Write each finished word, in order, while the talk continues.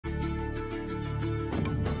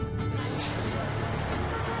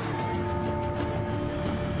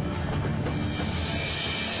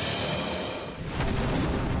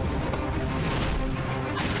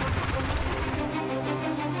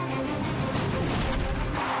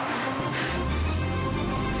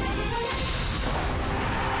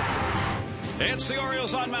It's the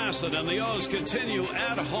Orioles on Masson, and the O's continue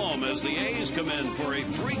at home as the A's come in for a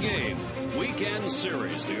 3-game weekend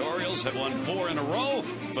series. The Orioles have won 4 in a row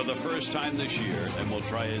for the first time this year, and will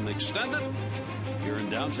try and extend it here in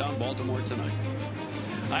downtown Baltimore tonight.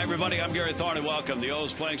 Hi, everybody. I'm Gary Thorne, and welcome. The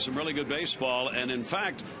O's playing some really good baseball, and in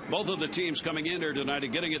fact, both of the teams coming in here tonight are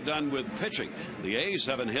getting it done with pitching. The A's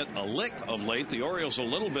haven't hit a lick of late. The Orioles a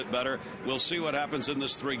little bit better. We'll see what happens in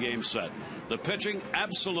this 3-game set. The pitching,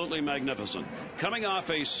 absolutely magnificent. Coming off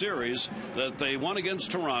a series that they won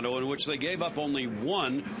against Toronto, in which they gave up only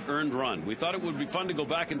 1 earned run. We thought it would be fun to go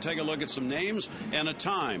back and take a look at some names and a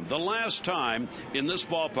time. The last time in this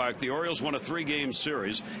ballpark, the Orioles won a 3-game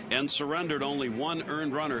series and surrendered only 1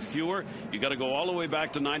 earned run or fewer. You got to go all the way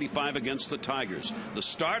back to 95 against the Tigers. The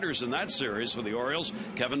starters in that series for the Orioles: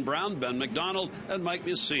 Kevin Brown, Ben McDonald, and Mike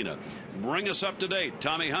Mussina. Bring us up to date.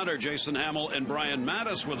 Tommy Hunter, Jason Hamill, and Brian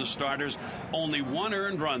Mattis were the starters. Only 1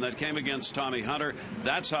 earned run that came against Tommy Hunter.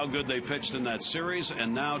 That's how good they pitched in that series.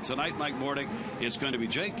 And now tonight, Mike Mordick, it's going to be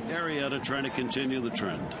Jake Arrieta trying to continue the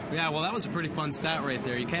trend. Yeah, well, that was a pretty fun stat right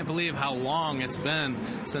there. You can't believe how long it's been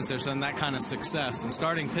since there's been that kind of success. And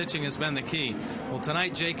starting pitching has been the key. Well,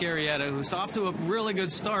 tonight, Jake Arrieta, who's off to a really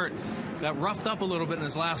good start, got roughed up a little bit in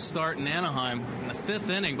his last start in Anaheim in the 5th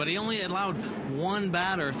inning, but he only allowed 1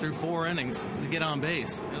 batter through 4 innings to get on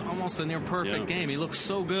base. Almost a near perfect game. He looked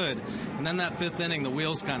so good. And then that 5th inning, the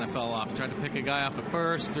wheels kind of fell off. He tried to pick a guy off at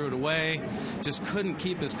first, threw it away. Just couldn't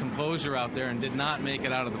keep his composure out there and did not make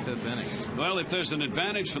it out of the 5th inning. Well, if there's an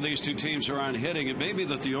advantage for these two teams who aren't hitting, it may be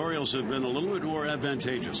that the Orioles have been a little bit more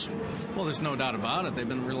advantageous. Well, there's no doubt about it. They've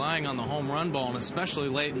been relying on the home run ball, and especially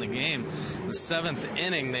late in the game. The 7th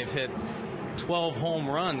inning, they've hit 12 home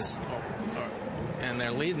runs, and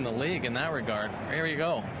they're leading the league in that regard. Here you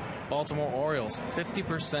go. Baltimore Orioles,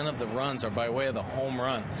 50% of the runs are by way of the home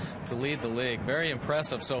run to lead the league. Very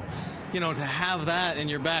impressive. So, you know, to have that in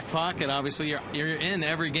your back pocket, obviously you're in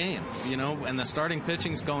every game, you know, and the starting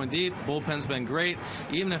pitching's going deep. Bullpen's been great.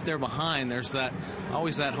 Even if they're behind, there's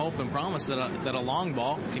always that hope and promise that a long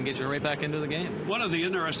ball can get you right back into the game. One of the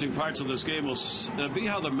interesting parts of this game will be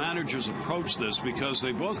how the managers approach this, because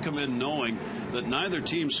they both come in knowing that neither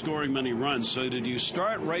team's scoring many runs. So did you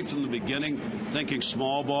start right from the beginning thinking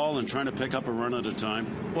small ball and trying to pick up a run at a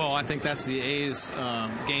time? Well, I think that's the A's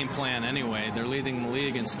game plan anyway. They're leading the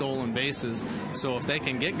league in stolen bases, so if they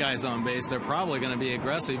can get guys on base, they're probably going to be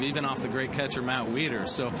aggressive, even off the great catcher Matt Wieters.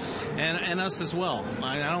 So, and us as well.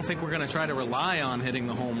 I don't think we're going to try to rely on hitting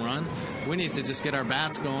the home run. We need to just get our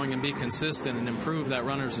bats going and be consistent and improve that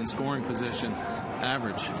runners in scoring position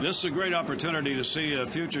average. This is a great opportunity to see a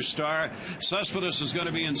future star. Cespedes is going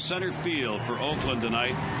to be in center field for Oakland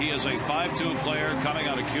tonight. He is a 5'2" player coming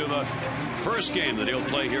out of Cuba. First game that he'll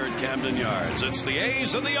play here at Camden Yards. It's the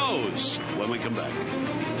A's and the O's when we come back.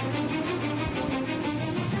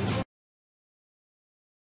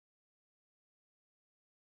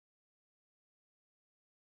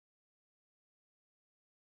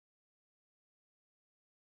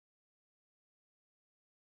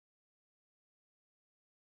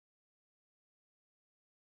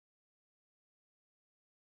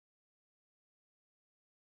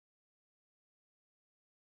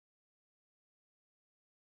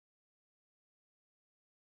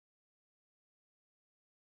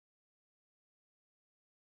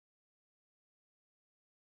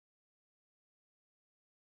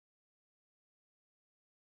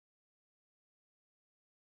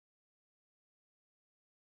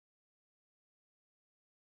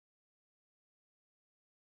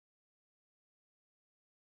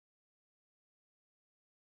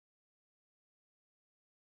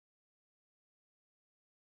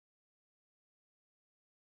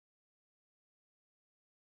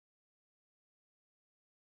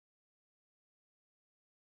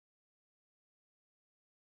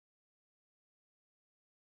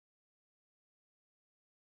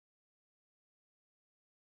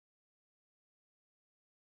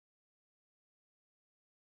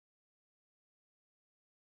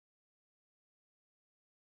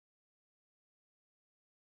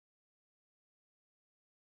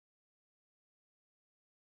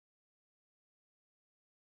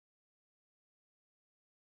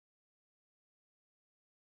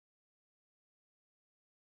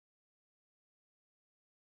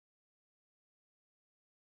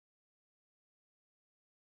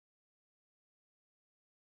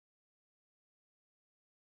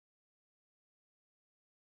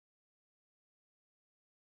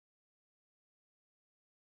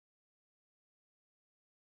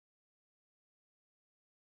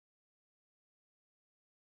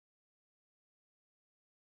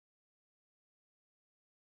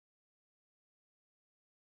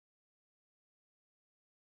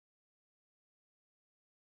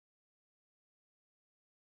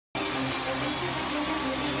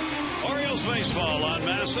 Baseball on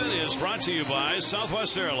Masson is brought to you by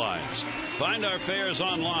Southwest Airlines. Find our fares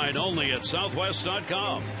online only at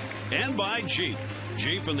southwest.com. And by Jeep.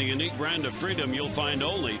 Jeep and the unique brand of freedom you'll find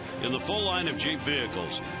only in the full line of Jeep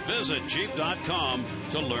vehicles. Visit Jeep.com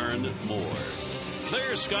to learn more.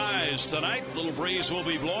 Clear skies tonight. Little breeze will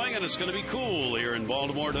be blowing, and it's going to be cool here in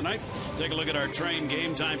Baltimore tonight. Take a look at our train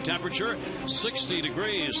game time temperature. 60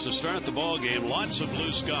 degrees to start the ball game. Lots of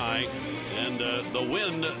blue sky. And the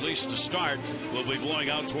wind, at least to start, will be blowing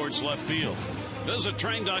out towards left field. Visit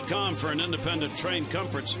Train.com for an independent train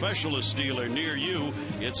comfort specialist dealer near you.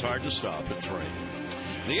 It's hard to stop at Train.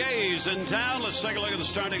 The A's in town. Let's take a look at the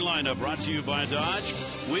starting lineup. Brought to you by Dodge.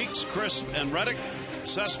 Weeks, Crisp, and Reddick.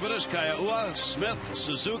 Cespedes, Kaiua, Smith,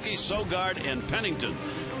 Suzuki, Sogard, and Pennington.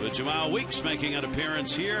 With Jamal Weeks making an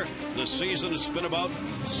appearance here this season, it's been about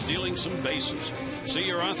stealing some bases. See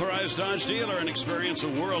your authorized Dodge dealer and experience a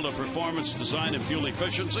world of performance, design, and fuel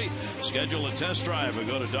efficiency. Schedule a test drive or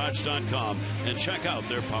go to Dodge.com and check out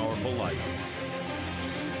their powerful lineup.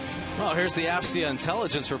 Well, here's the AFCIA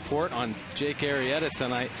intelligence report on Jake Arrieta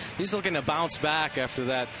tonight. He's looking to bounce back after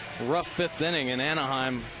that rough fifth inning in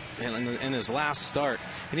Anaheim in his last start.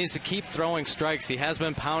 He needs to keep throwing strikes. He has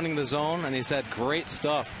been pounding the zone, and he's had great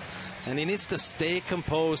stuff. And he needs to stay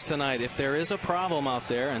composed tonight. If there is a problem out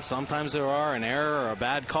there, and sometimes there are, an error or a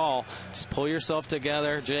bad call, just pull yourself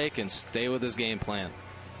together, Jake, and stay with his game plan.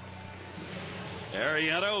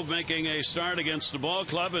 Arrieta making a start against the ball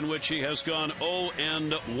club in which he has gone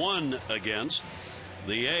 0-1 against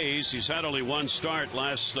the A's. He's had only one start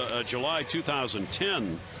last July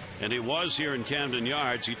 2010, and he was here in Camden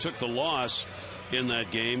Yards. He took the loss in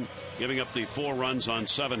that game, giving up the 4 runs on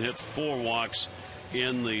 7 hits, 4 walks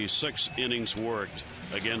in the 6 innings worked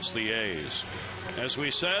against the A's. As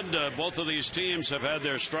we said, both of these teams have had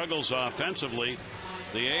their struggles offensively.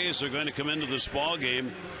 The A's are going to come into this ball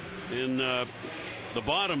game in the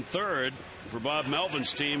bottom third for Bob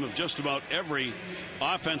Melvin's team of just about every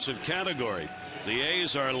offensive category. The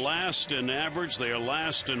A's are last in average. They are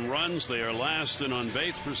last in runs. They are last in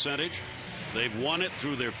on-base percentage. They've won it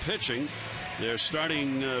through their pitching. Their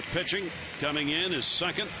starting pitching coming in is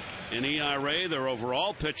second in ERA. Their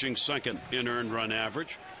overall pitching second in earned run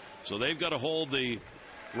average. So they've got to hold the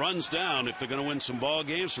runs down if they're going to win some ball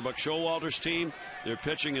games. For Buck Showalter's team, their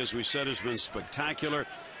pitching, as we said, has been spectacular,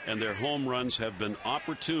 and their home runs have been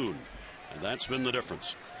opportune, and that's been the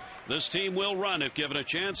difference. This team will run if given a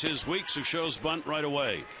chance. His Weeks, who shows bunt right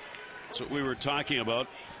away. That's what we were talking about.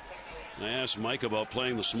 I asked Mike about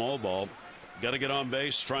playing the small ball. Got to get on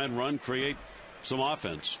base, try and run, create some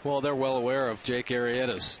offense. Well, they're well aware of Jake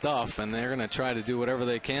Arrieta's stuff, and they're going to try to do whatever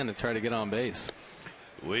they can to try to get on base.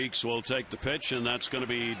 Weeks will take the pitch, and that's going to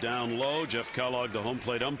be down low. Jeff Kellogg, the home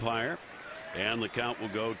plate umpire, and the count will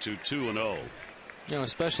go to 2-0. You know,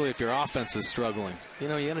 especially if your offense is struggling. You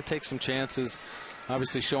know, you got to take some chances.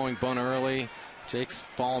 Obviously showing bunt early. Jake's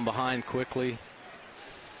falling behind quickly.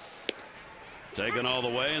 Taken all the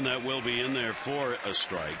way, and that will be in there for a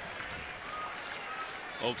strike.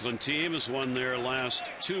 Oakland team has won their last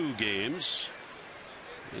 2 games.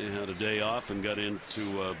 They had a day off and got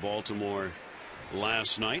into Baltimore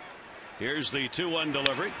last night. Here's the 2-1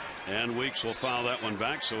 delivery, and Weeks will foul that one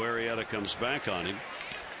back, so Arrieta comes back on him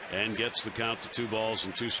and gets the count to 2 balls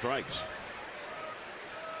and 2 strikes.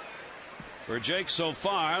 For Jake so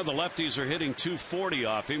far, the lefties are hitting 240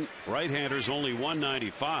 off him. Right-handers only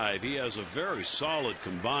 195. He has a very solid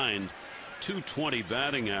combined 220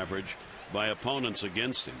 batting average by opponents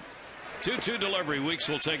against him. 2-2 delivery. Weeks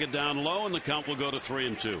will take it down low, and the count will go to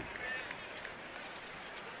 3-2.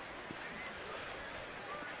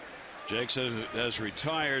 Jake has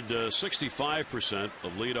retired 65%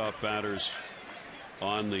 of leadoff batters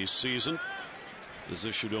on the season. Has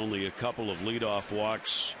issued only a couple of leadoff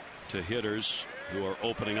walks to hitters who are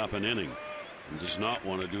opening up an inning, and does not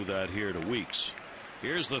want to do that here to Weeks.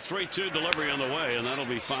 Here's the 3-2 delivery on the way, and that'll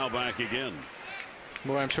be fouled back again.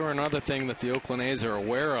 Well, I'm sure another thing that the Oakland A's are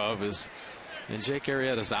aware of is in Jake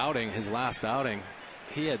Arrieta's outing, his last outing,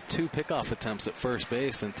 he had 2 pickoff attempts at first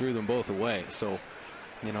base and threw them both away. So,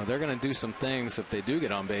 you know, they're going to do some things if they do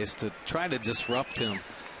get on base to try to disrupt him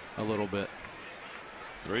a little bit.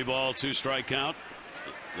 3-ball, 2-strike count.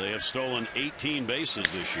 They have stolen 18 bases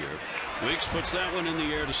this year. Weeks puts that one in the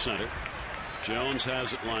air to center. Jones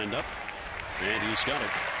has it lined up, and he's got it.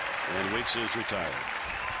 And Weeks is retired.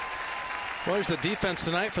 Well, here's the defense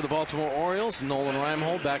tonight for the Baltimore Orioles. Nolan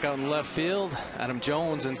Reimhold back out in left field. Adam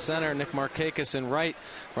Jones in center. Nick Markakis in right.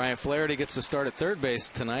 Ryan Flaherty gets to start at third base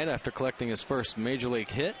tonight after collecting his first major league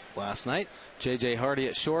hit last night. J.J. Hardy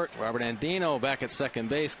at short. Robert Andino back at second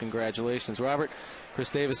base. Congratulations, Robert. Chris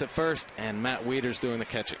Davis at first, and Matt Wieters doing the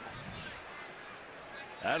catching.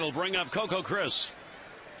 That'll bring up Coco Crisp.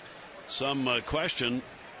 Some question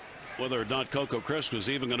whether or not Coco Crisp was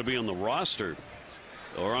even going to be on the roster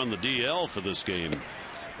or on the DL for this game,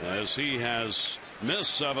 as he has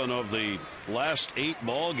missed 7 of the last 8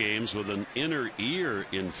 ball games with an inner ear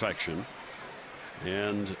infection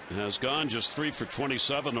and has gone just 3 for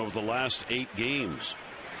 27 over the last 8 games.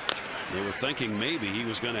 They were thinking maybe he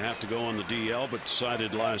was going to have to go on the DL, but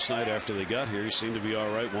decided last night after they got here he seemed to be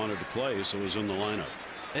all right, wanted to play, so was in the lineup.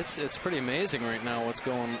 It's pretty amazing right now what's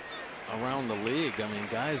going around the league. I mean,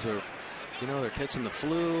 guys are, they're catching the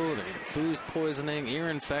flu, they're getting food poisoning, ear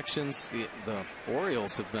infections. The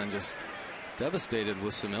Orioles have been just devastated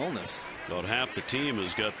with some illness. About half the team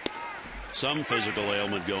has got some physical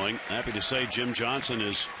ailment going. Happy to say Jim Johnson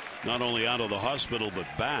is not only out of the hospital but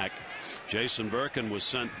back. Jason Birkin was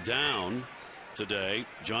sent down today.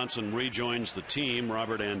 Johnson rejoins the team.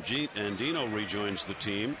 Robert Andino rejoins the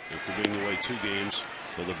team after being away 2 games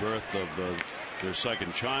for the birth of their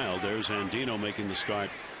second child. There's Andino making the start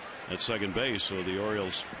at second base. So the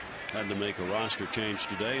Orioles had to make a roster change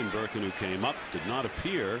today, and Birkin, who came up, did not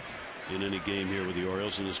appear in any game here with the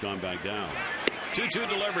Orioles and has gone back down. 2-2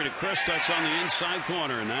 delivery to Chris. That's on the inside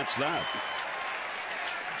corner, and that's that.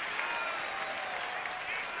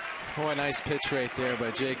 Oh, a nice pitch right there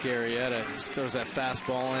by Jake Arrieta. Just throws that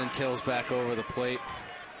fastball in, tails back over the plate.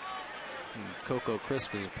 And Coco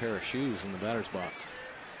Crisp is a pair of shoes in the batter's box.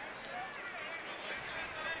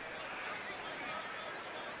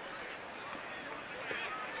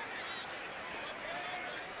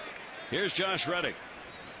 Here's Josh Reddick.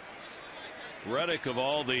 Reddick, of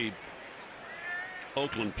all the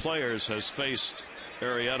Oakland players, has faced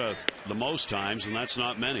Arrieta the most times, and that's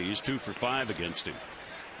not many. He's 2 for 5 against him.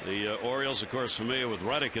 The Orioles, of course, familiar with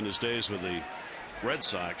Reddick in his days with the Red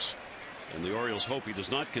Sox, and the Orioles hope he does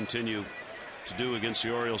not continue to do against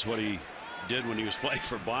the Orioles what he did when he was playing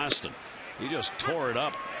for Boston. He just tore it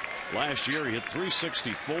up. Last year he hit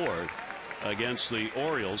 .364 against the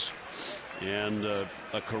Orioles and a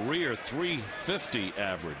career .350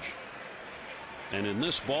 average. And in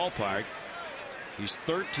this ballpark, he's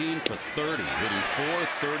 13 for 30, hitting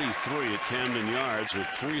 .433 at Camden Yards with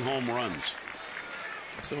 3 home runs.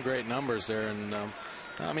 Some great numbers there, and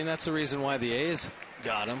I mean, that's the reason why the A's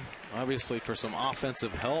got him, obviously for some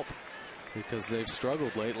offensive help, because they've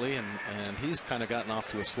struggled lately, and he's kind of gotten off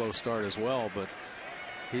to a slow start as well, but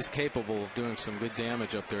he's capable of doing some good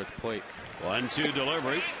damage up there at the plate. 1-2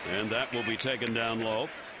 delivery, and that will be taken down low.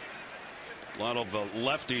 A lot of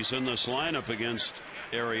lefties in this lineup against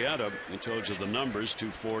Arrieta. We told you the numbers,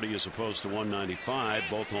 240 as opposed to 195.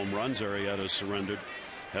 Both home runs Arrieta surrendered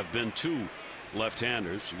have been 2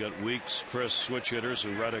 left-handers. You got Weeks, Chris, switch hitters,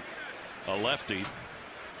 and Reddick, a lefty.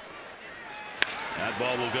 That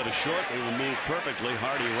ball will go to short. They will move perfectly.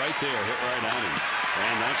 Hardy right there, hit right at him,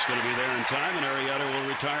 and that's going to be there in time, and Arrieta will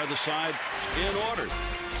retire the side in order.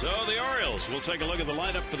 So the Orioles will take a look at the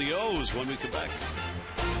lineup for the O's when we come back.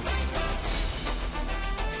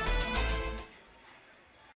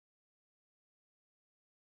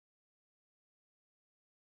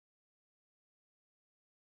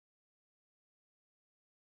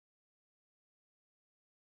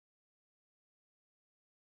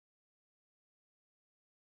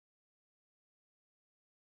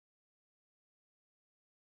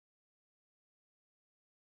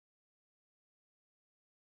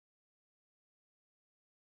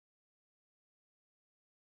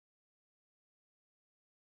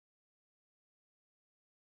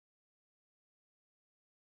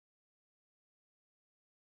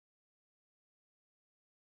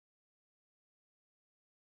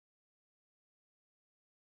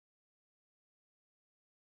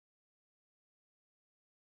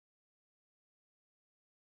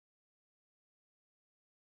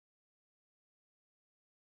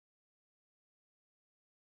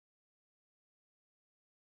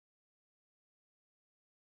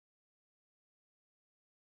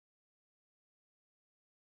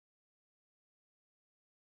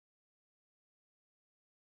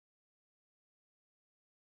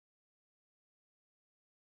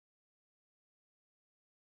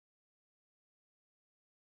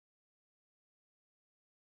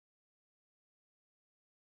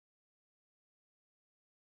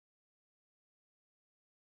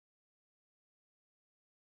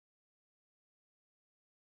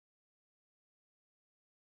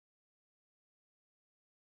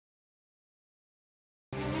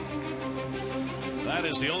 That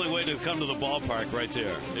is the only way to come to the ballpark right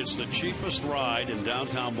there. It's the cheapest ride in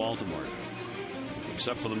downtown Baltimore.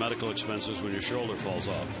 except for the medical expenses when your shoulder falls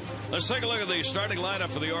off. Let's take a look at the starting lineup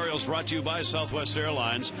for the Orioles, brought to you by Southwest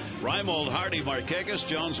Airlines. Reimold, Hardy, Markakis,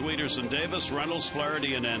 Jones, Wiederson, Davis, Reynolds,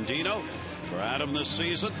 Flaherty, and Andino. For Adam this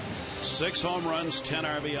season, 6 home runs, 10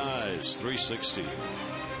 RBIs, 360.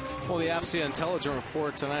 Well, the AFC Intelligent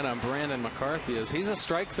report tonight on Brandon McCarthy is he's a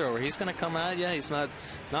strike thrower. He's going to come at you. He's not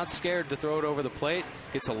scared to throw it over the plate.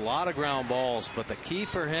 Gets a lot of ground balls, but the key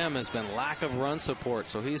for him has been lack of run support.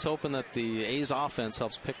 So he's hoping that the A's offense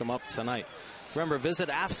helps pick him up tonight. Remember, visit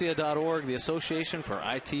AFCIA.org, the Association for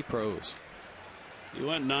IT Pros. He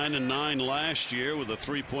went 9-9 last year with a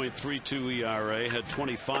 3.32 ERA, had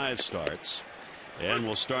 25 starts, and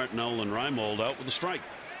will start Nolan Reimold out with a strike.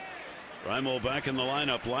 Reimold back in the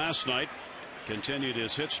lineup last night, continued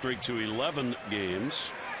his hit streak to 11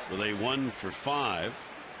 games with a 1-for-5.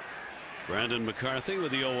 Brandon McCarthy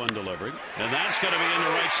with the 0-1 delivery, and that's going to be into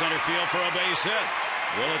right center field for a base hit.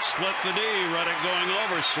 Will it split the D? Reddick going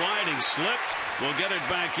over, sliding, slipped. Will get it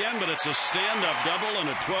back in, but it's a stand-up double and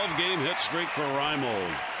a 12-game hit streak for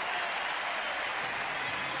Reimold.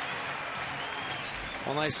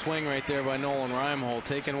 Well, nice swing right there by Nolan Reimold,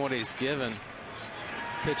 taking what he's given.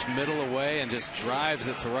 Pitch middle away and just drives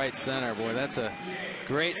it to right center. Boy, that's a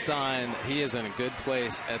great sign. He is in a good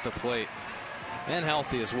place at the plate and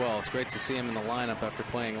healthy as well. It's great to see him in the lineup after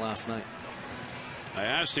playing last night. I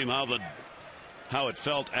asked him how it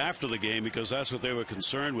felt after the game, because that's what they were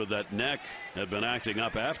concerned with. That neck had been acting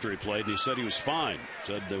up after he played, and he said he was fine.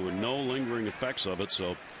 Said there were no lingering effects of it,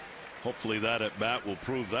 so hopefully that at bat will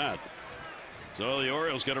prove that. So the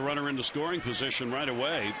Orioles get a runner into scoring position right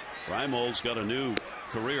away. Reimold's got a new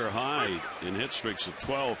career high in hit streaks of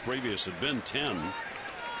 12. Previous had been 10.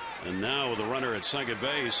 And now with a runner at second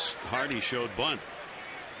base, Hardy showed bunt.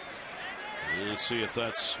 And let's see if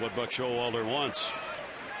that's what Buck Showalter wants.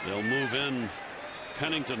 They'll move in.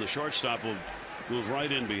 Pennington, the shortstop, will move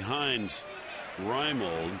right in behind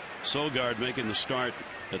Reimold. Sogard making the start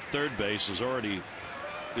at third base is already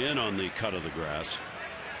in on the cut of the grass.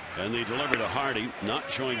 And the delivery to Hardy,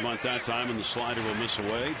 not showing bunt that time, and the slider will miss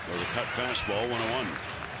away, or the cut fastball, 1-1.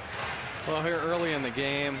 Well, here early in the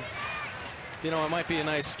game, you know, it might be a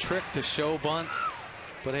nice trick to show bunt,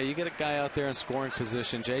 but hey, you get a guy out there in scoring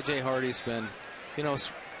position. J.J. Hardy's been, you know,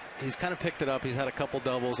 he's kind of picked it up. He's had a couple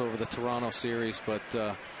doubles over the Toronto series, but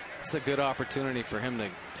it's a good opportunity for him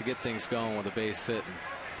to get things going with a base hit and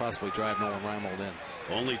possibly drive Nolan Reimold in.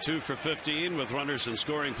 Only 2 for 15 with runners in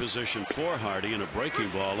scoring position for Hardy, and a breaking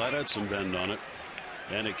ball that had some bend on it,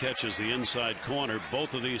 and it catches the inside corner.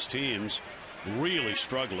 Both of these teams really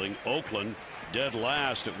struggling. Oakland dead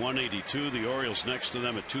last at 182. The Orioles next to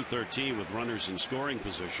them at 213 with runners in scoring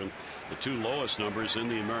position, the 2 lowest numbers in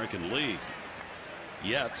the American League.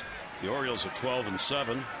 Yet the Orioles are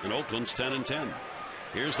 12-7 and Oakland's 10-10.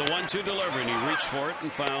 Here's the 1-2 delivery, and he reached for it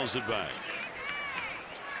and fouls it back.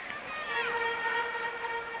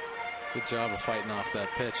 Good job of fighting off that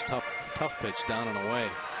pitch. Tough pitch, down and away.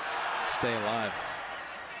 Stay alive.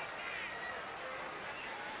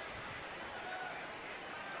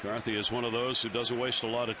 McCarthy is one of those who doesn't waste a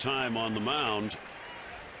lot of time on the mound.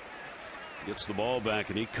 Gets the ball back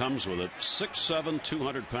and he comes with it. 6'7",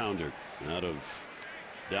 200-pounder out of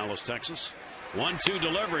Dallas, Texas. 1-2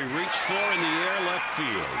 delivery, reached for in the air, left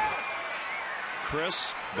field.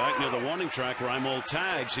 Chris back near the warning track. Reimold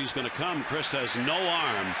tags. He's going to come. Chris has no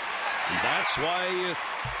arm. And that's why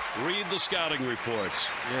you read the scouting reports.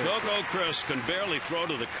 Yeah. Coco Chris can barely throw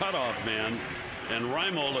to the cutoff man, and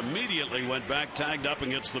Reimold immediately went back, tagged up,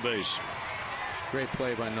 and gets the base. Great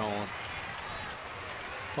play by Nolan.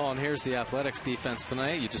 Oh, and here's the Athletics defense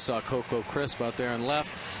tonight. You just saw Coco Crisp out there in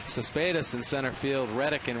left, Cespedes in center field,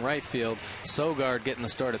 Reddick in right field, Sogard getting the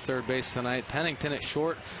start at third base tonight, Pennington at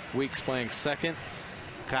short, Weeks playing second,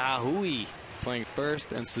 Kahui playing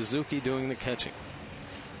first, and Suzuki doing the catching.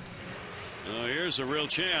 Here's a real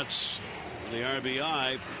chance for the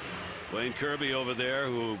RBI. Wayne Kirby over there,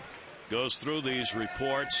 who goes through these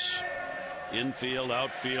reports. Infield,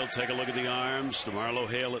 outfield, take a look at the arms. DeMarlo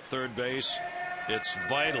Hale at third base. It's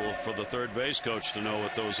vital for the third base coach to know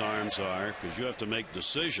what those arms are, because you have to make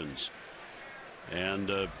decisions. And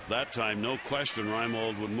that time, no question,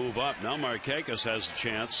 Reimold would move up. Now Markakis has a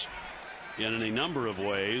chance in any number of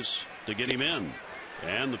ways to get him in.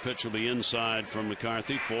 And the pitch will be inside from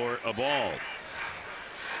McCarthy for a ball.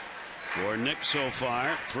 For Nick so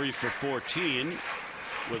far, 3 for 14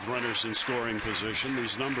 with runners in scoring position.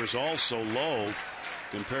 These numbers all so low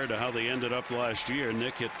compared to how they ended up last year.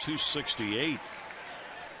 Nick hit .268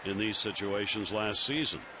 in these situations last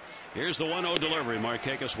season. Here's the 1-0 delivery.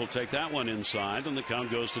 Markakis will take that one inside, and the count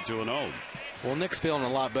goes to 2-0. Well, Nick's feeling a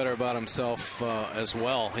lot better about himself as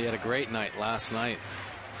well. He had a great night last night.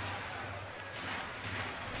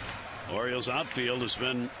 Orioles outfield has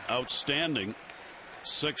been outstanding.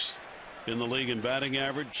 6th in the league in batting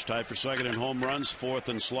average, tied for 2nd in home runs, 4th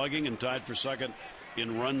in slugging, and tied for 2nd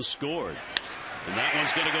in runs scored. And that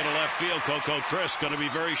one's going to go to left field. Coco Crisp going to be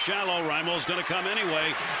very shallow. Reimold's going to come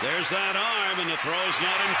anyway. There's that arm, and the throw's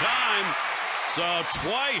not in time. So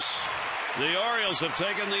twice the Orioles have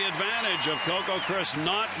taken the advantage of Coco Crisp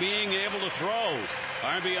not being able to throw.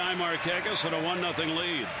 RBI Markakis at a 1-0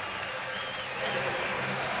 lead.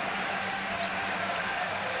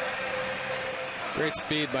 Great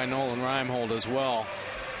speed by Nolan Reimold as well.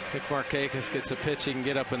 If Markakis gets a pitch, he can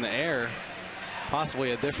get up in the air.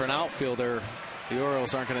 Possibly a different outfielder. The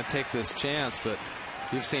Orioles aren't going to take this chance, but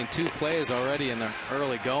you've seen 2 plays already in the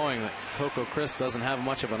early going that Coco Crisp doesn't have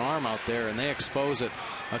much of an arm out there, and they expose it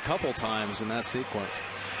a couple times in that sequence.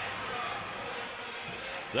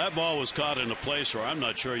 That ball was caught in a place where I'm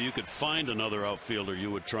not sure you could find another outfielder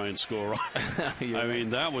you would try and score on. I mean,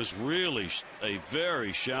 that was really a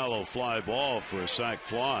very shallow fly ball for a sac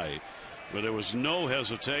fly, but there was no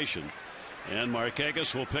hesitation. And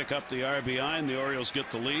Markakis will pick up the RBI, and the Orioles get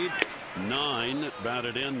the lead. 9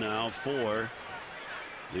 batted in now for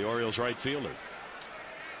the Orioles right fielder.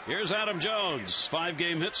 Here's Adam Jones,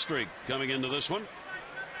 5-game hit streak coming into this one.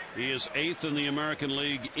 He is 8th in the American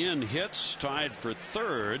League in hits, tied for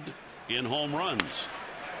 3rd in home runs,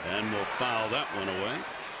 and will foul that one away.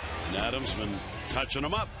 And Adams been touching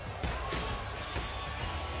him up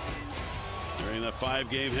during that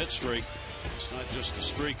 5-game hit streak. It's not just a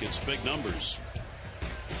streak, it's big numbers,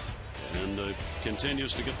 and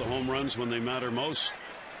continues to get the home runs when they matter most.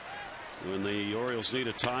 When the Orioles need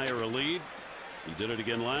a tie or a lead, he did it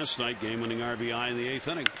again last night. Game-winning RBI in the 8th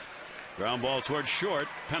inning. Ground ball towards short.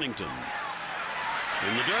 Pennington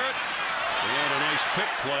in the dirt. They had a nice pick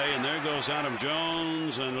play, and there goes Adam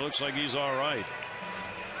Jones, and it looks like he's all right.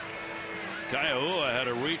 Kaiahua had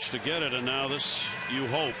a reach to get it, and now this, you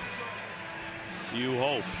hope.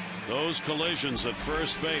 Those collisions at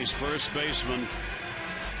first baseman,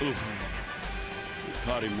 oof. He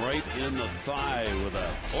caught him right in the thigh with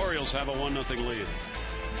that. Orioles have a 1-0 lead.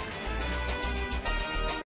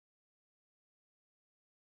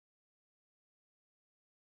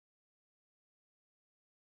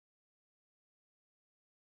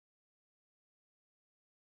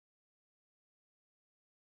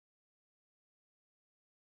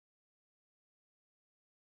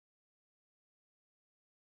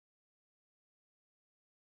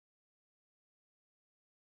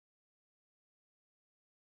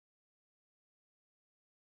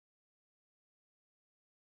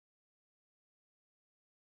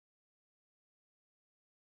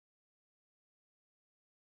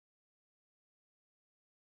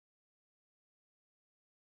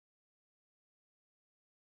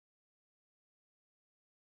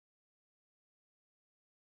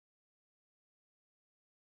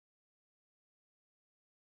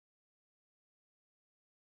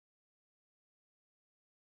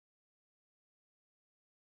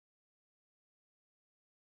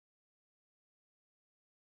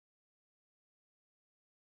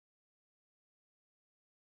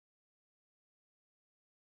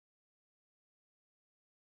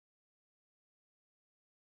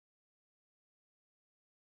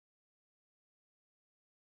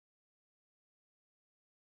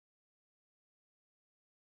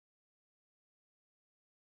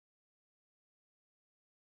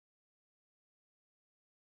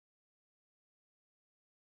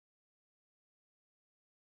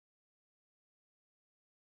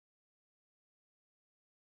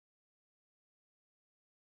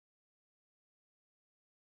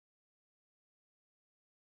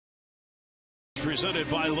 Presented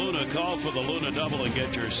by Luna. Call for the Luna double and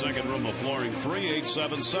get your second room of flooring free.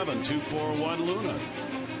 877-241-LUNA.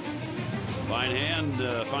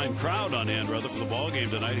 Fine crowd on hand rather for the ball game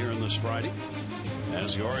tonight here on this Friday,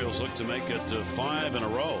 as the Orioles look to make it 5 in a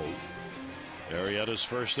row. Arrieta's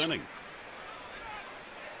first inning.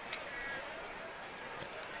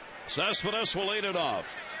 Cespedes will lead it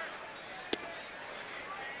off.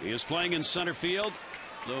 He is playing in center field.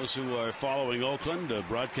 Those who are following Oakland,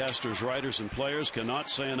 broadcasters, writers, and players cannot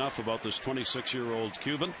say enough about this 26-year-old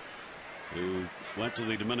Cuban who went to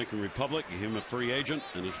the Dominican Republic, became a free agent,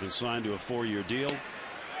 and has been signed to a 4-year deal,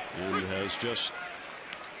 and has just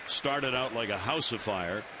started out like a house of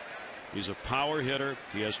fire. He's a power hitter.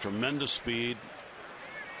 He has tremendous speed,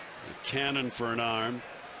 a cannon for an arm.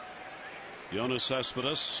 Yoenis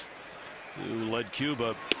Cespedes, who led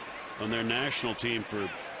Cuba on their national team for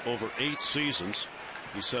over 8 seasons.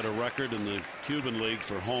 He set a record in the Cuban League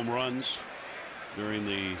for home runs during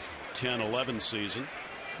the 10-11 season.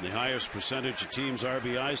 And the highest percentage of teams'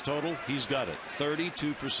 RBIs total, he's got it.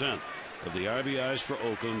 32% of the RBIs for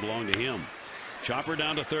Oakland belong to him. Chopper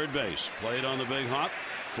down to third base. Played on the big hop.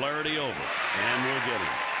 Flaherty over. And we'll get him.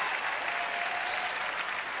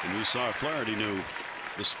 And we saw Flaherty knew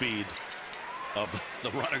the speed of the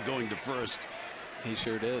runner going to first. He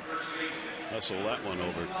sure did. Hustle that one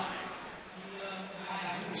over.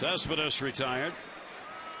 Cespedes retired.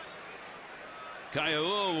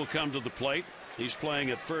 Kai'ua will come to the plate. He's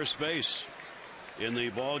playing at first base in the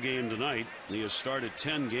ball game tonight. He has started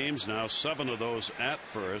 10 games now, 7 of those at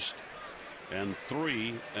first, and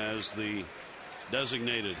 3 as the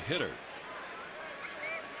designated hitter.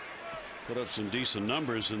 Put up some decent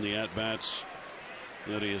numbers in the at-bats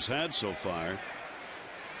that he has had so far.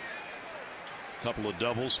 Couple of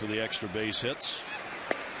doubles for the extra base hits.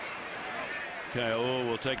 Kai'ua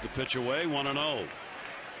will take the pitch away, 1-0.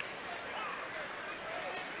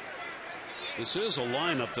 This is a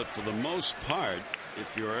lineup that, for the most part,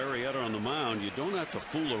 if you're Arrieta on the mound, you don't have to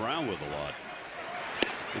fool around with a lot.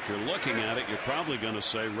 If you're looking at it, you're probably going to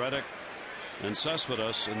say Reddick and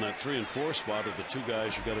Cespedes in that 3 and 4 spot are the 2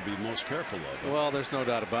 guys you got to be most careful of. Well, there's no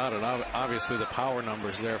doubt about it. Obviously, the power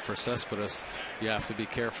numbers there for Cespedes you have to be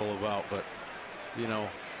careful about. But, you know,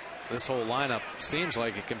 this whole lineup seems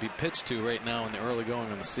like it can be pitched to right now in the early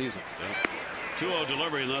going of the season. Yep. 2-0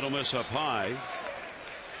 delivery, and that'll miss up high.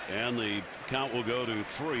 And the count will go to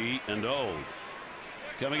 3-0.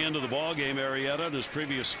 Coming into the ball game, Arrieta in his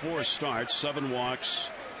previous 4 starts, 7 walks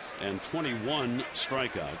and 21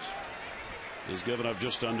 strikeouts. He's given up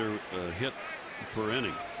just under a hit per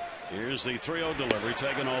inning. Here's the 3-0 delivery,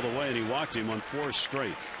 taken all the way, and he walked him on 4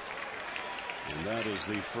 straight. And that is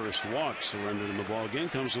the first walk surrendered in the ball game.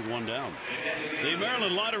 Comes with 1 down. The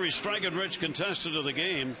Maryland Lottery strikeout-rich contestant of the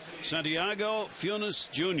game, Santiago Funes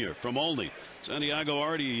Jr. from Olney. Santiago,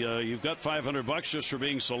 already you've got $500 just for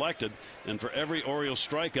being selected, and for every Orioles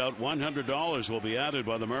strikeout, $100 will be added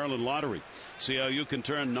by the Maryland Lottery. See how you can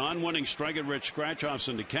turn non-winning strikeout-rich scratch-offs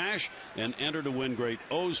into cash and enter to win great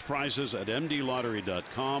O's prizes at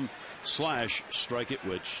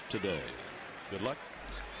mdlottery.com/strikeitwich today. Good luck.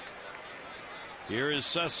 Here is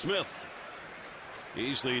Seth Smith.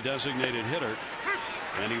 He's the designated hitter,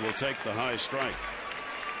 and he will take the high strike.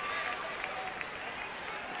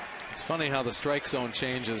 It's funny how the strike zone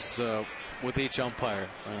changes with each umpire.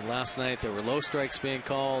 Last night there were low strikes being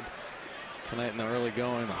called. Tonight in the early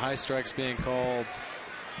going, the high strikes being called.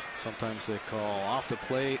 Sometimes they call off the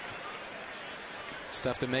plate. Just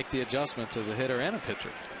have to make the adjustments as a hitter and a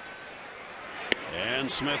pitcher.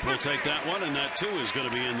 And Smith will take that one, and that too is going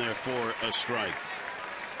to be in there for a strike.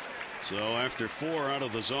 So after 4 out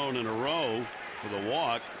of the zone in a row for the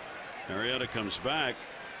walk, Arrieta comes back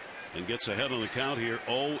and gets ahead on the count here,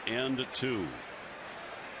 0-2.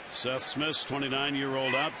 Seth Smith,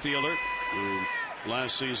 29-year-old outfielder who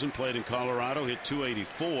last season played in Colorado, hit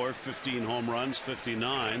 .284, 15 home runs,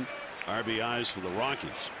 59 RBIs for the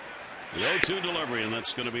Rockies. The 0-2 delivery, and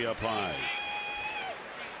that's going to be up high.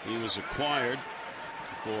 He was acquired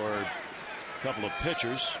for a couple of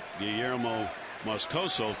pitchers, Guillermo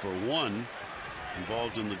Moscoso for 1,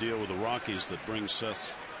 involved in the deal with the Rockies that brings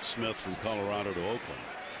Seth Smith from Colorado to Oakland.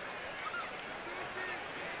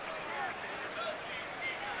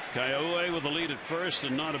 Kai'ua with the lead at first,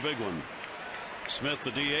 and not a big one. Smith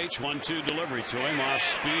the DH, 1-2 delivery to him off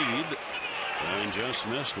speed, and just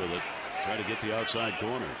missed with it. Try to get the outside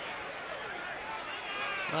corner.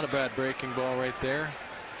 Not a bad breaking ball right there.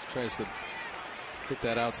 Just tries to hit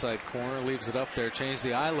that outside corner, leaves it up there, change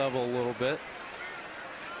the eye level a little bit.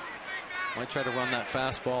 Might try to run that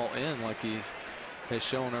fastball in like he has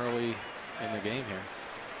shown early in the game here.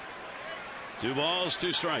 2 balls,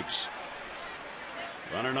 2 strikes.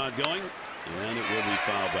 Runner not going, and it will be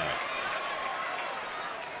foul back.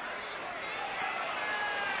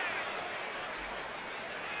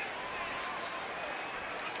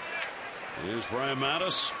 Here's Brian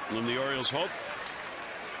Mattis, and the Orioles hope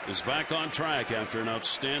is back on track after an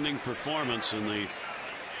outstanding performance in the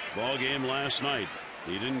ball game last night.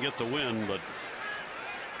 He didn't get the win, but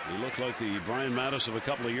he looked like the Brian Mattis of a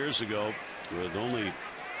couple of years ago, with only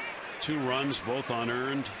 2 runs, both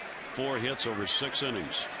unearned, 4 hits over 6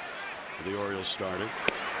 innings for the Orioles starter.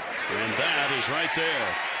 And that is right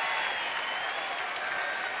there.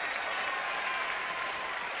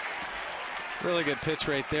 Really good pitch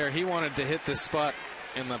right there. He wanted to hit this spot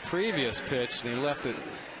in the previous pitch, and he left it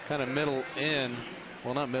kind of middle in.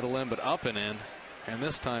 Well, not middle in, but up and in. And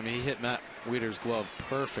this time he hit Matt Wieder's glove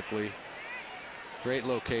perfectly. Great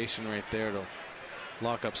location right there to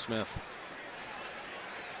lock up Smith.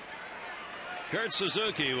 Kurt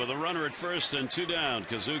Suzuki with a runner at first and 2 down.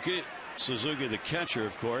 Suzuki, the catcher,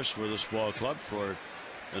 of course, for this ball club for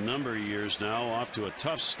a number of years now, off to a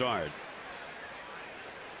tough start.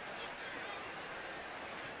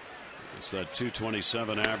 It's that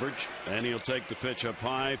 227 average, and he'll take the pitch up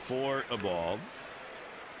high for a ball.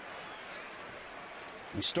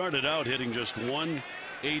 He started out hitting just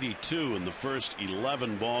 182 in the first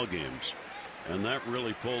 11 ball games, and that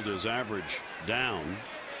really pulled his average down.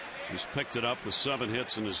 He's picked it up with 7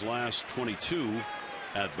 hits in his last 22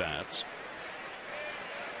 at bats.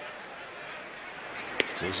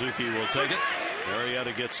 Suzuki will take it.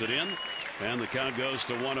 Arrieta gets it in, and the count goes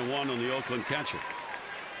to 1-1 on the Oakland catcher.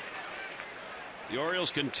 The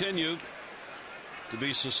Orioles continue to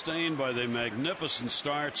be sustained by the magnificent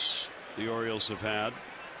starts the Orioles have had.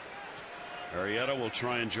 Arrieta will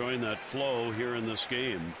try and join that flow here in this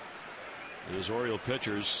game. And his Oriole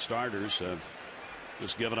pitchers, starters, have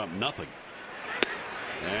just given up nothing.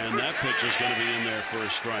 And that pitch is going to be in there for a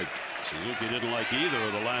strike. Suzuki didn't like either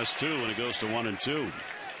of the last 2 when it goes to 1-2.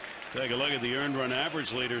 Take a look at the earned run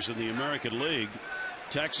average leaders in the American League.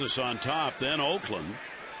 Texas on top, then Oakland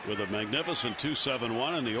with a magnificent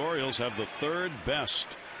 2.71, and the Orioles have the 3rd best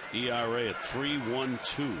ERA at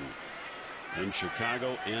 3.12 in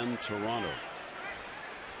Chicago and Toronto.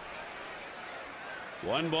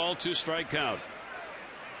 1 ball, 2 strike count.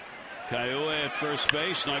 Kaiue at first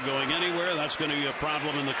base, not going anywhere. That's going to be a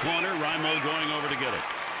problem in the corner. Raimo going over to get it.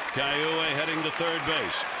 Kaiue heading to third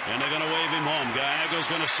base, and they're going to wave him home. Gallegos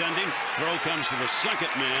going to send him. Throw comes to the second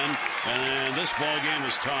man, and this ball game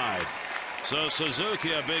is tied. So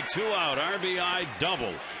Suzuki, a big 2-out RBI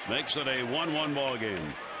double, makes it a 1-1 ball game.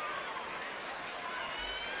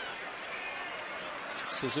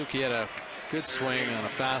 Suzuki had a good swing on a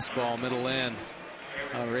fastball middle in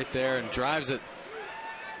right there, and drives it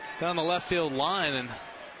down the left field line, and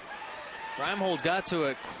Reimhold got to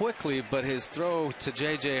it quickly, but his throw to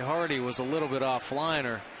J.J. Hardy was a little bit offline,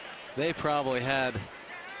 or they probably had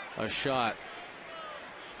a shot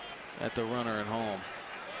at the runner at home.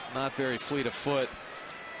 Not very fleet of foot,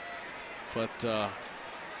 but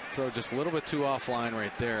throw just a little bit too offline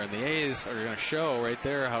right there. And the A's are going to show right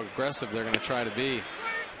there how aggressive they're going to try to be,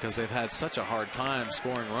 because they've had such a hard time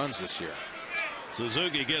scoring runs this year.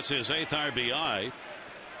 Suzuki gets his 8th RBI.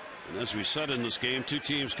 And as we said in this game, 2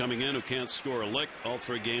 teams coming in who can't score a lick. All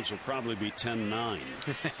 3 games will probably be 10-9.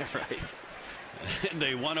 Right. And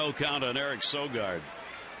a 1-0 count on Eric Sogard.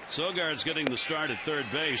 Sogard's getting the start at third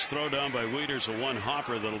base. Throw down by Wieters, a 1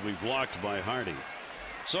 hopper that'll be blocked by Hardy.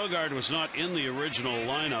 Sogard was not in the original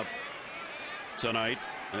lineup tonight,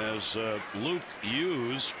 as Luke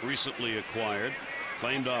Hughes, recently acquired,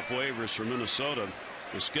 claimed off waivers from Minnesota,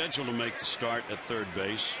 was scheduled to make the start at third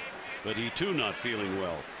base, but he too not feeling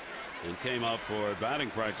well, and came out for batting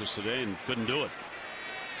practice today and couldn't do it.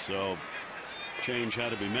 So change had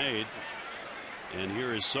to be made, and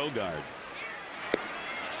here is Sogard,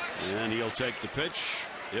 and he'll take the pitch.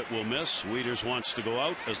 It will miss. Wieters wants to go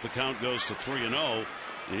out as the count goes to 3-0.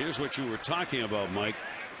 And here's what you were talking about, Mike,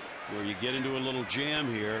 where you get into a little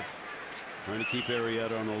jam here, trying to keep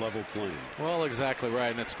Arrieta on a level plane. Well, exactly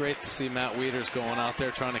right, and it's great to see Matt Wieters going out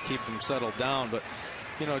there trying to keep him settled down. But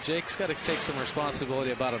you know, Jake's got to take some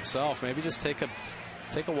responsibility about himself. Maybe just take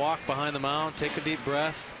a walk behind the mound, take a deep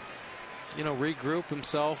breath, you know, regroup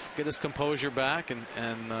himself, get his composure back, and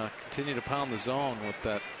continue to pound the zone with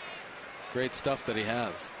that great stuff that he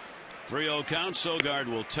has. 3-0 count. Sogard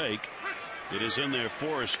will take. It is in there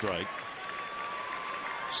for a strike.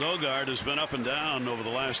 Sogard has been up and down over the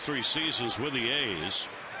last 3 seasons with the A's.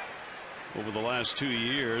 Over the last 2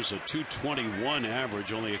 years, a .221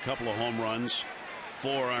 average, only a couple of home runs,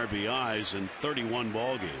 4 RBIs in 31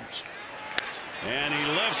 ball games. And he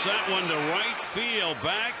lifts that one to right field,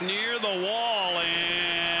 back near the wall,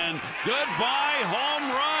 and goodbye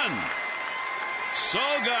home run.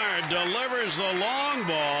 Sogard delivers the long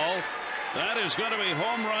ball. That is going to be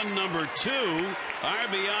home run number 2.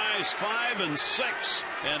 RBIs 5 and 6,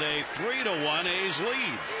 and a 3-1 A's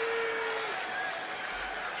lead.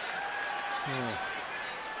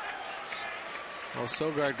 Well,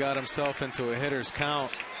 Sogard got himself into a hitter's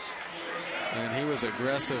count, and he was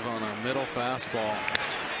aggressive on a middle fastball.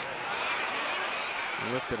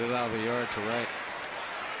 He lifted it out of the yard to right.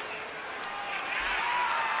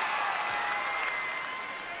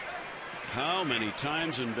 How many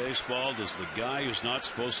times in baseball does the guy who's not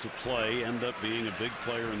supposed to play end up being a big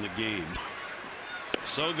player in the game?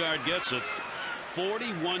 Sogard gets it.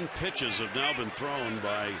 41 pitches have now been thrown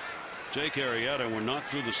by Jake Arrieta. We're not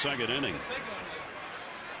through the second inning.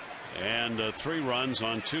 And 3 runs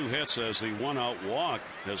on 2 hits as the 1-out walk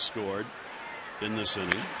has scored in this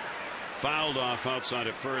inning. fouled off outside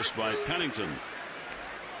at first by Pennington.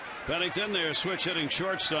 Pennington, their switch hitting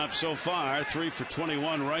shortstop so far, 3 for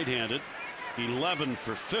 21 right-handed, 11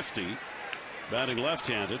 for 50 batting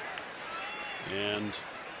left-handed, and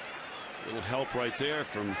a little help right there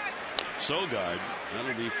from Sogard.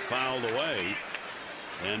 That'll be fouled away,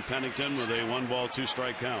 and Pennington with a 1-ball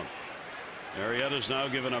 2-strike count. Arrieta's now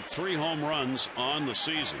given up 3 home runs on the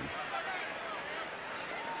season.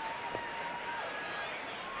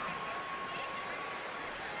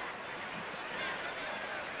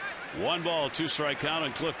 One ball, 2-strike count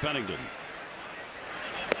on Cliff Pennington.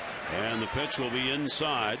 And the pitch will be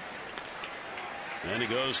inside. And he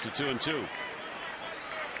goes to 2-2.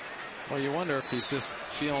 Well, you wonder if he's just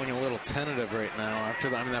feeling a little tentative right now after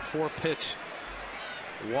that. I mean, that 4-pitch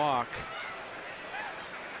walk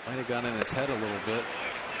might have gone in his head a little bit.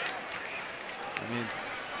 I mean,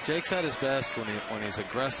 Jake's at his best when he's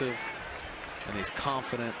aggressive and he's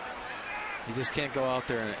confident. He just can't go out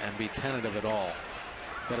there and be tentative at all.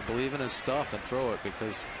 Got to believe in his stuff and throw it,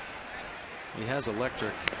 because he has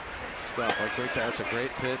electric stuff. That's a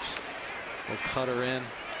great pitch. We'll cut her in.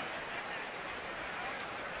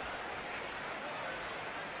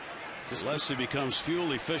 Unless he becomes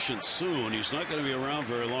fuel efficient soon, he's not going to be around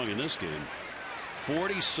very long in this game.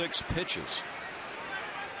 46 pitches.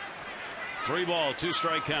 3-ball,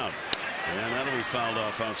 2-strike count. And that'll be fouled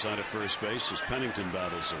off outside of first base as Pennington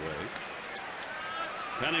battles away.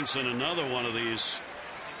 Pennington, another one of these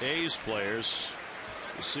A's players,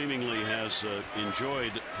 seemingly has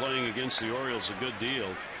enjoyed playing against the Orioles a good deal.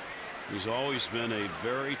 He's always been a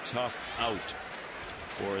very tough out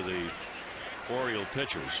for the Oriole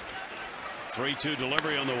pitchers. 3-2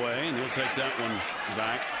 delivery on the way, and he'll take that one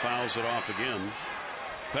back. Fouls it off again.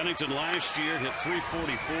 Pennington last year hit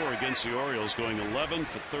 .344 against the Orioles, going 11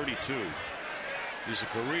 for 32. He's a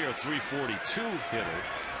career .342 hitter.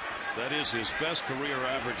 That is his best career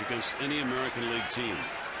average against any American League team.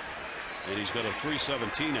 And he's got a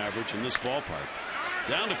 .317 average in this ballpark.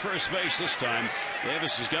 Down to first base this time.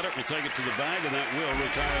 Davis has got it. Will take it to the bag, and that will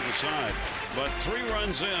retire the side. But 3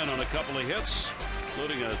 runs in on a couple of hits,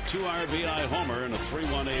 including a 2 RBI homer and a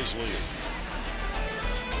 3-1 A's lead.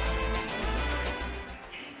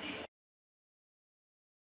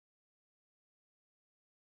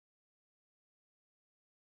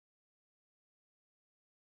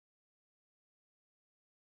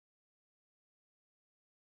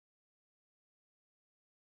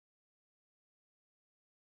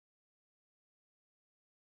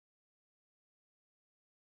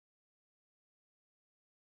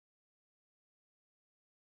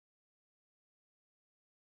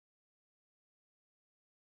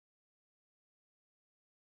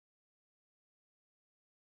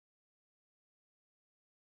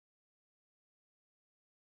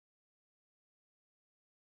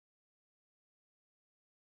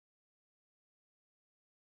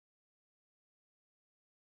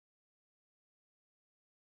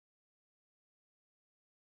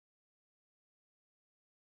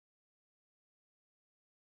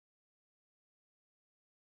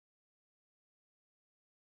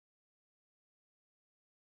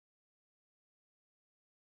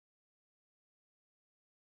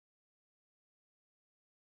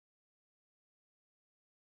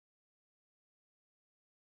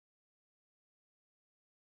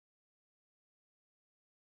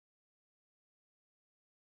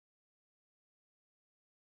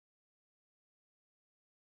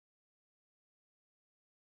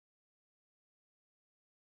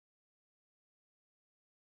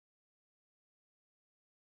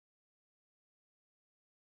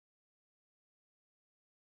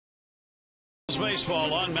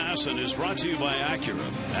 Baseball on Masson is brought to you by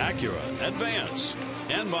Acura Advance,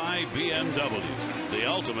 and by BMW, the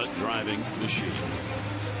ultimate driving machine.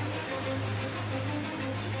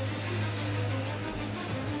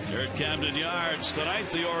 Here at Camden Yards tonight,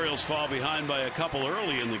 the Orioles fall behind by a couple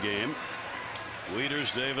early in the game.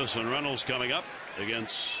 Wieters, Davis, and Reynolds coming up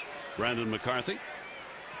against Brandon McCarthy.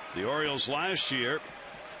 The Orioles last year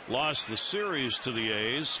lost the series to the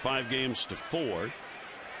A's 5-4.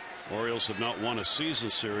 Orioles have not won a season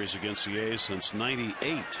series against the A's since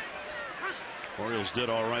 '98. Orioles did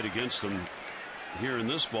all right against them here in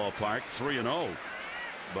this ballpark, 3-0,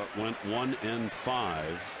 but went 1-5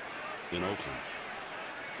 in Oakland.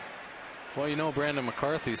 Well, you know, Brandon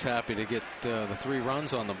McCarthy's happy to get the 3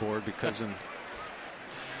 runs on the board, because in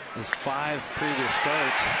his 5 previous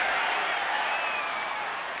starts,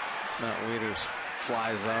 Matt Wieters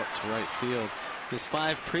flies out to right field. His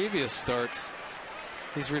 5 previous starts,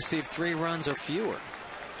 he's received 3 runs or fewer.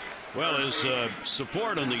 Well, his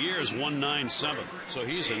support on the year is 197, so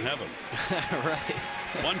he's in heaven. Right.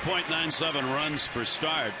 1.97 runs per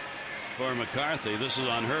start for McCarthy. This is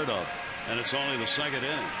unheard of, and it's only the second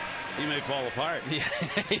inning. He may fall apart. Yeah,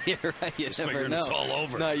 you're right. You never know. It's all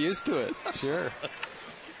over. Not used to it. Sure.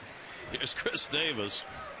 Here's Chris Davis.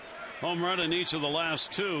 Home run in each of the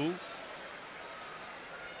last two.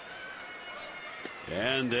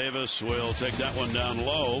 And Davis will take that one down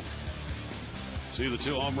low. See the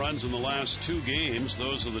 2 home runs in the last 2 games.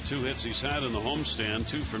 Those are the 2 hits he's had in the homestand,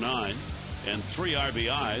 2 for 9, and 3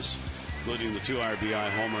 RBIs, including the 2 RBI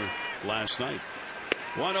homer last night.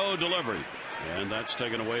 1-0 delivery, and that's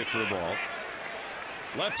taken away for a ball.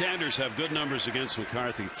 Left-handers have good numbers against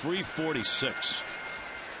McCarthy, 346,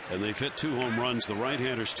 and they've hit 2 home runs. The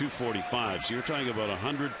right-handers 245. So you're talking about a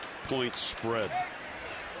 100-point spread.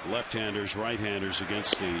 Left-handers, right-handers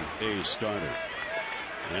against the A's starter.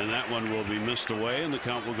 And that one will be missed away, and the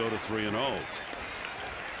count will go to 3-0.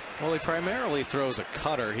 Well, he primarily throws a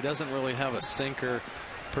cutter. He doesn't really have a sinker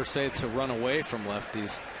per se to run away from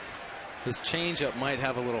lefties. His changeup might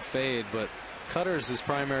have a little fade, but cutter's his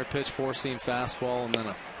primary pitch, 4-seam fastball, and then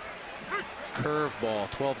a curve ball,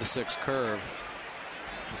 12-6 curve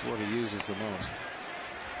is what he uses the most.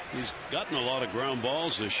 He's gotten a lot of ground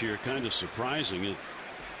balls this year, kind of surprising it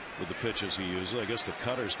with the pitches he uses. I guess the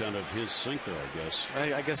cutter's kind of his sinker, I guess.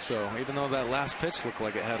 I guess so, even though that last pitch looked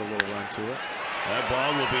like it had a little run to it. That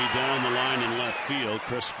ball will be down the line in left field.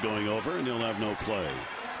 Crisp going over, and he'll have no play.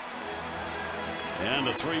 And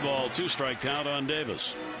a 3-ball, 2-strike count on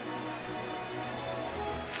Davis.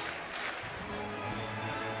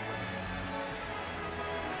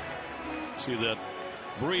 See that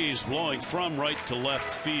breeze blowing from right to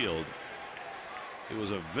left field. It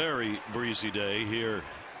was a very breezy day here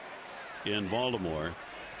in Baltimore,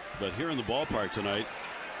 but here in the ballpark tonight,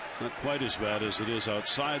 not quite as bad as it is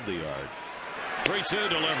outside the yard. 3-2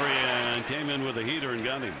 delivery, and came in with a heater and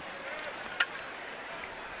got him.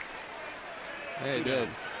 Yeah, he did.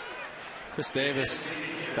 Chris Davis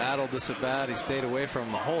battled this at bat. He stayed away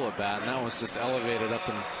from the whole at bat, and that was just elevated up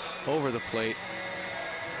and over the plate.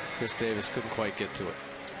 Chris Davis couldn't quite get to it.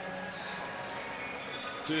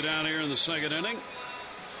 2 down here in the second inning.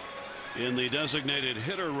 In the designated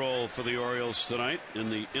hitter role for the Orioles tonight in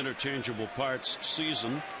the interchangeable parts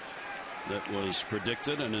season that was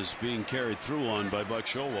predicted and is being carried through on by Buck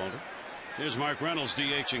Showalter. Here's Mark Reynolds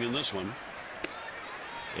DHing in this one.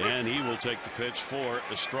 And he will take the pitch for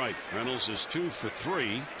a strike. Reynolds is 2 for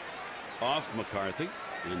 3 off McCarthy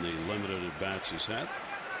in the limited at bats he's had.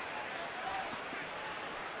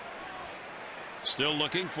 Still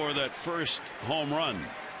looking for that first home run.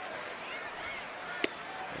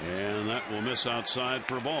 And that will miss outside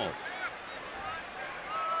for a ball.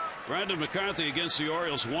 Brandon McCarthy against the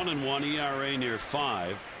Orioles, 1-1, ERA near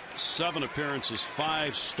 5. 7 appearances,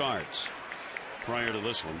 5 starts prior to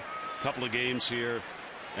this one. Couple of games here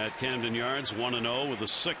at Camden Yards, 1-0 with a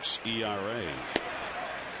 6 ERA.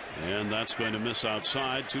 And that's going to miss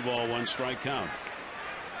outside. 2-ball, 1-strike count.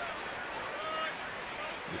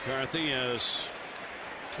 McCarthy has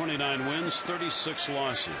 29 wins, 36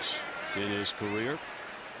 losses in his career.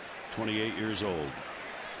 28 years old.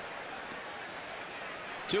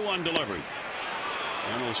 2-1 delivery.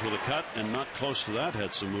 Reynolds with a cut, and not close to that,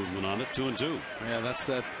 had some movement on it. 2-2. Yeah, that's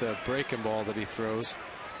that breaking ball that he throws.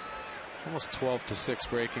 Almost 12-6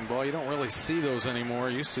 breaking ball. You don't really see those anymore.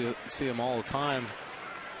 You see them all the time,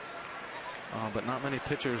 but not many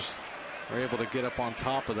pitchers are able to get up on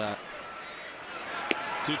top of that.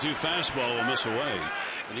 2-2 fastball will miss away,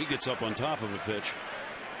 and he gets up on top of a pitch.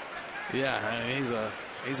 Yeah, I mean,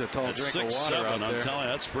 he's a tall That's drink 6'7", of water out there. I'm telling you,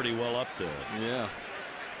 that's pretty well up there. Yeah.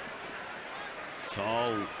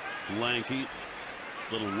 Tall, lanky,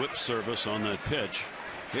 little whip service on that pitch.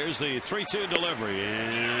 Here's the 3-2 delivery,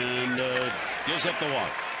 and gives up the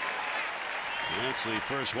walk. That's the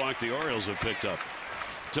first walk the Orioles have picked up.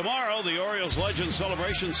 Tomorrow, the Orioles Legends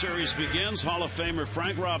Celebration Series begins. Hall of Famer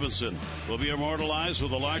Frank Robinson will be immortalized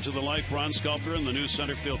with a larger-than-life bronze sculpture in the new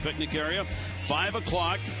center field picnic area. 5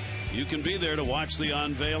 o'clock. You can be there to watch the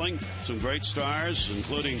unveiling. Some great stars,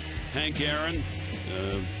 including Hank Aaron.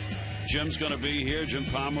 Jim's going to be here. Jim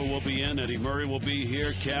Palmer will be in. Eddie Murray will be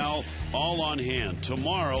here. Cal, all on hand.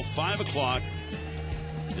 Tomorrow, 5 o'clock,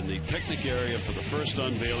 in the picnic area for the first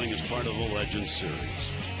unveiling as part of the Legends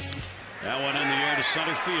Series. That one in the air to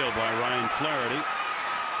center field by Ryan Flaherty.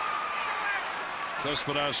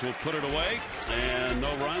 Cespedes will put it away, and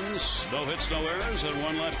no runs, no hits, no errors, and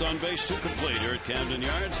 1 left on base, 2 complete here at Camden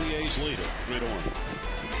Yards. The A's lead it 3-1.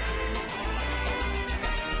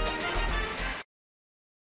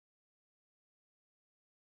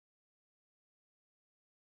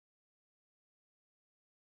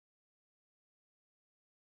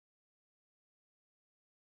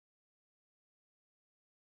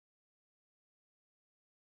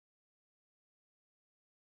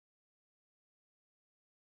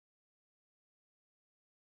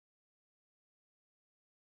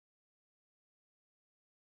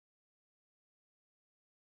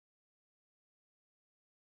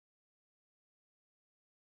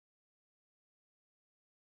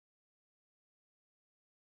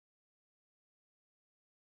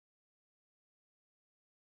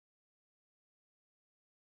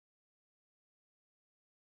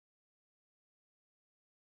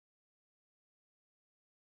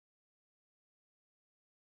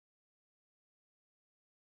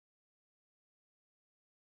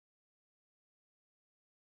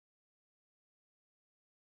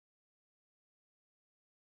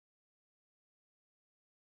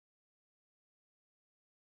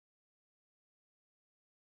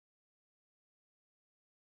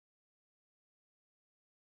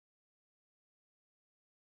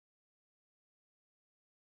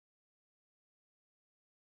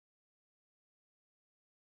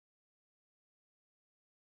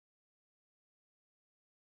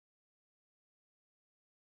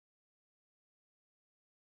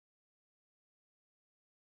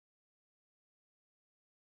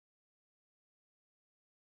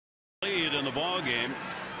 lead in the ball game.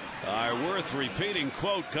 Our worth repeating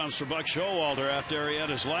quote comes from Buck Showalter after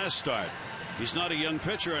Arrieta's last start. He's not a young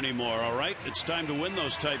pitcher anymore, all right? It's time to win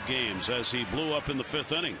those type games, as he blew up in the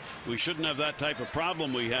 5th inning. We shouldn't have that type of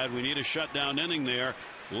problem we had. We need a shutdown inning there.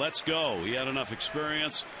 Let's go. He had enough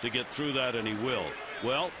experience to get through that, and he will.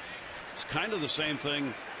 Well, it's kind of the same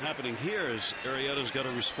thing happening here, as Arrieta's got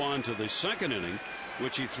to respond to the 2nd inning,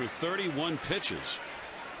 which he threw 31 pitches.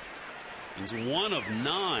 He's 1 of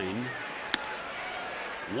 9.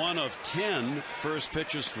 1 of 10 first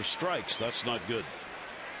pitches for strikes. That's not good.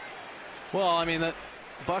 Well, I mean, that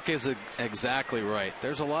Buck is exactly right.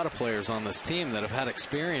 There's a lot of players on this team that have had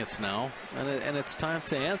experience now, and it's time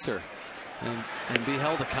to answer and be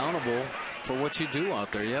held accountable for what you do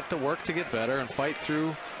out there. You have to work to get better and fight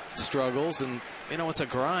through struggles, and you know, it's a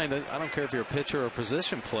grind. I don't care if you're a pitcher or a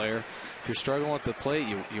position player. If you're struggling at the plate,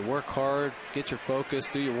 you work hard, get your focus,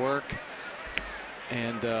 do your work,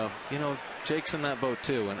 and you know, Jake's in that boat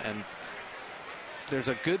too, and there's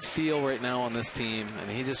a good feel right now on this team, and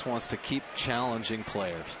he just wants to keep challenging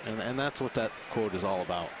players, and that's what that quote is all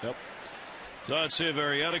about. Yep. So let's see if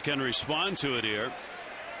Arrieta can respond to it here.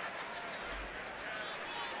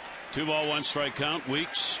 2 ball, 1 strike count.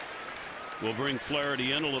 Weeks will bring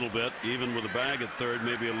Flaherty in a little bit, even with a bag at 3rd,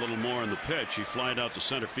 maybe a little more in the pitch. He flied out to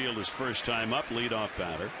center field his first time up, leadoff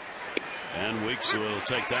batter, and Weeks will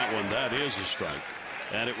take that one. That is a strike,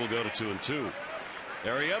 and it will go to 2-2.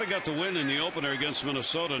 Arrieta got the win in the opener against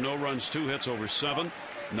Minnesota. No runs, 2 hits over 7.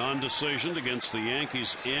 Non-decision against the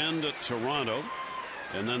Yankees and Toronto.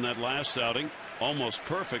 And then that last outing, almost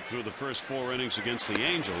perfect through the first 4 innings against the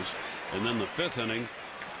Angels. And then the 5th inning,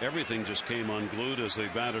 everything just came unglued as they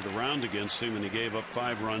batted around against him, and he gave up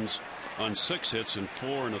 5 runs on 6 hits and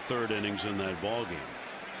 4 1/3 innings in that ball game.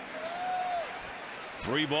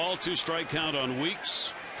 3 ball, 2 strike count on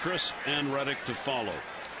Weeks. Crisp and Reddick to follow.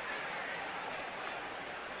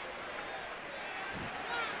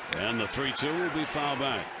 And the 3-2 will be foul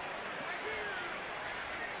back.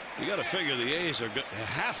 You got to figure the A's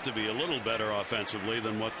have to be a little better offensively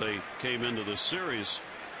than what they came into the series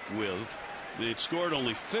with. They'd scored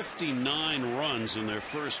only 59 runs in their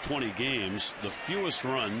first 20 games, the fewest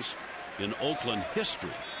runs in Oakland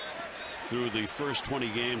history through the first 20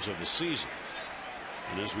 games of the season.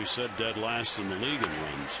 And as we said, dead last in the league in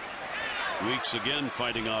runs. Weeks again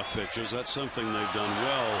fighting off pitches. That's something they've done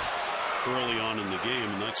well early on in the game,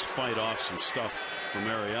 and that's fight off some stuff from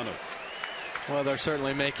Arrieta. Well, they're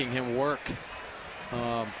certainly making him work,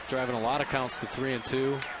 driving a lot of counts to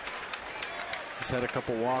 3-2. He's had a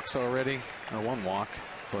couple walks already, or 1 walk,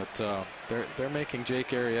 but they're making Jake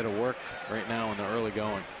Arrieta work right now in the early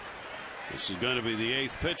going. This is going to be the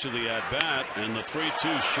 8th pitch of the at bat, and the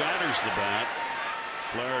 3-2 shatters the bat.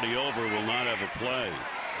 Flaherty over, will not have a play.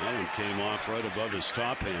 That one came off right above his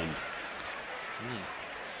top hand.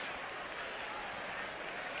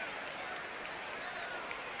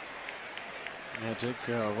 Yeah, Jake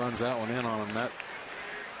runs that one in on him. That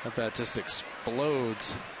bat just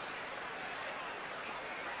explodes.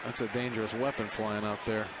 That's a dangerous weapon flying out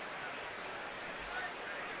there.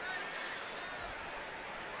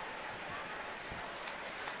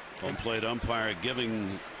 Home plate umpire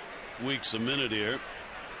giving Weeks a minute here.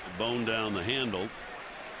 Bone down the handle.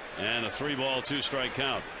 And a 3 ball, 2 strike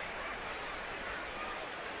count.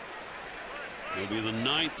 It'll be the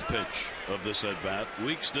 9th pitch of this at bat.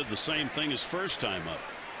 Weeks did the same thing his first time up.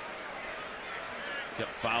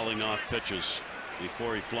 Kept fouling off pitches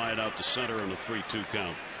before he flied out to center on a 3-2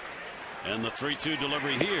 count. And the 3-2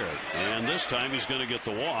 delivery here. And this time he's going to get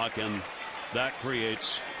the walk, and that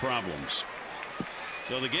creates problems.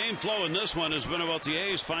 So the game flow in this one has been about the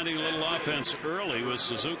A's finding a little offense early, with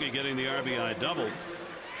Suzuki getting the RBI double.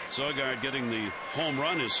 Sogard getting the home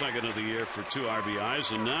run, his 2nd of the year, for 2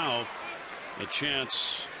 RBIs. And now a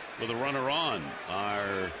chance with a runner on.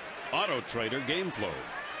 Our auto trader game flow.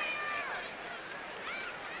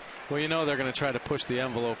 Well, you know they're going to try to push the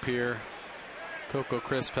envelope here. Coco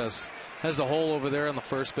Crisp has the hole over there on the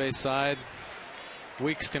first base side.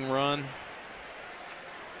 Weeks can run.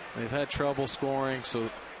 They've had trouble scoring, so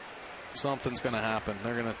something's going to happen.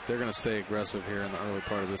 They're going to stay aggressive here in the early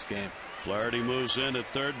part of this game. Flaherty moves in at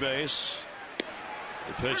 3rd base.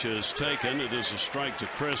 The pitch is taken. It is a strike to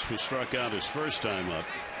Crisp, who struck out his first time up.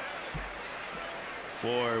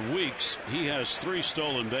 For Weeks, he has 3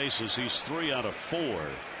 stolen bases. He's 3 out of 4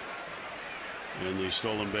 in the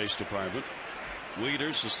stolen base department.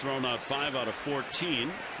 Wieters has thrown out 5 out of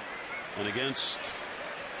 14. And against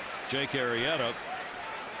Jake Arrieta,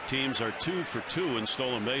 teams are 2 for 2 in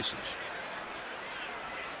stolen bases.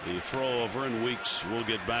 The throw over, and Weeks will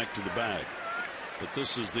get back to the bag. But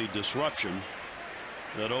this is the disruption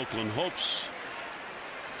that Oakland hopes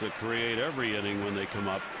to create every inning when they come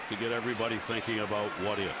up, to get everybody thinking about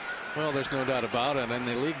what if. Well, there's no doubt about it, and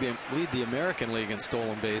they lead the American League in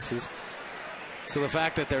stolen bases. So the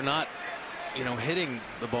fact that they're not, hitting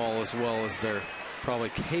the ball as well as they're probably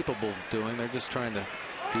capable of doing, they're just trying to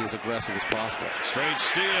be as aggressive as possible. Straight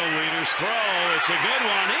steal, Wieters' throw. It's a good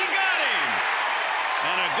one. He got him!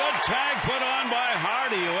 And a good tag put on by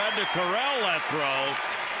Hardy, who had to corral that throw.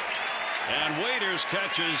 And Wieters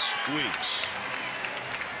catches Weeks.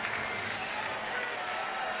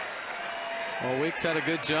 Well, Weeks had a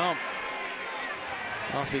good jump.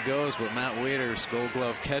 Off he goes, but Matt Wieters, Gold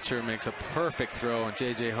Glove catcher, makes a perfect throw, and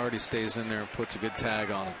J.J. Hardy stays in there and puts a good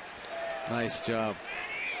tag on him. Nice job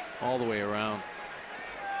all the way around.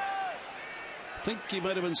 I think he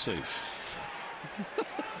might have been safe.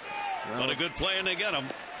 But a good play, and they get him.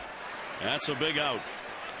 That's a big out.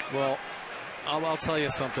 Well, I'll tell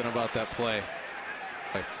you something about that play.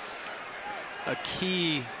 A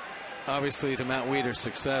key, obviously, to Matt Wieters'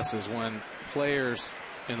 success is when players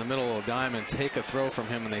in the middle of a diamond take a throw from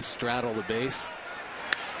him and they straddle the base.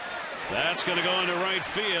 That's going to go into right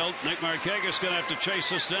field. Nick Markakis going to have to chase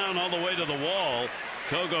this down all the way to the wall.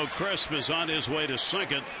 Kogo Crisp is on his way to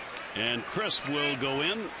second, and Crisp will go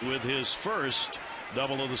in with his first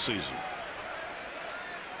double of the season.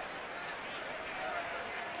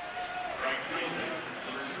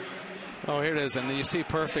 Oh, here it is, and you see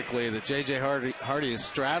perfectly that J.J. Hardy is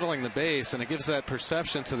straddling the base, and it gives that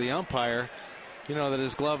perception to the umpire, that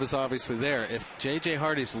his glove is obviously there. If J.J.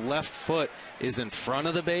 Hardy's left foot is in front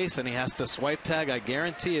of the base and he has to swipe tag, I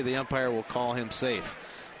guarantee you the umpire will call him safe.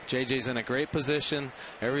 J.J.'s in a great position.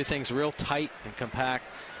 Everything's real tight and compact,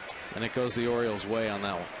 and it goes the Orioles' way on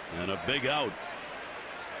that one. And a big out,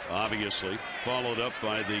 obviously, followed up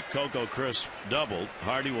by the Coco Crisp double.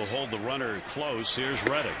 Hardy will hold the runner close. Here's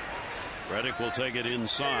Reddick. Reddick will take it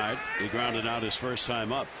inside. He grounded out his first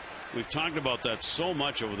time up. We've talked about that so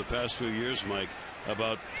much over the past few years, Mike,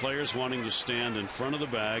 about players wanting to stand in front of the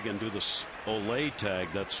bag and do the Olay tag,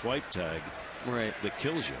 that swipe tag, right, that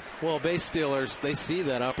kills you. Well, base stealers, they see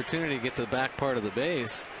that opportunity to get to the back part of the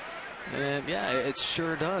base, and yeah, it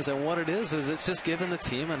sure does. And what it is it's just giving the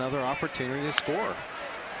team another opportunity to score.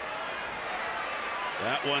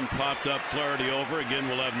 That one popped up, Flaherty over. Again,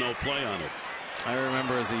 we'll have no play on it. I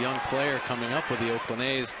remember as a young player coming up with the Oakland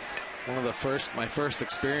A's, my first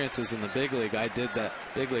experiences in the big league, I did that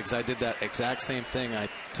exact same thing. I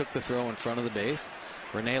took the throw in front of the base.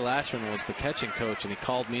 Rene Lachman was the catching coach, and he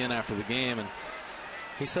called me in after the game, and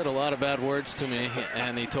he said a lot of bad words to me,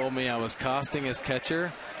 and he told me I was costing his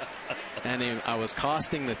catcher, and I was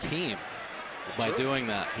costing the team by doing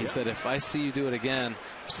that. He said, if I see you do it again,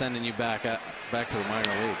 I'm sending you back to the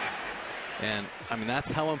minor leagues. And I mean, that's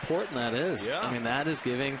how important that is. Yeah. I mean, that is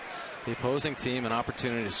giving the opposing team an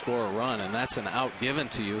opportunity to score a run, and that's an out given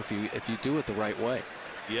to you if you do it the right way.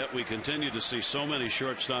 Yet we continue to see so many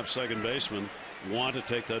shortstop, second basemen want to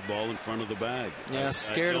take that ball in front of the bag. Yeah,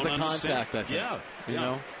 scared of the contact, I think. Yeah. You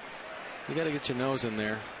know, you got to get your nose in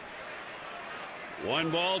there. 1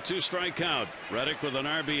 ball, 2 strike count. Reddick with an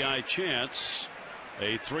RBI chance.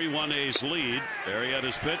 A 3-1 A's lead.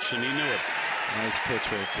 Arrieta's pitch, and he knew it. Nice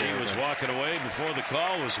pitch right there. He was walking away before the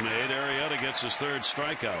call was made. Arrieta gets his 3rd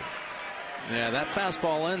strikeout. Yeah, that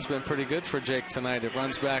fastball end's been pretty good for Jake tonight. It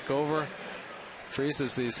runs back over,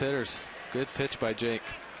 freezes these hitters. Good pitch by Jake.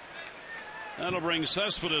 That'll bring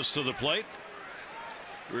Cespedes to the plate.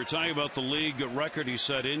 We were talking about the league record he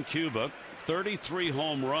set in Cuba. 33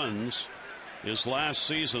 home runs his last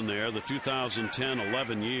season there, the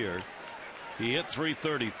 2010-11 year. He hit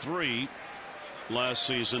 .333 last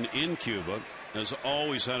season in Cuba. Has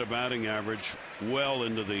always had a batting average well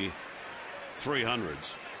into the 300s.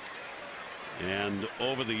 And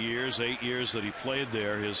over the years, 8 years that he played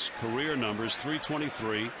there, his career numbers: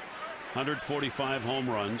 323, 145 home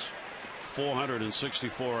runs,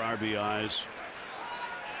 464 RBIs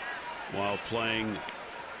while playing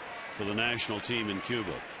for the national team in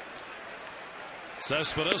Cuba.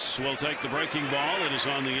 Cespedes will take the breaking ball. It is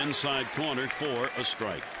on the inside corner for a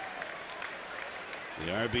strike.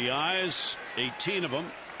 The RBIs, 18 of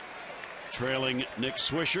them, trailing Nick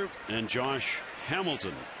Swisher and Josh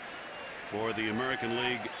Hamilton for the American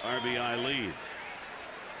League RBI lead.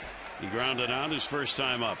 He grounded out his first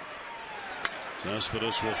time up.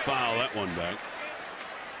 Cespedes will foul that one back.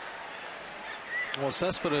 Well,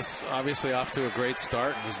 Cespedes obviously off to a great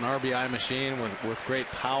start. He's an RBI machine with great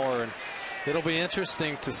power, and it'll be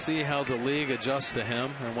interesting to see how the league adjusts to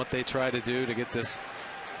him and what they try to do to get this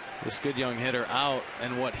good young hitter out,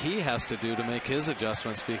 and what he has to do to make his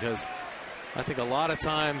adjustments, because I think a lot of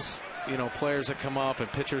times, you know, players that come up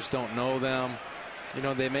and pitchers don't know them, you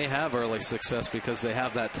know, they may have early success because they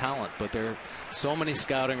have that talent, but there are so many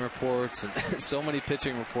scouting reports and so many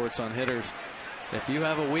pitching reports on hitters. If you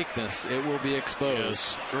have a weakness, it will be exposed.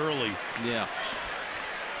 Yes, early. Yeah.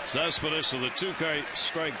 Cespedes with a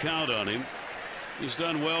 2-strike count on him. He's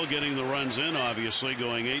done well getting the runs in, obviously,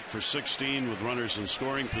 going 8 for 16 with runners in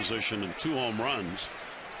scoring position and 2 home runs.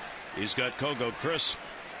 He's got Coco Crisp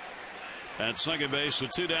at second base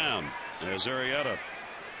with 2 down as Arrieta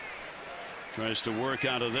tries to work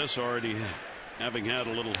out of this, already having had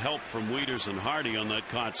a little help from Wieters and Hardy on that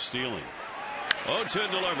caught stealing.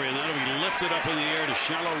 0-2 delivery, and that'll be lifted up in the air to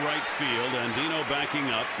shallow right field. Andino backing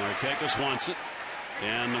up. Markakis wants it,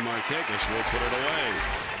 and Markakis will put it away.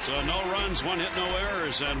 So no runs, 1 hit, no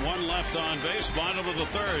errors, and 1 left on base. Bottom of the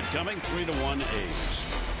third, coming 3-1 A's.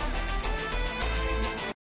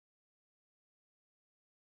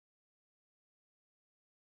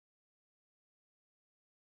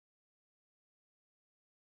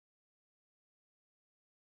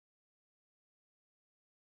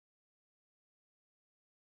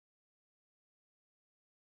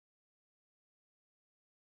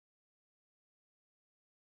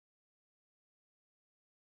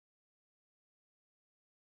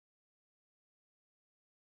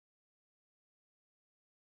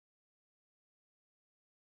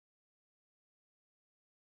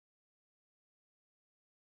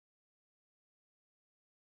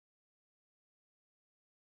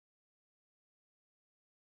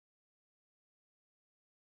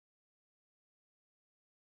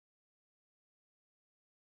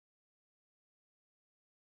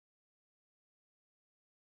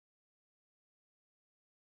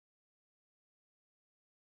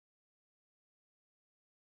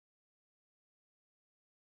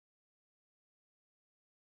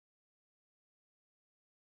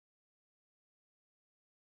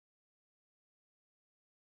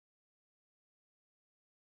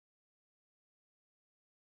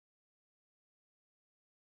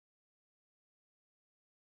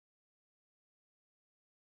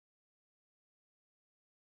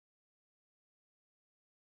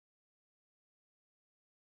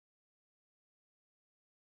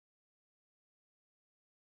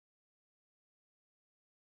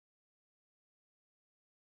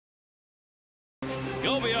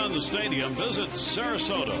 Go beyond the stadium. Visit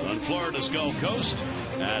Sarasota on Florida's Gulf Coast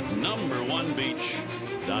at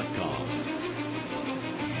number1beach.com.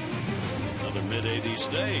 Another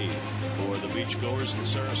mid-80s day for the beachgoers in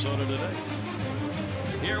Sarasota today.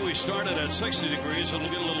 Here we started at 60 degrees. It'll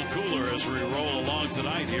get a little cooler as we roll along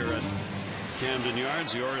tonight here at Camden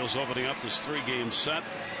Yards. The Orioles opening up this 3-game set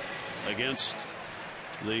against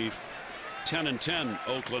the 10-10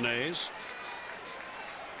 Oakland A's.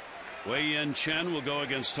 Wei-Yin Chen will go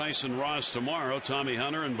against Tyson Ross tomorrow. Tommy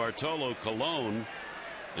Hunter and Bartolo Colon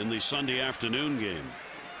in the Sunday afternoon game.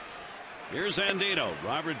 Here's Andino.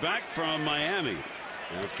 Robert back from Miami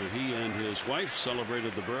after he and his wife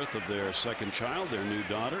celebrated the birth of their second child, their new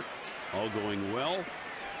daughter. All going well.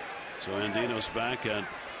 So Andino's back at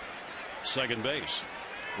second base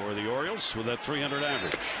for the Orioles with that 300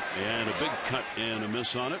 average. And a big cut and a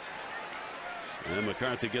miss on it. And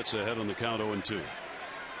McCarthy gets ahead on the count 0-2.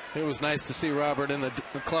 It was nice to see Robert in the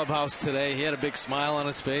clubhouse today. He had a big smile on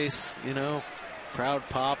his face, you know, proud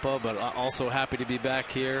papa, but also happy to be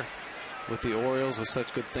back here with the Orioles with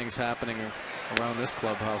such good things happening around this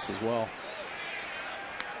clubhouse as well.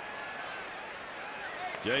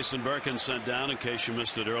 Jason Birkin sent down, in case you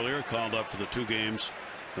missed it earlier, called up for the 2 games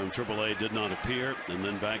from AAA, did not appear, and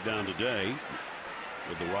then back down today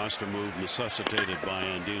with the roster move necessitated by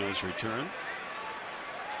Andino's return.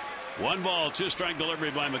 1 ball, 2-strike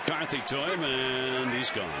delivery by McCarthy to him, and he's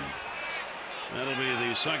gone. That'll be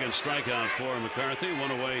the second strikeout for McCarthy.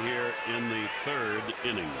 1 away here in the 3rd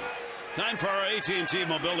inning. Time for our AT&T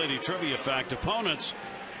Mobility Trivia Fact. Opponents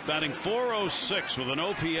batting .406 with an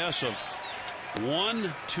OPS of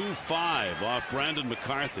 .125 off Brandon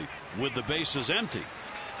McCarthy with the bases empty.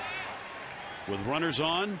 With runners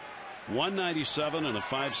on, .197 and a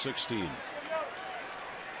 .516.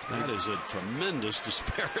 That is a tremendous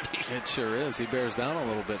disparity. It sure is. He bears down a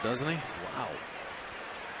little bit, doesn't he? Wow.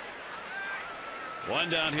 1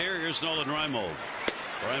 down here. Here's Nolan Reimold.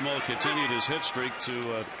 Reimold continued his hit streak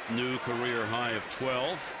to a new career high of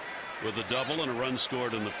 12 with a double and a run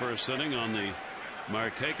scored in the 1st inning on the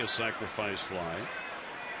Markakis sacrifice fly.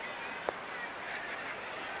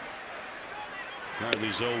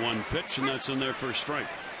 McCarthy's 0-1 pitch, and that's in there for a strike.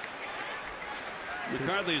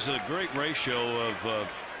 McCarthy's a great ratio of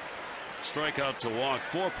strikeout to walk.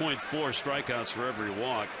 4.4 strikeouts for every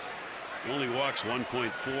walk. He only walks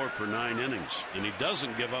 1.4 per 9 innings, and he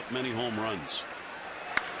doesn't give up many home runs.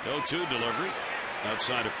 0-2 delivery.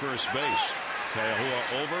 outside of first base.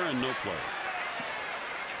 Kayahua over and no play.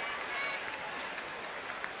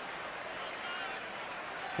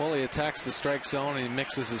 Well, he attacks the strike zone and he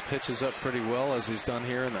mixes his pitches up pretty well, as he's done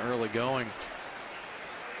here in the early going.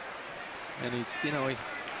 And he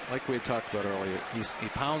like we had talked about earlier, he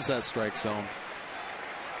pounds that strike zone,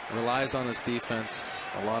 relies on his defense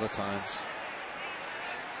a lot of times.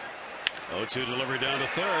 0-2 delivery down to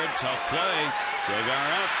third. Tough play. Sogard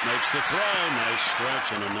out, makes the throw. Nice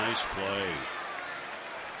stretch and a nice play.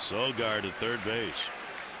 Sogard at third base.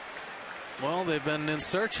 Well, they've been in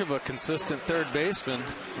search of a consistent third baseman.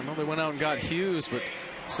 I know they went out and got Hughes, but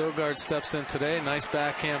Sogard steps in today. Nice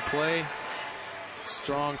backhand play.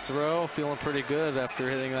 Strong throw. Feeling pretty good after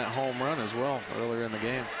hitting that home run as well earlier in the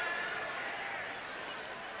game.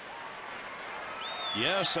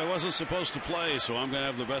 Yes, I wasn't supposed to play, so I'm going to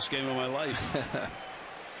have the best game of my life. Good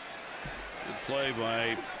play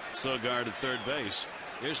by Sogard at third base.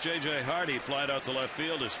 Here's J.J. Hardy, flied out to left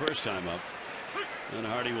field his first time up. And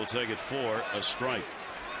Hardy will take it for a strike.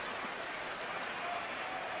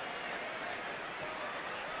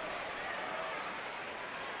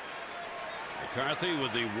 McCarthy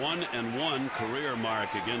with the 1-1 career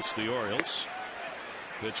mark against the Orioles.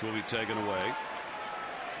 Pitch will be taken away.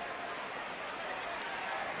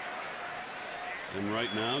 And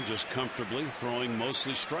right now just comfortably throwing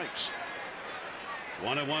mostly strikes.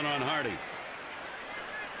 1-1 on Hardy.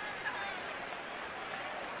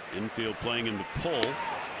 Infield playing into pull.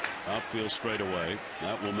 Outfield straight away.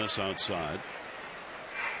 That will miss outside.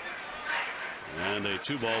 And a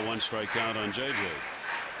 2-ball 1-strike count on JJ.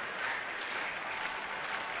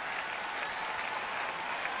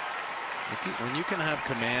 When you can have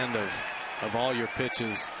command of all your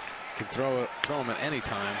pitches, you can throw them at any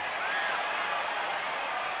time.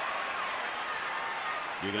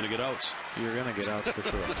 You're going to get outs. You're going to get outs for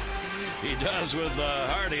sure. He does with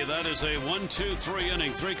Hardy. That is a 1-2-3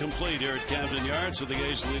 inning, 3 complete here at Camden Yards, with the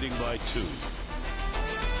A's leading by 2.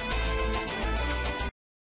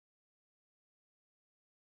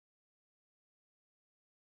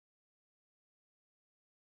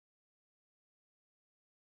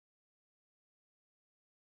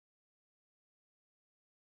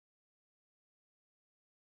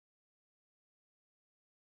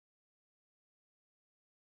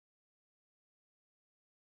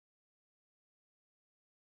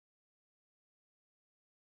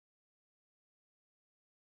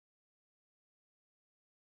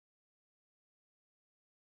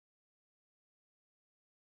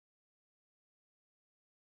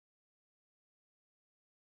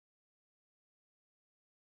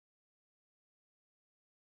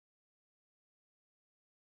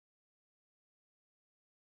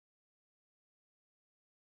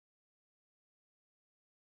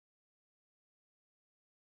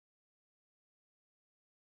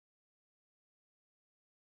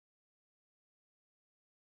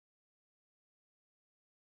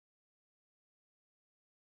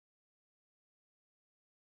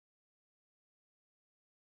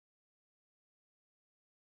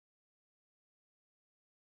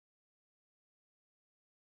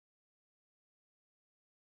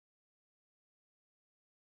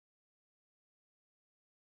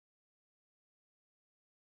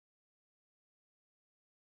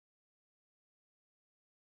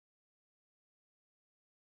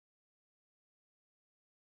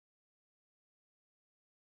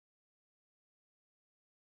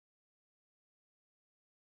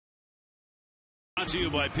 Brought to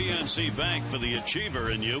you by PNC Bank for the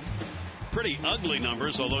achiever in you. Pretty ugly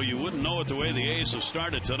numbers, although you wouldn't know it the way the A's have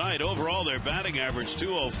started tonight. Overall, their batting average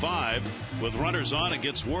 205. With runners on, it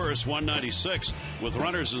gets worse, 196. With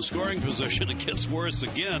runners in scoring position, it gets worse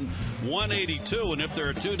again, 182. And if there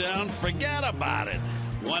are 2 down, forget about it,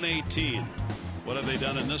 118. What have they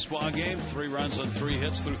done in this ball game? 3 runs on 3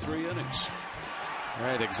 hits through 3 innings.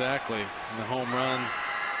 Right, exactly. And the home run.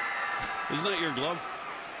 Isn't that your glove?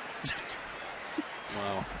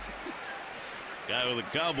 Wow. Guy with a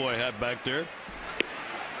cowboy hat back there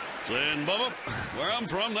saying, Bubba, where I'm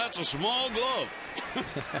from, that's a small glove.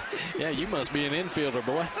 Yeah, you must be an infielder,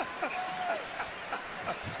 boy.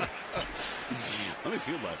 Let me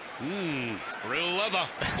feel that. Real leather.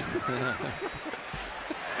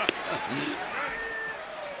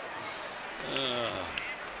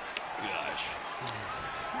 Gosh.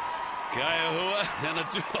 Kayahua and a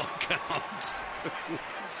 2-0 count.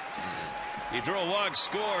 He drew a walk,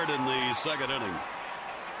 scored in the second inning.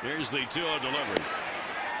 Here's the 2-0 delivery.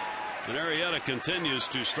 And Arrieta continues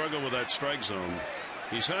to struggle with that strike zone.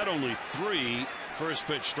 He's had only 3 first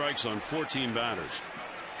pitch strikes on 14 batters.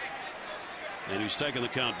 And he's taken the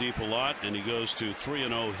count deep a lot, and he goes to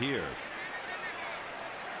 3-0 here.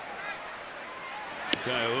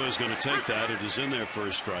 Kaiua is going to take that. It is in there for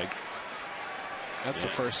a strike. That's the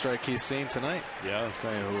first strike he's seen tonight. Yeah.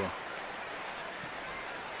 Kaiua.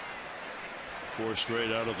 4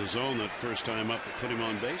 straight out of the zone that first time up to put him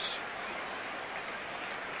on base.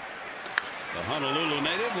 The Honolulu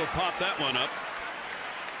native will pop that one up.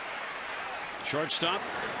 Shortstop.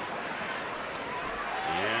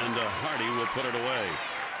 And Hardy will put it away.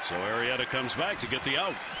 So Arrieta comes back to get the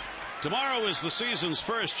out. Tomorrow is the season's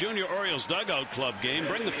first Junior Orioles Dugout Club game.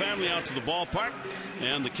 Bring the family out to the ballpark.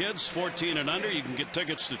 And the kids 14 and under, you can get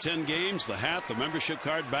tickets to 10 games, the hat, the membership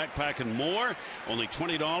card, backpack, and more. Only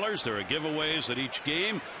 $20. There are giveaways at each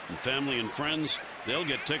game. And family and friends, they'll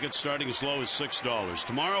get tickets starting as low as $6.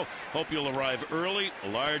 Tomorrow, hope you'll arrive early. A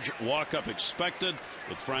large walk-up expected,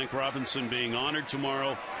 with Frank Robinson being honored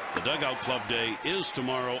tomorrow. The Dugout Club Day is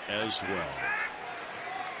tomorrow as well.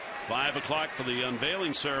 5 o'clock for the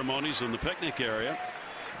unveiling ceremonies in the picnic area,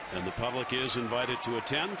 and the public is invited to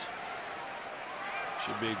attend.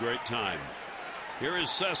 Should be a great time. Here is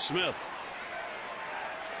Seth Smith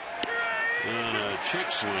on a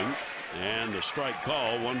check swing, and the strike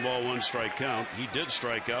call. 1 ball, 1 strike count. He did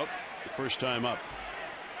strike out the first time up.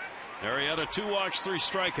 Arrieta 2 walks, 3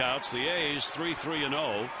 strikeouts. The A's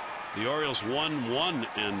 3-3-0. The Orioles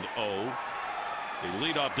 1-1-0. A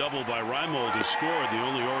leadoff double by Reimold, who scored the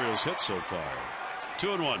only Orioles hit so far.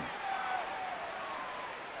 2-1.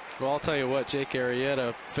 Well, I'll tell you what, Jake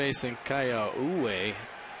Arrieta facing Kaiua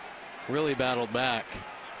really battled back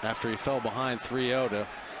after he fell behind 3-0 to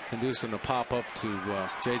induce him to pop up to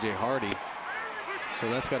J.J. Hardy. So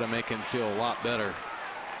that's got to make him feel a lot better.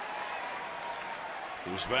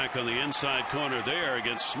 He was back on the inside corner there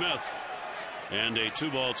against Smith, and a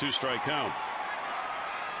 2 ball, 2 strike count.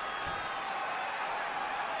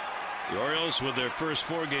 The Orioles with their first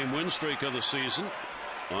 4-game win streak of the season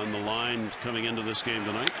on the line coming into this game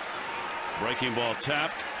tonight. Breaking ball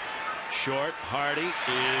tapped short. Hardy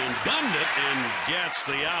and gunned it and gets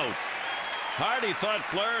the out. Hardy thought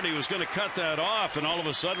Flaherty was going to cut that off, and all of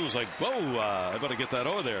a sudden was like, whoa, I better get that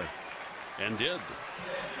over there, and did.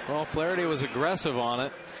 Well, Flaherty was aggressive on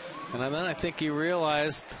it, and then I think he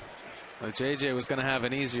realized that JJ was going to have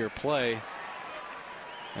an easier play,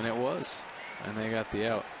 and it was, and they got the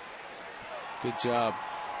out. Good job.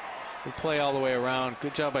 Good play all the way around.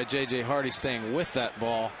 Good job by J.J. Hardy staying with that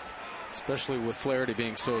ball, especially with Flaherty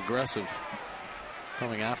being so aggressive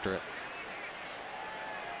coming after it.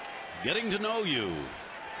 Getting to know you.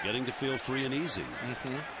 Getting to feel free and easy.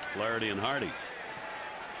 Flaherty and Hardy.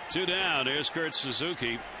 2 down. Here's Kurt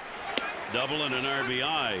Suzuki. Double and an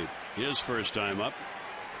RBI. His first time up.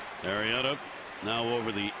 Arrieta now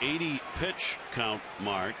over the 80 pitch count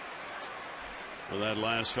mark for that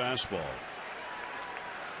last fastball.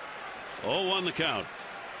 0-1 the count.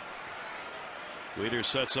 Weeder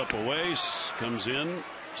sets up a waste, comes in.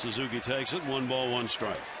 Suzuki takes it. 1 ball, 1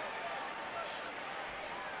 strike.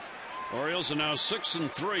 Orioles are now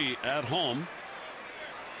 6-3 at home.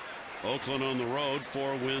 Oakland on the road,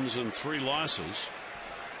 4 wins and 3 losses.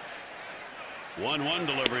 1-1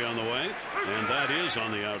 delivery on the way, and that is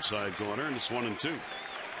on the outside corner, and it's 1-2.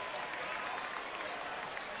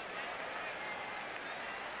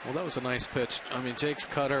 Well, that was a nice pitch. I mean, Jake's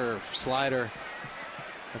cutter or slider,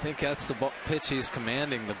 I think that's the pitch he's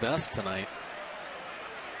commanding the best tonight.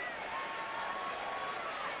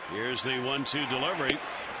 Here's the 1-2 delivery.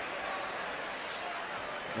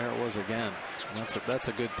 There it was again. That's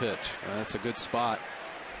a good pitch. That's a good spot.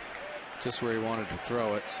 Just where he wanted to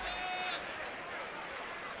throw it.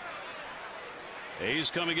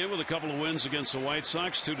 A's coming in with a couple of wins against the White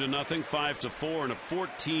Sox, 2-0, 5-4 in a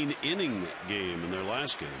 14-inning game in their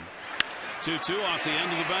last game. 2-2 off the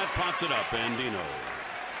end of the bat, popped it up. Andino.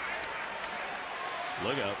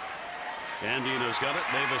 Look out. Andino's got it.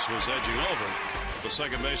 Davis was edging over. The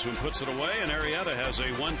second baseman puts it away, and Arrieta has a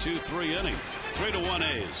 1-2-3 inning. 3-1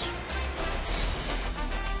 A's.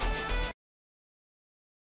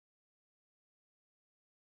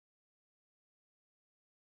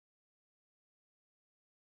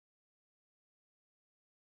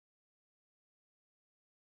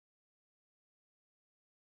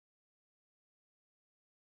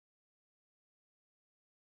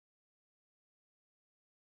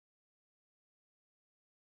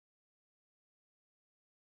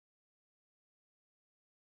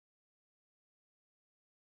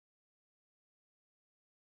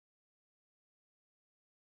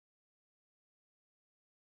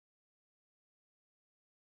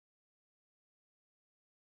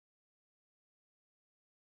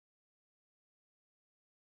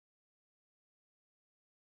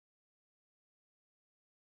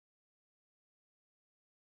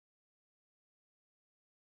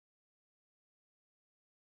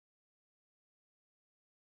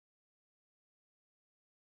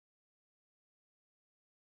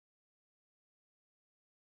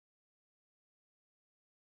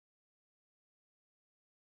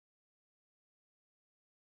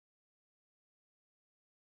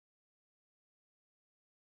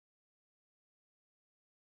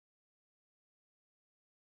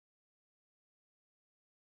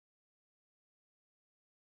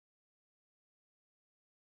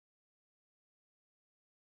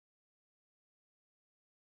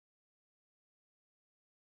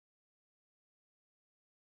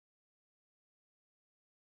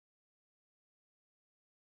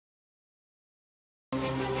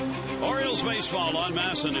 Orioles baseball on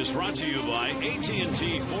Masson is brought to you by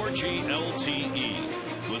AT&T 4G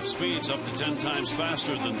LTE. With speeds up to 10 times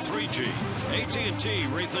faster than 3G. AT&T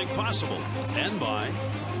rethink possible. And by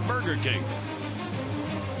Burger King.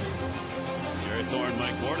 Gary Thorne,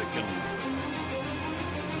 Mike Bordick, and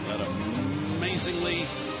that amazingly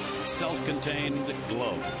self-contained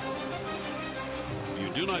glove. If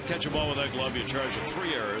you do not catch a ball with that glove, you charge with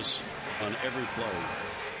 3 errors on every play.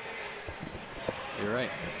 You're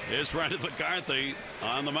right. Here's Brendan McCarthy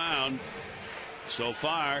on the mound. So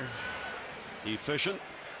far, efficient.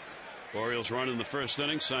 Orioles run in the first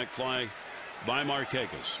inning, sac fly by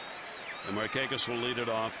Markakis. And Markakis will lead it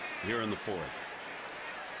off here in the 4th.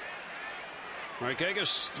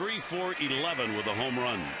 Markakis 3-for-11 with a home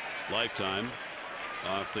run lifetime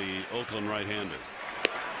off the Oakland right-hander.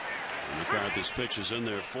 And McCarthy's pitch is in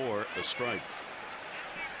there for a strike.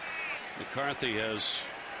 McCarthy has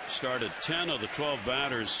started 10 of the 12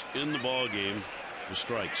 batters in the ball game with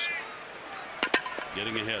strikes.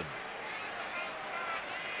 Getting ahead.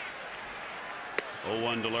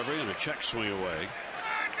 0-1 delivery and a check swing away.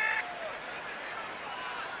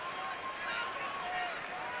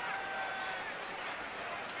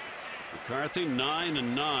 McCarthy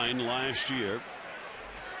 9-9 last year.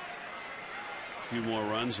 A few more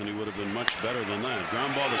runs and he would have been much better than that.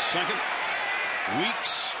 Ground ball to second.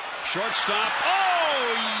 Weeks, shortstop.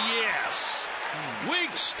 Oh yes!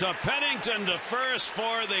 Weeks to Pennington to first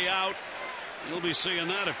for the out. You'll be seeing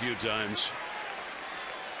that a few times.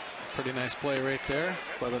 Pretty nice play right there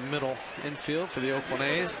by the middle infield for the Oakland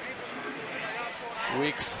A's.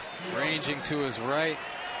 Weeks ranging to his right.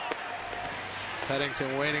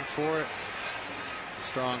 Pennington waiting for it.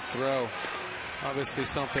 Strong throw. Obviously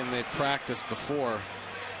something they practiced before.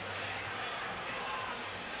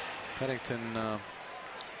 Pennington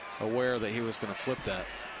aware that he was going to flip that.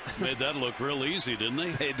 Made that look real easy, didn't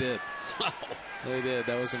they? They did. They did.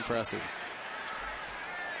 That was impressive.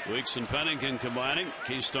 Weeks and Pennington combining.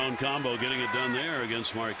 Keystone combo getting it done there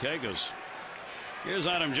against Markakis. Here's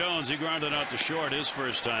Adam Jones. He grounded out to short his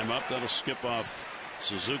first time up. That'll skip off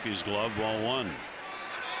Suzuki's glove. Ball 1.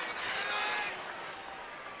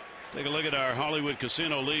 Take a look at our Hollywood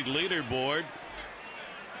Casino League leaderboard.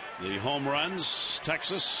 The home runs,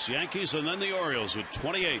 Texas, Yankees, and then the Orioles with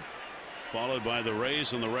 28. Followed by the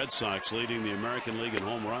Rays and the Red Sox leading the American League in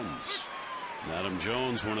home runs. And Adam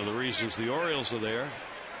Jones, one of the reasons the Orioles are there,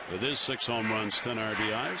 with his 6 home runs, 10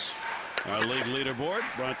 RBIs. Our league leaderboard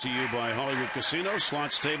brought to you by Hollywood Casino,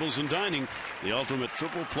 slots, tables, and dining. The ultimate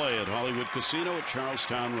triple play at Hollywood Casino at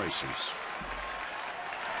Charlestown Races.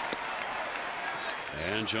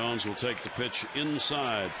 And Jones will take the pitch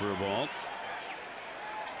inside for a ball.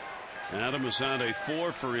 Adam has had a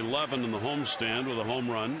 4-for-11 in the homestand with a home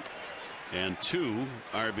run and 2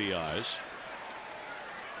 RBIs.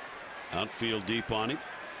 Outfield deep on him.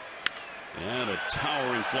 And a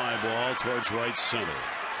towering fly ball towards right center.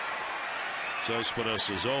 Cespedes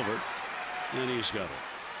is over, and he's got it.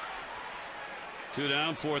 2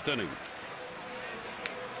 down, 4th inning.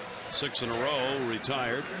 6 in a row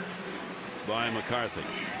retired by McCarthy.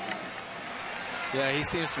 Yeah, he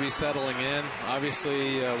seems to be settling in.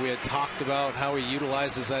 Obviously, we had talked about how he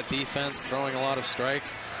utilizes that defense, throwing a lot of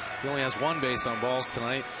strikes. He only has 1 base on balls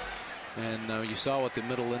tonight, and you saw what the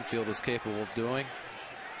middle infield is capable of doing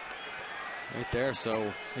right there.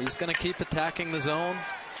 So he's going to keep attacking the zone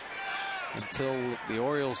until the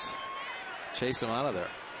Orioles chase him out of there.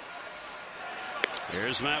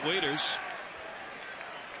 Here's Matt Wieters.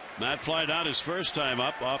 Matt flied out his first time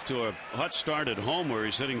up, off to a hot start at home where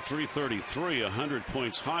he's hitting .333, 100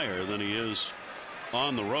 points higher than he is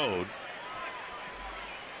on the road.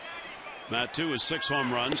 Matt, too, is 6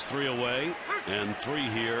 home runs, 3 away, and 3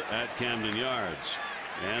 here at Camden Yards.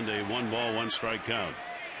 And a 1-ball, 1-strike count.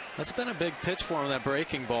 That's been a big pitch for him, that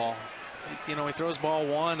breaking ball. You know, he throws ball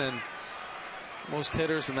 1, and most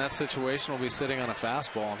hitters in that situation will be sitting on a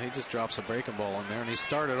fastball, and he just drops a breaking ball in there. And he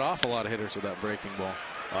started off a lot of hitters with that breaking ball.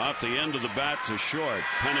 Off the end of the bat to short,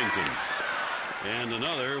 Pennington. And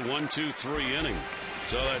another 1-2-3 inning.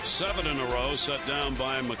 So that's 7 in a row set down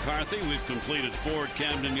by McCarthy. We've completed 4 at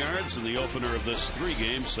Camden Yards in the opener of this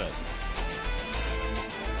 3-game set.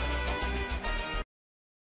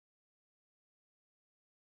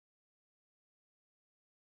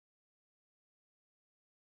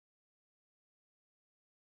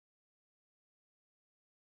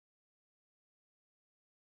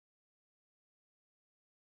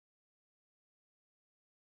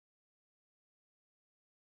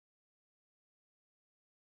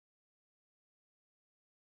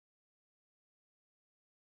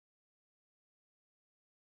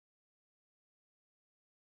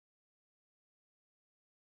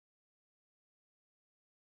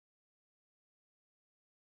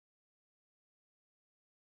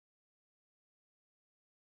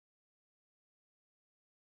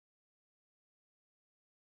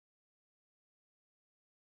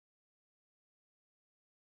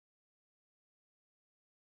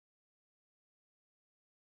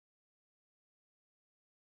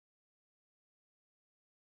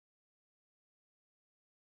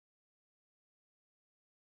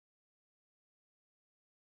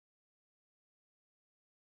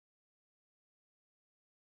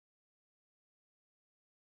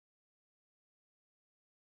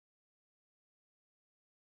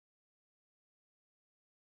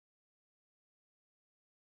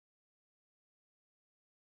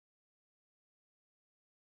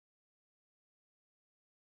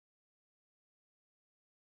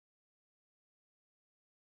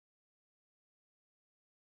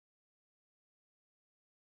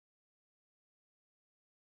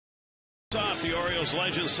 off the Orioles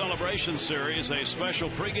Legends Celebration Series. A special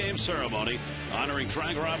pregame ceremony honoring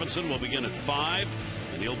Frank Robinson will begin at 5,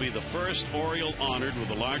 and he'll be the first Oriole honored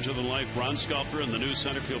with a larger-than-life bronze sculpture in the new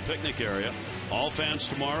center field picnic area. All fans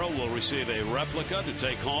tomorrow will receive a replica to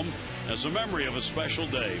take home as a memory of a special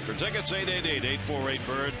day. For tickets,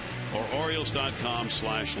 888-848-BIRD or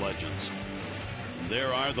Orioles.com/legends.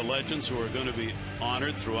 There are the legends who are going to be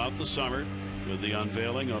honored throughout the summer with the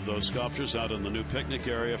unveiling of those sculptures out in the new picnic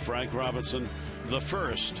area. Frank Robinson, the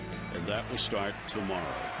first, and that will start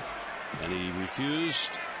tomorrow. And he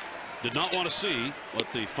refused, did not want to see what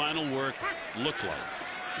the final work looked like.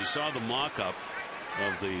 He saw the mock-up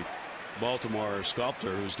of the Baltimore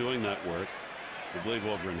sculptor who's doing that work, I believe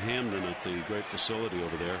over in Hamden at the great facility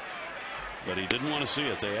over there. But he didn't want to see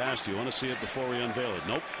it. They asked, do you want to see it before we unveil it?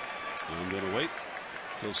 Nope. I'm going to wait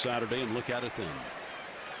till Saturday and look at it then.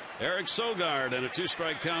 Eric Sogard and a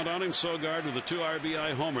 2-strike count on him. Sogard with a 2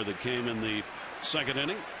 RBI homer that came in the second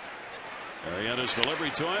inning. Arrieta's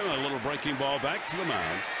delivery to him. A little breaking ball back to the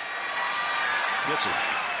mound. Gets it.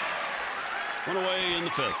 One away in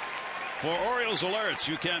the 5th. For Orioles alerts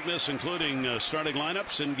you can't miss, including starting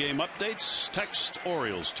lineups, in-game updates, text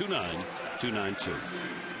Orioles 29292.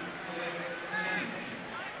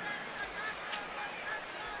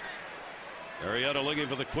 Arrieta looking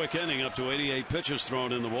for the quick inning, up to 88 pitches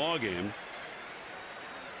thrown in the ball game.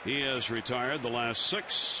 He has retired the last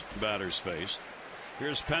 6 batters faced.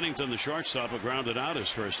 Here's Pennington, the shortstop, who grounded out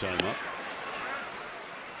his first time up.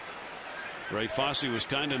 Ray Fosse was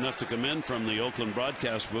kind enough to come in from the Oakland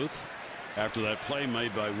broadcast booth after that play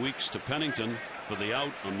made by Weeks to Pennington for the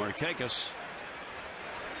out on Markakis,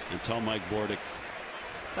 and tell Mike Bordick,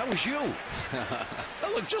 that was you.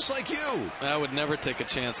 That looked just like you. I would never take a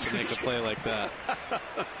chance to make a play like that.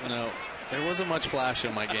 No, there wasn't much flash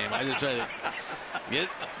in my game. I just tried to get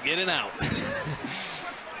it out.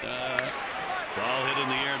 Ball hit in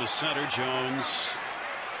the air to center. Jones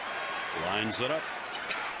lines it up.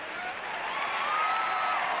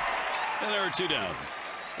 And there are 2 down.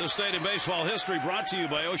 This Day in Baseball History brought to you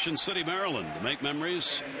by Ocean City, Maryland. To make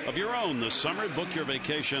memories of your own this summer, book your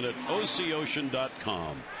vacation at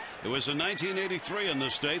OCOcean.com. It was in 1983 in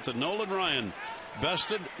this state that Nolan Ryan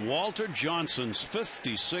bested Walter Johnson's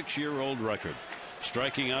 56-year-old record,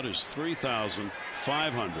 striking out his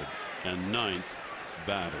 3,509th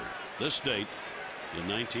batter. This date in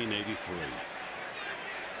 1983.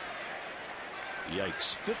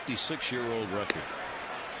 Yikes, 56-year-old record.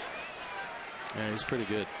 Yeah, he's pretty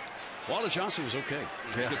good. Walter Johnson was okay.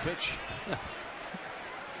 Yeah. Good pitch.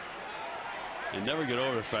 You never get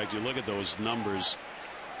over the fact, you look at those numbers,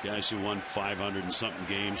 guys who won 500 and something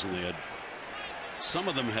games, and they had, some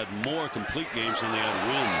of them had more complete games than they had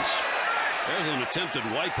wins. There's an attempted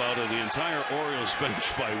wipeout of the entire Orioles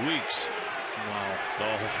bench by Weeks. Wow.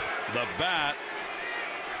 The bat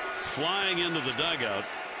flying into the dugout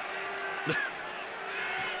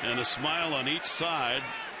and a smile on each side.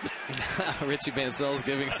 Richie Mansel's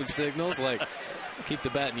giving some signals like keep the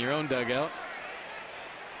bat in your own dugout.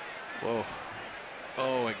 Whoa.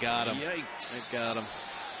 Oh, it got him. Yikes. It got him.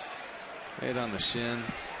 Right on the shin.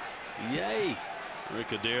 Yay.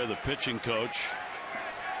 Rick Adair, the pitching coach,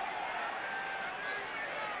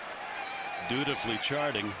 dutifully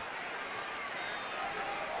charting.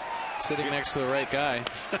 Sitting next to the right guy.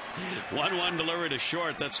 1-1 delivered to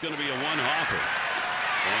short. That's going to be a 1-hopper.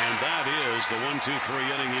 And that is the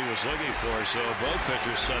 1-2-3 inning he was looking for. So both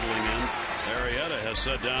pitchers settling in. Arrieta has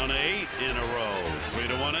set down 8 in a row.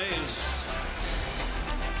 3-1 A's.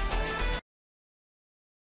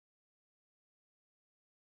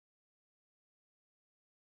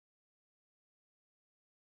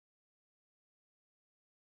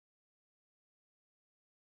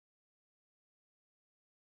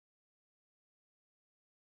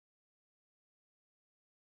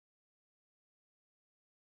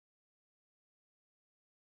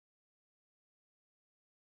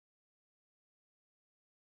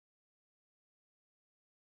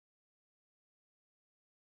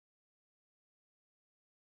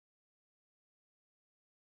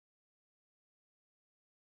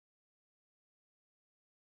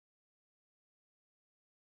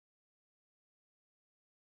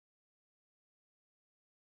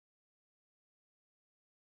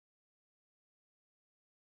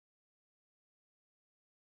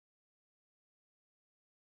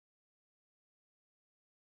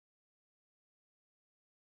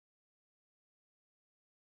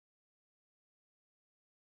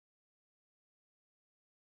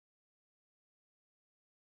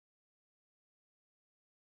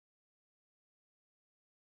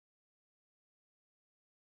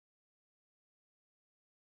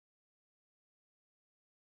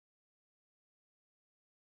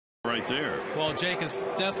 right there. Well, Jake has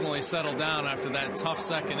definitely settled down after that tough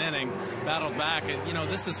second inning, battled back,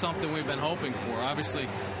 and this is something we've been hoping for. Obviously,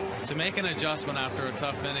 to make an adjustment after a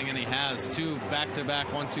tough inning, and he has 2 back-to-back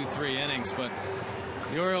 1-2-3 innings, but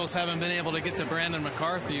the Orioles haven't been able to get to Brandon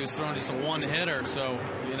McCarthy, who's thrown just a one-hitter, so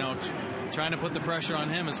trying to put the pressure on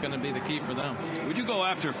him is going to be the key for them. Would you go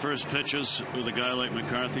after first pitches with a guy like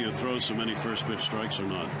McCarthy who throws so many first pitch strikes or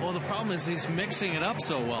not? Well, the problem is he's mixing it up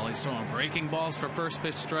so well. He's throwing breaking balls for first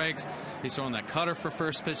pitch strikes. He's throwing that cutter for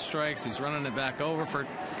first pitch strikes. He's running it back over for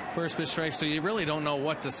first pitch strikes. So you really don't know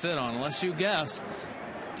what to sit on unless you guess.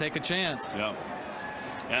 Take a chance. Yeah.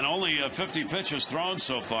 And only 50 pitches thrown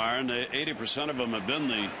so far, and 80% of them have been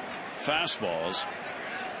the fastballs.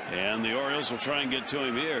 And the Orioles will try and get to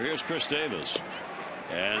him here. Here's Chris Davis.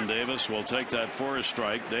 And Davis will take that for a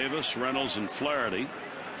strike. Davis, Reynolds, and Flaherty.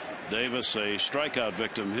 Davis, a strikeout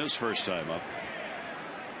victim his first time up.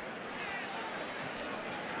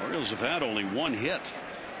 Orioles have had only 1 hit.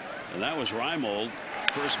 And that was Reimold,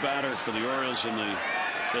 first batter for the Orioles in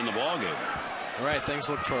the ball game. Right, things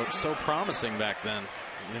looked so promising back then.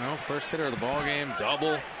 First hitter of the ball game,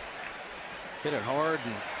 double, hit it hard,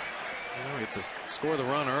 and get to score the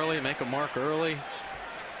run early, make a mark early.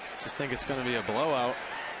 Just think it's going to be a blowout.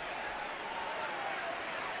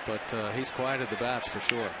 But he's quieted the bats for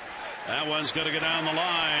sure. That one's going to go down the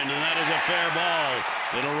line, and that is a fair ball.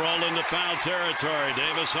 It'll roll into foul territory.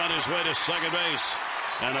 Davis on his way to second base.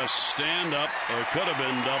 And a stand-up, or could have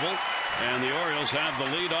been double. And the Orioles have the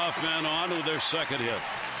leadoff man on with their second hit.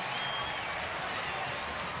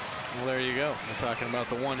 Well, there you go. We're talking about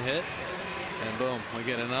the 1 hit. And boom, we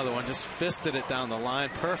get another one. Just fisted it down the line.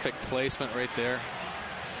 Perfect placement right there.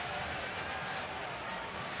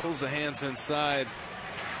 Pulls the hands inside.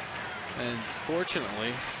 And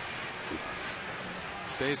fortunately,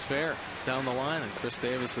 stays fair down the line. And Chris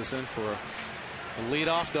Davis is in for a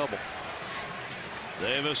leadoff double.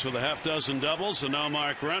 Davis with a half-dozen doubles, and now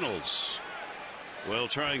Mark Reynolds will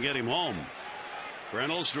try and get him home.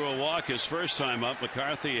 Reynolds drew a walk his first time up.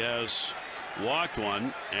 McCarthy has walked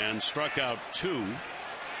 1 and struck out 2.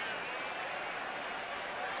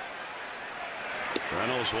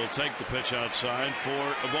 Reynolds will take the pitch outside for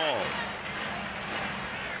a ball.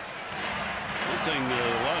 One thing,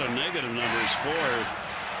 a lot of negative numbers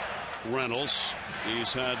for Reynolds.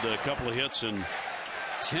 He's had a couple of hits in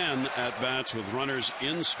 10 at-bats with runners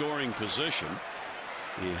in scoring position.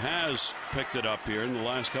 He has picked it up here in the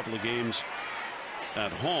last couple of games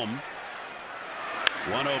at home.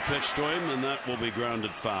 1-0 pitch to him, and that will be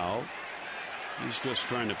grounded foul. He's just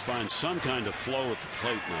trying to find some kind of flow at the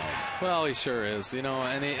plate now. Well, he sure is,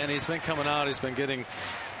 and he's been coming out. He's been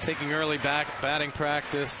taking early batting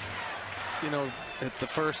practice. At the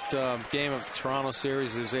first game of the Toronto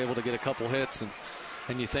series, he was able to get a couple hits,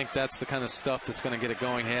 and you think that's the kind of stuff that's going to get it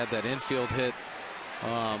going. He had that infield hit,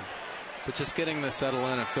 but just getting to settle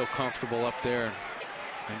in and feel comfortable up there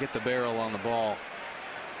and get the barrel on the ball.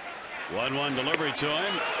 1-1 delivery to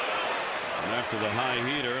him. And after the high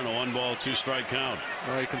heater and a 1-ball 2-strike count.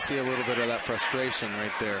 Well, you can see a little bit of that frustration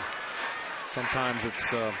right there. Sometimes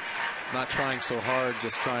it's not trying so hard,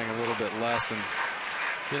 just trying a little bit less, and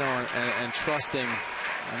and trusting.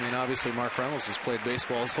 I mean, obviously Mark Reynolds has played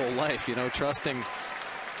baseball his whole life. Trusting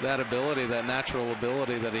that ability, that natural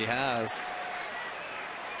ability that he has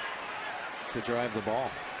to drive the ball.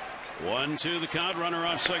 1-2 the count. Runner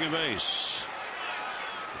off second base.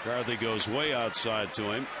 McCarthy goes way outside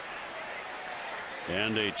to him.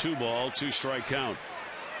 And a 2-ball 2-strike count.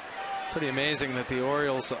 Pretty amazing that the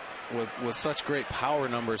Orioles, with such great power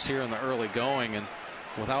numbers here in the early going, and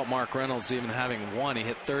without Mark Reynolds even having won, he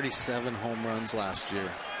hit 37 home runs last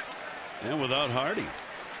year. And without Hardy.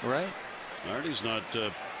 Right. Hardy's not,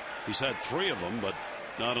 he's had 3 of them, but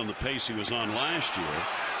not on the pace he was on last year.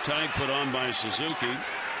 Tag put on by Suzuki.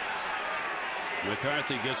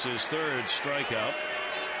 McCarthy gets his 3rd strikeout.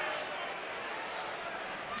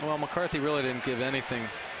 Well, McCarthy really didn't give anything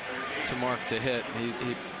to Mark to hit.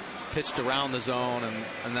 He pitched around the zone,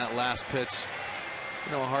 and that last pitch,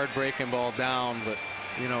 a hard breaking ball down, but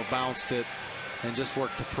bounced it and just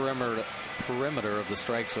worked the perimeter of the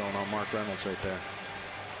strike zone on Mark Reynolds right there.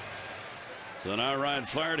 So now Ryan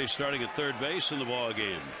Flaherty starting at third base in the ball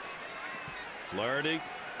game. Flaherty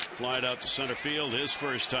flied out to center field his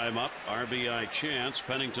first time up. RBI chance.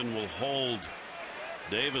 Pennington will hold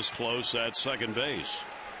Davis close at second base.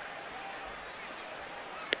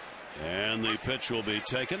 And the pitch will be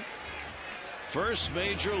taken. First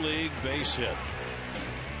major league base hit.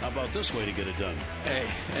 How about this way to get it done? Hey,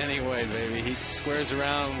 anyway, baby. He squares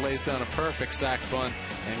around, lays down a perfect sac bunt,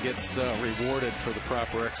 and gets rewarded for the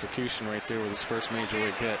proper execution right there with his first major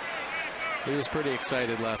league hit. He was pretty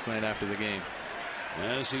excited last night after the game.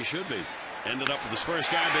 As he should be. Ended up with his first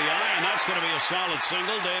RBI, and that's going to be a solid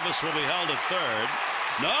single. Davis will be held at third.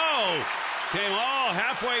 No! Came all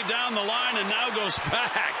halfway down the line and now goes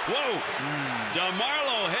back. Whoa!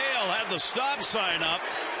 DeMarlo Hale had the stop sign up.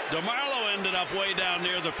 DeMarlo ended up way down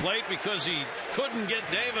near the plate because he couldn't get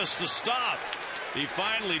Davis to stop. He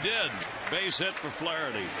finally did. Base hit for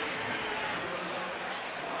Flaherty.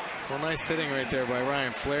 Well, nice hitting right there by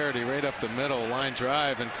Ryan Flaherty, right up the middle, line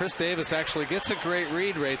drive. And Chris Davis actually gets a great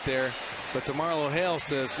read right there. But DeMarlo Hale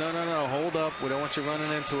says, no, hold up. We don't want you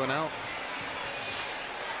running into an out.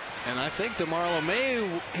 And I think DeMarlo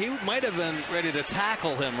might have been ready to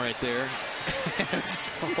tackle him right there.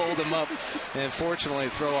 So hold him up and fortunately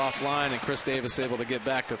throw off line, and Chris Davis able to get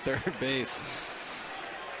back to third base.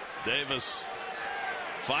 Davis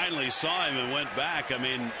finally saw him and went back. I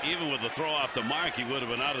mean, even with the throw off the mark, he would have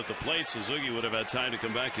been out at the plate. Suzuki would have had time to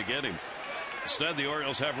come back to get him. Instead, the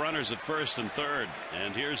Orioles have runners at first and third.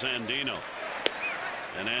 And here's Andino.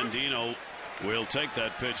 And Andino will take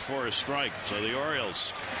that pitch for a strike. So the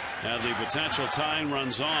Orioles have the potential tying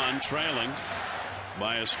runs on, trailing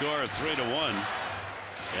by a score of 3-1.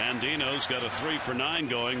 Andino's got a 3-for-9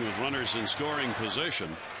 going with runners in scoring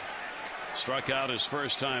position. Struck out his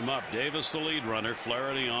first time up. Davis the lead runner.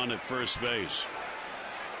 Flaherty on at first base.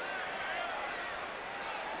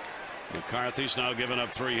 McCarthy's now given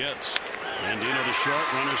up 3 hits. Andino to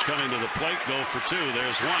short. Runners coming to the plate. Go for 2.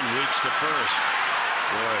 There's one. Weeks to first.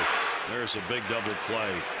 Boy, there's a big double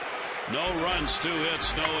play. No runs, 2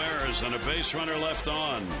 hits, no errors, and a base runner left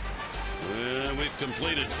on. We've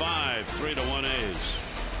completed 5. 3-1 A's.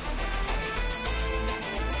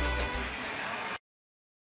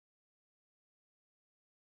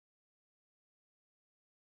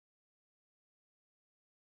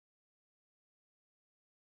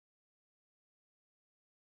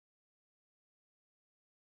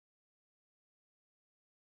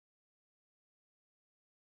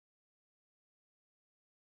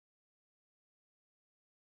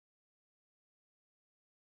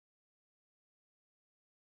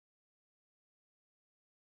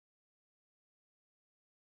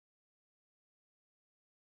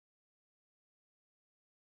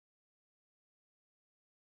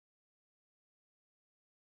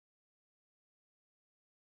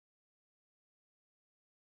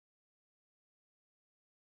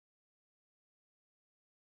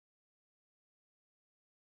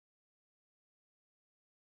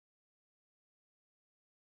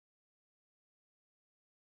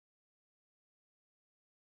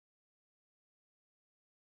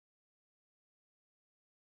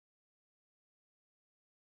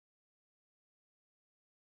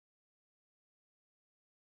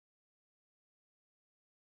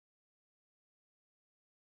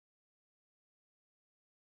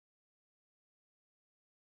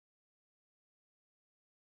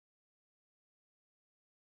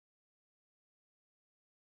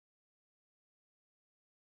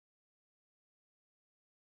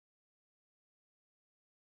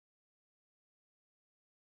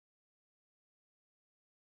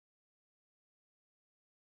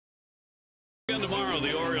 Tomorrow,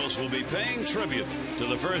 the Orioles will be paying tribute to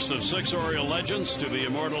the first of 6 Oriole legends to be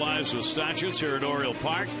immortalized with statues here at Oriole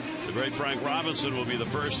Park. The great Frank Robinson will be the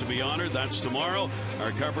first to be honored. That's tomorrow.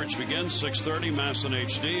 Our coverage begins 6:30. Masson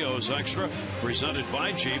HD, O's Extra, presented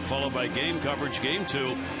by Jeep, followed by game coverage. Game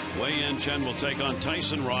 2, Wei Yin Chen will take on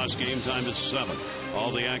Tyson Ross. Game time is 7.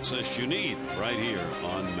 All the access you need right here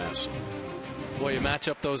on Masson. Boy, you match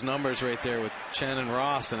up those numbers right there with Chen and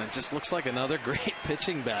Ross, and it just looks like another great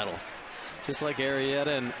pitching battle. Just like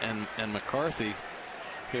Arrieta and McCarthy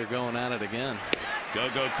here going at it again. Go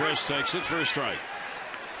Chris takes it for a strike.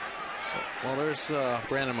 Well, there's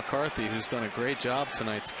Brandon McCarthy, who's done a great job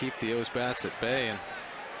tonight to keep the O's bats at bay. And,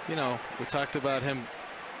 you know, we talked about him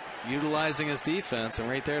utilizing his defense, and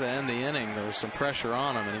right there to end the inning, there was some pressure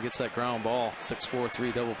on him, and he gets that ground ball,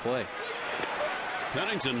 6-4-3 double play.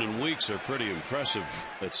 Pennington and Weeks are pretty impressive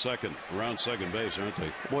at around second base, aren't they?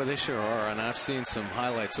 Boy, they sure are. And I've seen some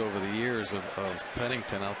highlights over the years of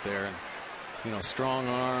Pennington out there. And, you know, strong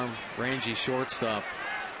arm, rangy shortstop.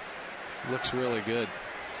 Looks really good.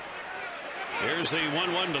 Here's the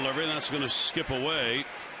 1-1 delivery. That's going to skip away.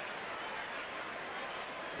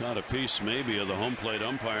 Caught a piece maybe of the home plate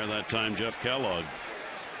umpire that time, Jeff Kellogg.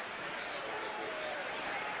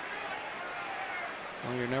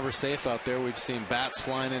 Well, you're never safe out there. We've seen bats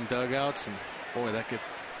flying in dugouts, and boy, that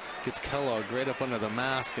gets Kellogg right up under the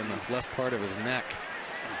mask in the left part of his neck.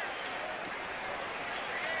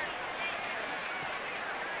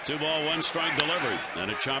 2-ball, 1-strike delivery, and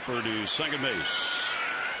a chopper to second base.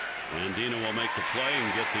 Andino will make the play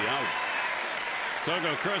and get the out.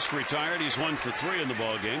 Coco Crisp retired. He's 1 for 3 in the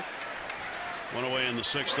ball game. One away in the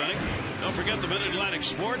 6th inning. Don't forget the Mid-Atlantic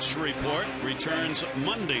Sports Report returns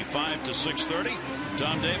Monday 5 to 6:30.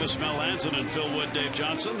 Tom Davis, Mel Hansen, and Phil Wood, Dave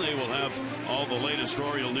Johnson. They will have all the latest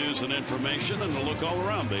Oriole news and information and a look all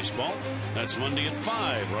around baseball. That's Monday at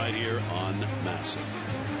 5 right here on Massive.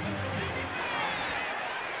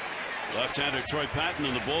 Left-hander Troy Patton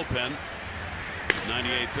in the bullpen.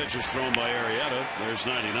 98 pitches thrown by Arrieta. There's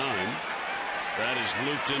 99. That is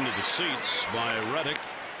looped into the seats by Reddick,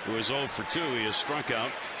 who is 0 for 2. He is struck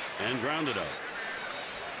out and grounded out.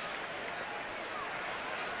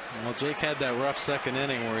 Well, Jake had that rough 2nd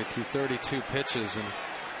inning where he threw 32 pitches, and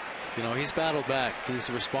you know he's battled back. He's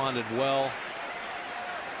responded well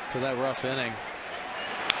to that rough inning.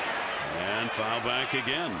 And foul back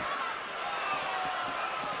again.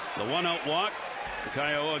 The 1-out walk.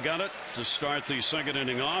 Kiowa got it to start the 2nd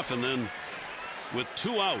inning off, and then with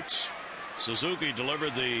 2 outs, Suzuki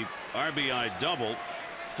delivered the RBI double,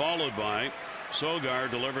 followed by Sogar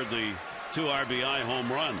delivered the 2 RBI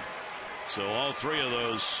home run. So all 3 of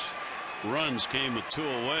those runs came with 2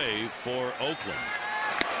 away for Oakland.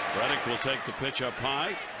 Reddick will take the pitch up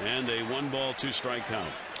high, and a 1-ball 2-strike count.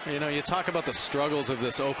 You know, you talk about the struggles of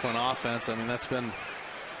this Oakland offense. I mean, that's been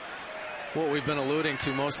what we've been alluding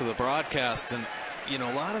to most of the broadcast. And you know,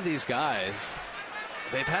 a lot of these guys,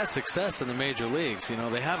 they've had success in the major leagues. You know,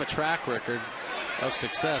 they have a track record of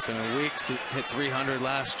success. I mean, Weeks hit 300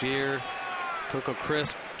 last year. Coco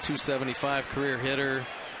Crisp, 275 career hitter.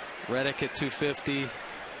 Reddick hit 250.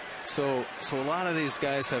 So a lot of these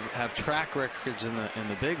guys have track records in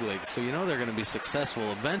the big leagues. So you know they're going to be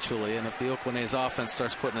successful eventually. And if the Oakland A's offense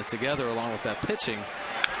starts putting it together along with that pitching,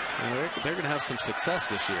 you know, they're going to have some success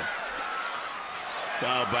this year.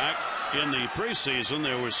 Foul back. In the preseason,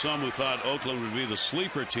 there were some who thought Oakland would be the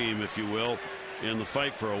sleeper team, if you will, in the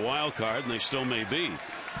fight for a wild card, and they still may be.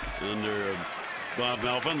 Under Bob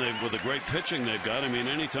Melvin, with the great pitching they've got, I mean,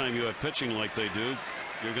 anytime you have pitching like they do,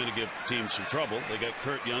 you're going to give teams some trouble. They got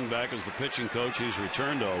Kurt Young back as the pitching coach. He's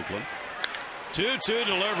returned to Oakland. 2-2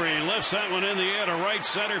 delivery. He lifts that one in the air to right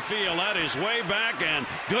center field. That is way back, and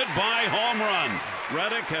goodbye home run.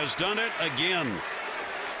 Reddick has done it again.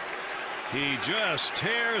 He just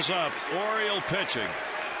tears up Oriole pitching,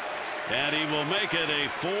 and he will make it a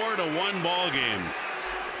 4-1 ball game.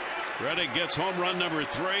 Reddick gets home run number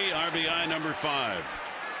 3, RBI number 5.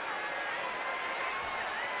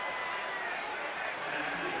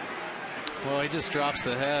 Well, he just drops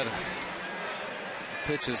the head.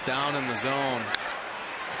 Pitches down in the zone.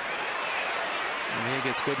 And he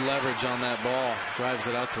gets good leverage on that ball. Drives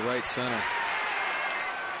it out to right center.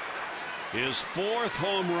 His 4th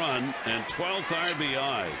home run and 12th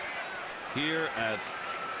RBI here at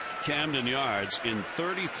Camden Yards in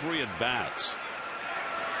 33 at-bats.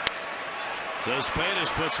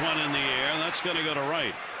 Cespedes puts one in the air. That's going to go to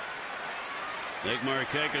right. Nick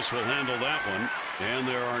Markakis will handle that one. And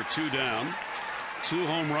there are 2 down. 2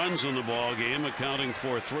 home runs in the ball game, accounting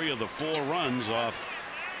for 3 of the 4 runs off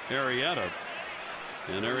Arrieta.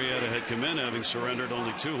 And Arrieta had come in having surrendered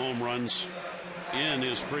only 2 home runs in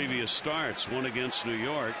his previous starts, 1 against New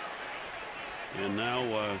York, and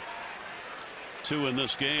now 2 in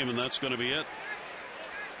this game, and that's going to be it.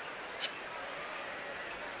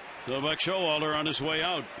 So Buck Showalter on his way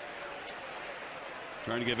out,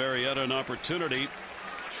 trying to give Arrieta an opportunity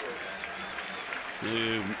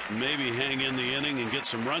to maybe hang in the inning and get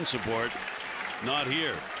some run support. Not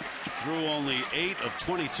here. Threw only 8 of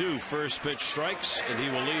 22 first pitch strikes, and he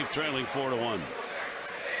will leave trailing 4-1.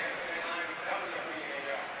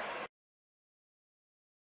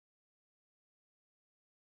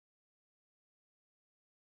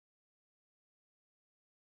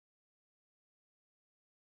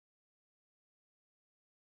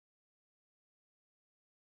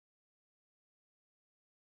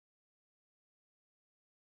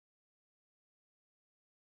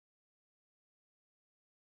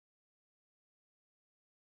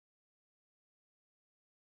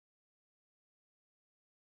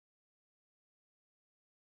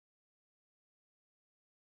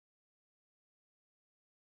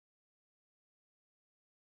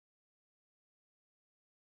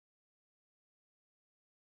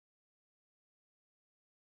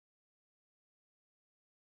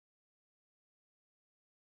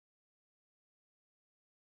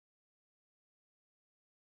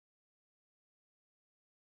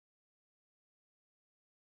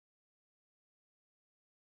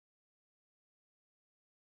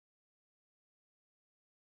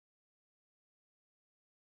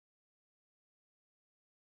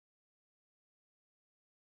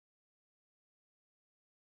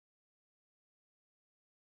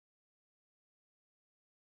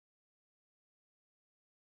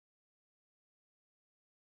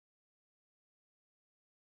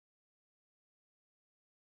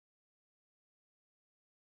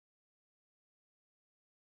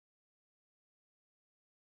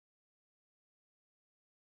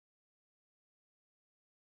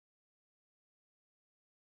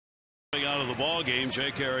 Out of the ball game,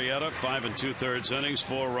 Jake Arrieta, 5 2/3 innings,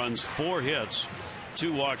 4 runs, 4 hits,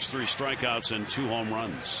 2 walks, 3 strikeouts, and 2 home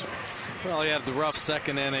runs. Well, he had the rough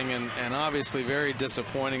second inning, and obviously very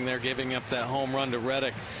disappointing there, giving up that home run to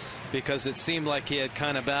Reddick, because it seemed like he had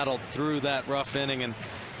kind of battled through that rough inning, and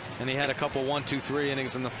he had a couple 1, 2, 3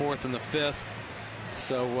 innings in the 4th and the 5th.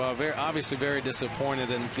 So obviously very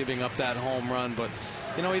disappointed in giving up that home run, but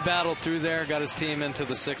you know, he battled through there, got his team into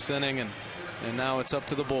the 6th inning, and now it's up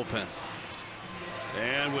to the bullpen.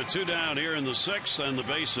 And with 2 down here in the 6th, and the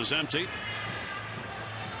base is empty.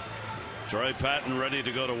 Troy Patton ready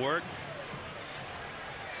to go to work.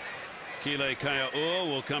 Kile Kaia'ua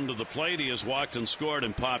will come to the plate. He has walked and scored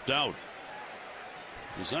and popped out.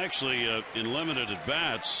 He's actually in limited at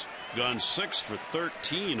bats gone 6 for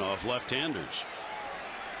 13 off left-handers.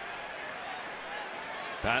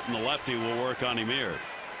 Patton, the lefty, will work on him here.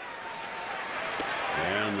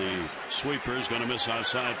 And the sweeper is going to miss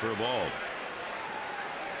outside for a ball.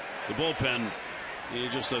 The bullpen, he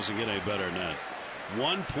just doesn't get any better than that.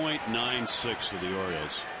 1.96 for the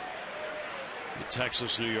Orioles.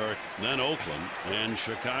 Texas, New York, then Oakland and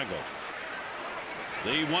Chicago.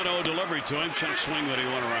 The 1-0 delivery to him. Check swing, but he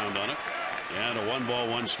went around on it. And a 1-ball,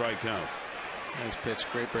 1-strike count. Nice pitch.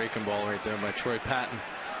 Great breaking ball right there by Troy Patton.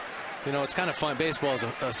 You know, it's kind of fun. Baseball is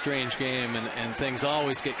a strange game, and things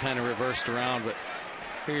always get kind of reversed around. But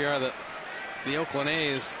here you are, the Oakland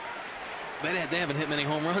A's. They haven't hit many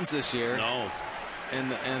home runs this year. No.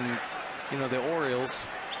 And you know, the Orioles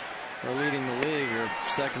are leading the league, or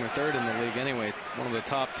 2nd or 3rd in the league anyway. One of the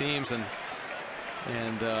top teams, and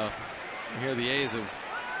here the A's have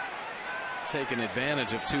taken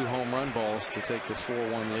advantage of 2 home run balls to take this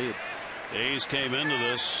 4-1 lead. A's came into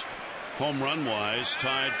this home run wise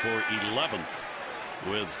tied for 11th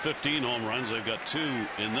with 15 home runs. They've got 2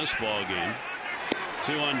 in this ball game.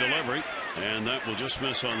 2 on delivery, and that will just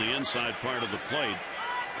miss on the inside part of the plate,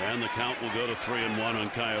 and the count will go to 3-1 on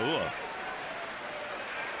Kaia'ua.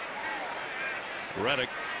 Reddick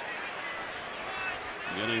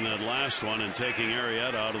getting that last one and taking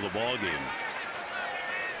Arrieta out of the ball game.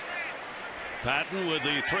 Patton with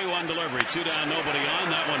the 3-1 delivery. 2 down, nobody on.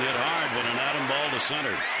 That one hit hard, but an Adam ball to center,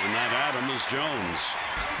 and that Adam is Jones.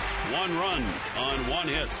 1 run on 1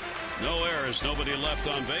 hit. No errors, nobody left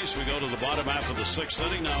on base. We go to the bottom half of the 6th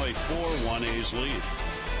inning. Now a 4-1 A's lead.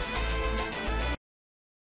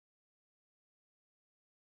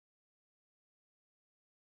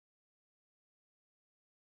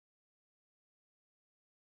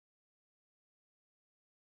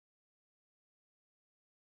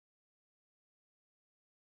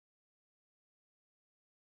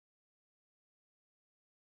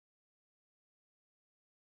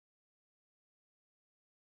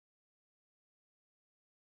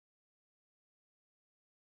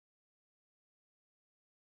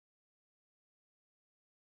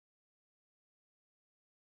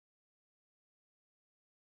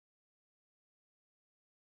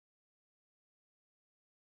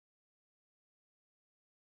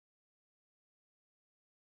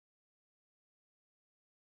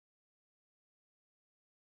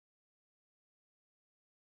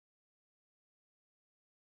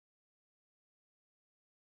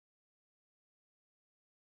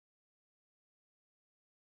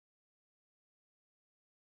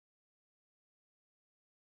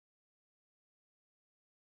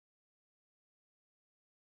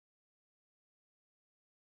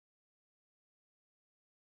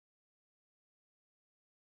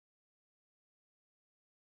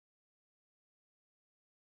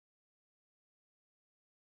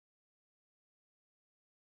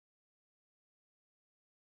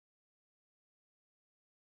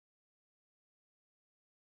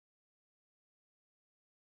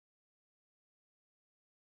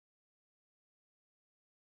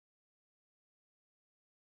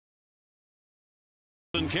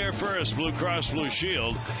 Care First Blue Cross Blue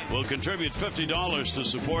Shield will contribute $50 to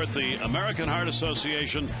support the American Heart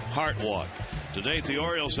Association Heart Walk. To date, the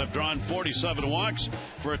Orioles have drawn 47 walks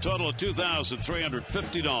for a total of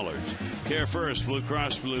 $2,350. Care First Blue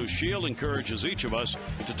Cross Blue Shield encourages each of us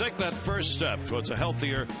to take that first step towards a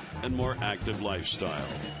healthier and more active lifestyle.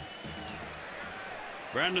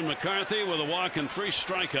 Brandon McCarthy with a walk and 3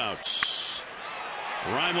 strikeouts.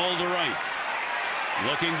 Reimold to right.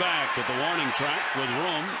 Looking back at the warning track with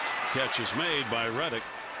room. Catch is made by Reddick.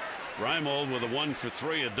 Reimold with a 1 for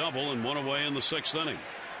 3, a double, and 1 away in the 6th inning.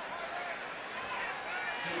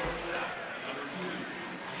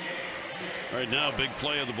 Right now, big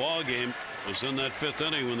play of the ball game was in that 5th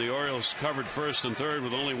inning when the Orioles covered 1st and 3rd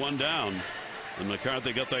with only 1 down, and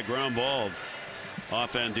McCarthy got that ground ball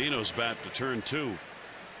off Andino's bat to turn 2.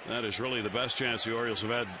 That is really the best chance the Orioles have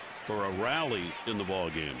had for a rally in the ball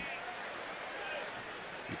game.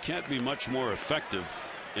 You can't be much more effective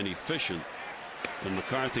and efficient than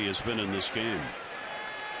McCarthy has been in this game.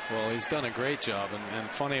 Well, he's done a great job, and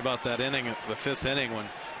funny about that inning, the 5th inning, when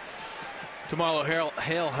DeMarlo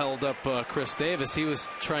Hale held up Chris Davis, he was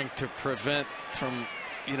trying to prevent from,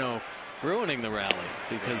 ruining the rally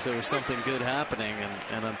because there was something good happening,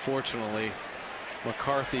 and unfortunately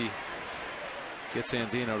McCarthy gets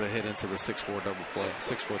Andino to hit into the 6-4 double play,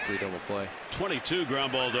 6-4-3 double play. 22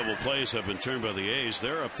 ground ball double plays have been turned by the A's.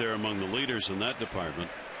 They're up there among the leaders in that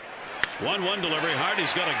department. 1-1 delivery.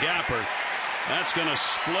 Hardy's got a gapper. That's going to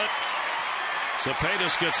split.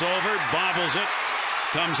 Cepedis gets over, bobbles it,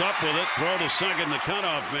 comes up with it, throw to second, the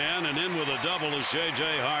cutoff man, and in with a double is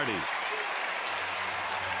J.J. Hardy.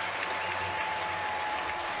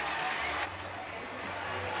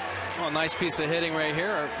 Well, a nice piece of hitting right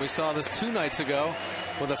here. We saw this 2 nights ago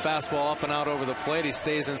with a fastball up and out over the plate. He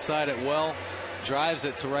stays inside it well, drives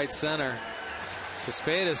it to right center.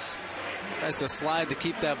 Cepedis tries to slide to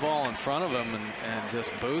keep that ball in front of him and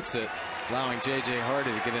just boots it, allowing J.J.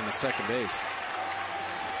 Hardy to get into second base.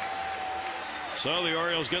 So the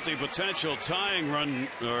Orioles get the potential tying run,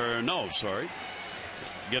 or no, sorry,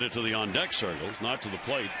 get it to the on-deck circle, not to the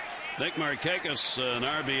plate. Nick Markakis, an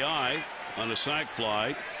RBI on a sac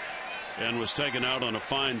fly, and was taken out on a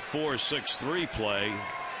fine 4-6-3 play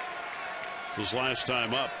his last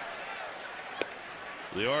time up.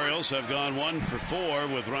 The Orioles have gone 1 for 4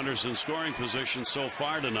 with runners in scoring position so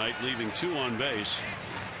far tonight, leaving 2 on base.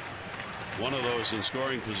 One of those in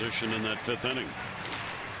scoring position in that 5th inning.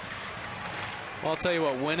 Well, I'll tell you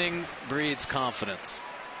what, winning breeds confidence.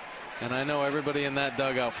 And I know everybody in that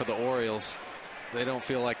dugout for the Orioles, they don't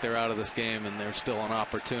feel like they're out of this game, and there's still an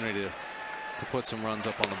opportunity to put some runs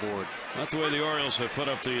up on the board. Not the way the Orioles have put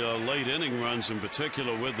up the late inning runs, in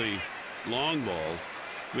particular with the long ball.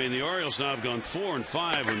 I mean, the Orioles now have gone 4 and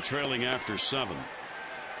 5 when trailing after 7.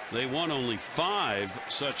 They won only 5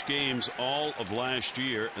 such games all of last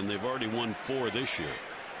year, and they've already won 4 this year.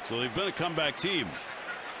 So they've been a comeback team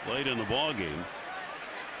late in the ball game.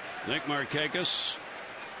 Nick Markakis,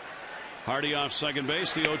 Hardy off second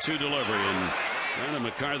base, the 0-2 delivery, and Brandon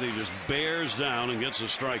McCarthy just bears down and gets a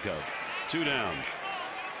strikeout. 2 down.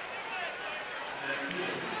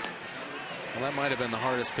 Well, that might have been the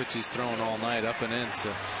hardest pitch he's thrown all night, up and in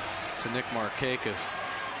to Nick Markakis.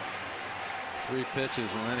 3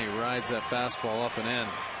 pitches, and then he rides that fastball up and in.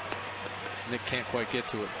 Nick can't quite get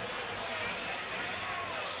to it.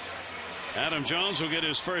 Adam Jones will get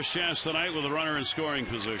his first chance tonight with a runner in scoring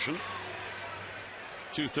position.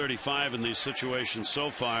 235 in these situations so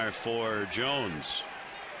far for Jones.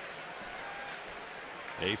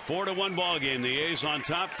 A 4-1 ball game. The A's on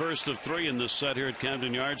top, first of 3 in this set here at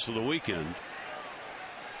Camden Yards for the weekend.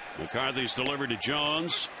 McCarthy's delivered to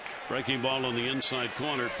Jones. Breaking ball on the inside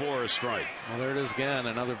corner for a strike. Well, there it is again,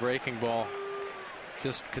 another breaking ball.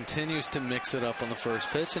 Just continues to mix it up on the first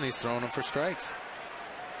pitch, and he's throwing them for strikes.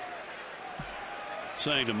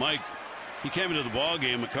 Saying to Mike, he came into the ball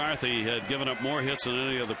game. McCarthy had given up more hits than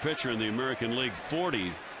any other pitcher in the American League,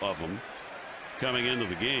 40 of them coming into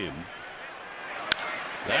the game.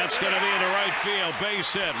 That's going to be into right field.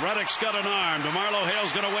 Base hit. Reddick's got an arm. DeMarlo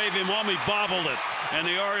Hale's going to wave him home. He bobbled it. And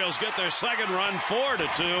the Orioles get their second run,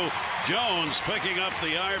 4-2. Jones picking up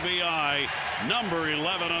the RBI, number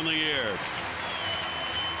 11 on the year.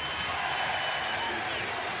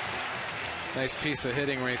 Nice piece of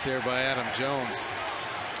hitting right there by Adam Jones.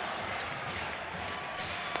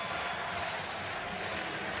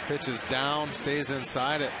 Pitches down, stays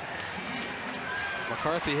inside it.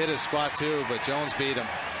 McCarthy hit his spot too, but Jones beat him.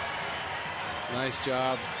 Nice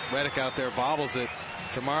job. Reddick out there bobbles it.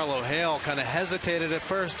 DeMarlo Hale kind of hesitated at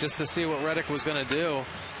first just to see what Reddick was going to do.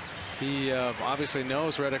 He obviously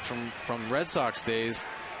knows Reddick from Red Sox days,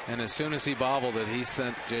 and as soon as he bobbled it, he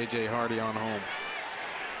sent J.J. Hardy on home.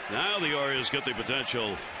 Now the Orioles get the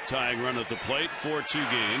potential tying run at the plate. 4-2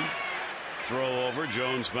 game. Throw over.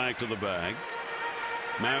 Jones back to the bag.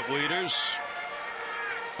 Matt Wieters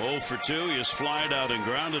 0 for 2. He is flied out and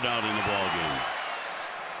grounded out in the ball game.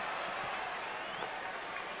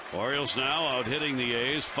 Orioles now out hitting the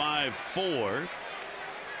A's 5-4.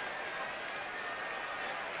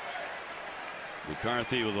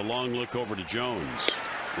 McCarthy with a long look over to Jones.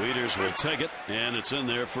 Wieters will take it, and it's in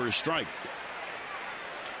there for a strike.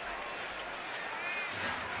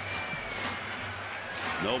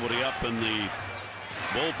 Nobody up in the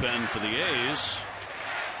bullpen for the A's.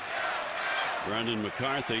 Brendan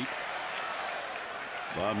McCarthy.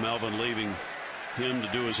 Bob Melvin leaving him to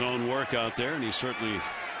do his own work out there, and he certainly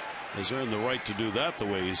has earned the right to do that the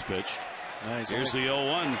way he's pitched. Nice. Here's the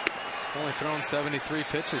 0-1. Only thrown 73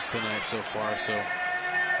 pitches tonight so far, so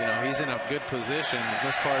you know he's in a good position in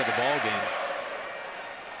this part of the ball game.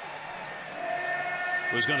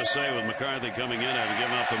 I was going to say, with McCarthy coming in and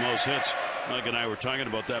giving up the most hits, Mike and I were talking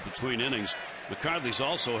about that between innings. McCarthy's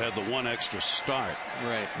also had the one extra start.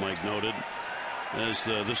 Right. Mike noted, as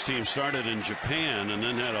this team started in Japan and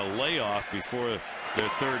then had a layoff before their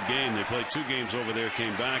third game. They played 2 games over there,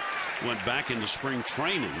 came back, went back into spring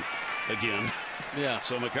training again. Yeah.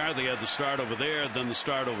 So McCarthy had the start over there, then the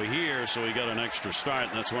start over here, so he got an extra start,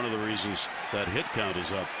 and that's one of the reasons that hit count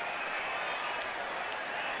is up.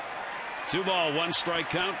 2 ball, 1 strike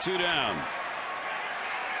count, 2 down.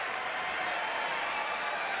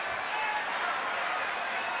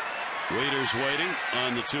 Waiters waiting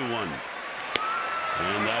on the 2-1.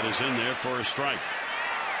 And that is in there for a strike.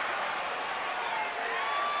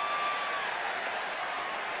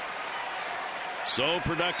 So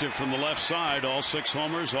productive from the left side. All 6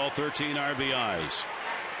 homers, all 13 RBIs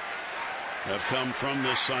have come from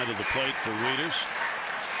this side of the plate for Wieters.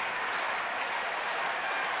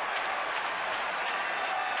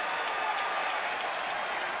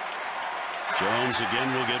 Jones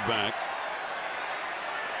again will get back.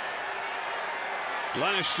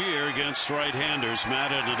 Last year against right-handers,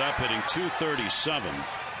 Matt ended up hitting .237,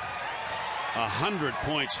 100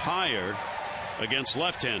 points higher against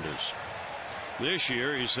left-handers. This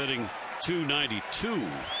year he's hitting .292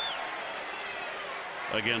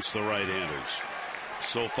 against the right-handers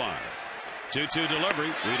so far. 2-2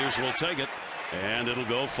 delivery. Wieters will take it, and it'll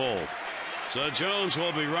go full. So Jones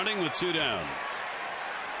will be running with 2 down.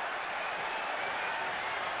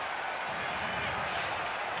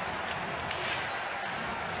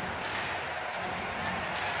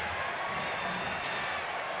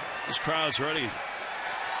 This crowd's ready.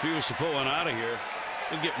 If he was to pull one out of here,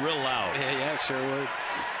 it'd get real loud. Yeah, it sure would.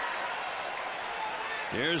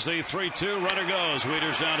 Here's the 3-2. Runner goes.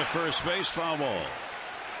 Wieters down to first base. Foul ball.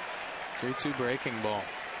 3-2 breaking ball.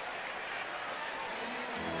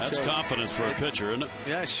 That's confidence for a pitcher, isn't it?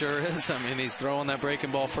 Yeah, it sure is. I mean, he's throwing that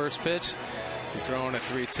breaking ball first pitch. He's throwing a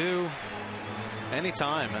 3-2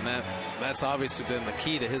 anytime, and that's obviously been the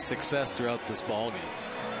key to his success throughout this ball game.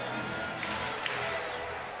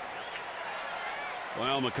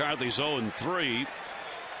 Well, McCarthy's 0-3.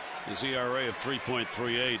 His ERA of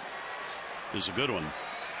 3.38 is a good one.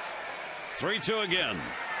 3-2 again.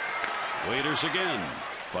 Wieters again.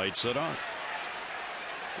 Fights it off.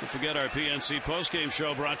 Don't forget our PNC postgame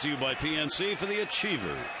show brought to you by PNC for the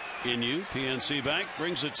Achiever. In you, PNC Bank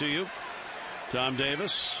brings it to you. Tom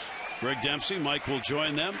Davis, Greg Dempsey, Mike will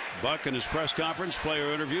join them. Buck and his press conference,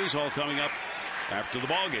 player interviews, all coming up after the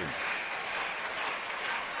ball game.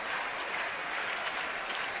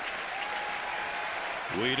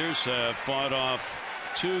 Wieters have fought off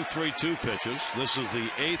 2 3-2 pitches. This is the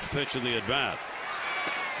 8th pitch of the at bat.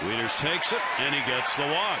 Wieters takes it and he gets the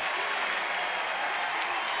walk.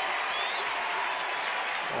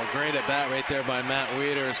 Well, great at bat right there by Matt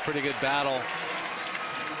Wieters. Pretty good battle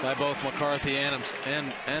by both McCarthy and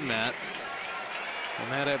Matt. And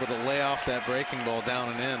Matt able to lay off that breaking ball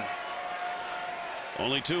down and in.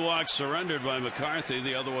 Only 2 walks surrendered by McCarthy.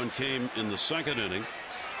 The other one came in the 2nd inning.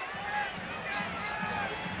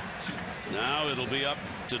 Now it'll be up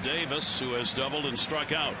to Davis, who has doubled and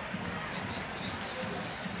struck out.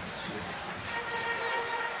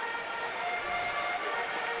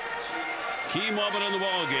 Key moment in the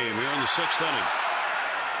ball game here in the 6th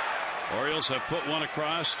inning. Orioles have put one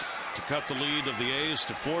across to cut the lead of the A's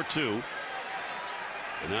to 4-2.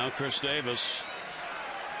 And now Chris Davis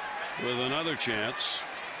with another chance.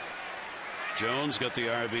 Jones got the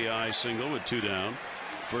RBI single with 2 down.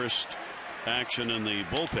 First action in the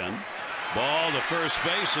bullpen. Ball to first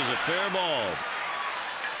base is a fair ball.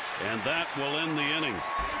 And that will end the inning.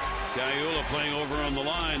 Gaiula playing over on the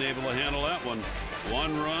line, able to handle that one.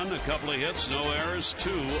 1 run, a couple of hits, no errors.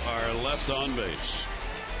 2 are left on base.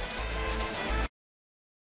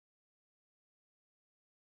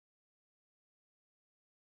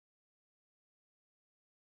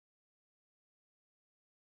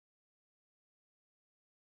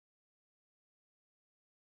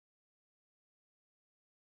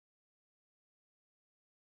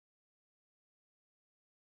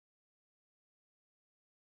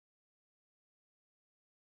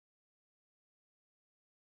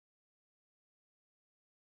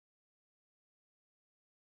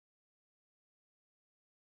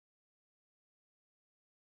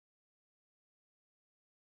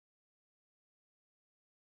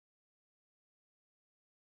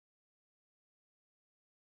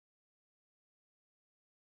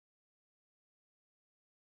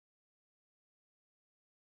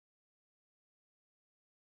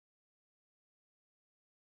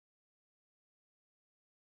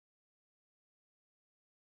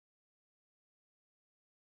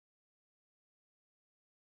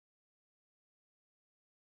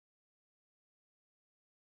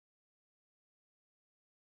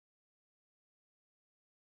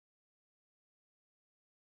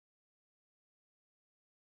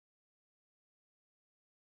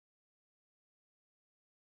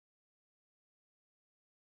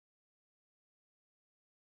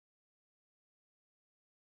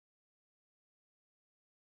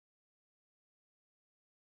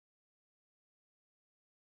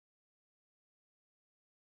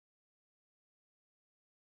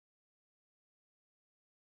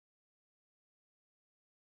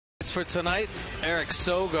 For tonight, Eric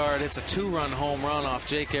Sogard hits a 2-run home run off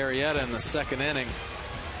Jake Arrieta in the second inning.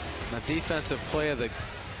 The defensive play of the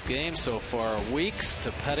game so far, Weeks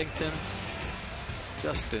to Pettington,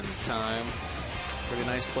 just in time. Pretty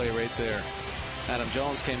nice play right there. Adam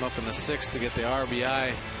Jones came up in the 6th to get the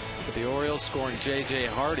RBI for the Orioles, scoring J.J.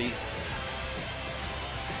 Hardy.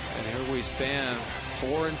 And here we stand,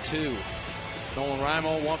 4-2. Nolan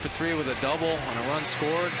Raimo 1 for 3 with a double and a run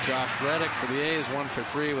scored. Josh Reddick for the A's 1 for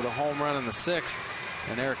 3 with a home run in the 6th.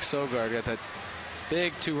 And Eric Sogard got that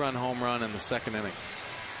big 2-run home run in the second inning.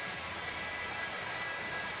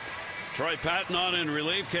 Troy Patton on in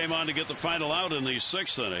relief, came on to get the final out in the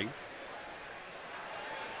 6th inning.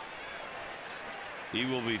 He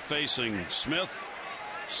will be facing Smith,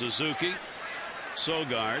 Suzuki,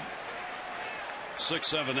 Sogard, 6,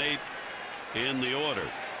 7, 8 in the order.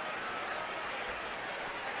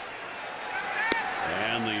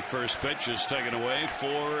 And the first pitch is taken away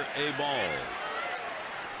for a ball.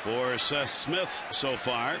 For Seth Smith so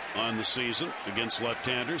far on the season against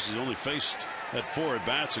left-handers, he's only had 4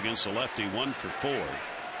 at-bats against the lefty, 1 for 4.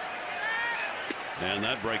 And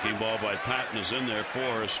that breaking ball by Patton is in there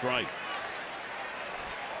for a strike.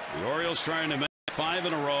 The Orioles trying to make 5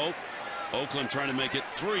 in a row. Oakland trying to make it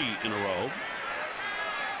 3 in a row.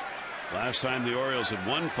 Last time the Orioles had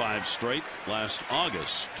won 5 straight last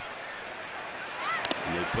August.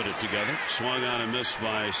 And they put it together. Swung on and missed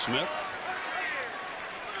by Smith.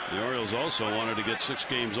 The Orioles also wanted to get 6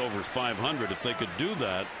 games over 500. If they could do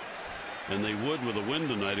that, and they would with a win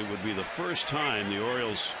tonight, it would be the first time the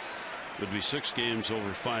Orioles would be 6 games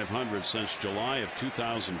over 500 since July of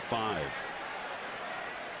 2005.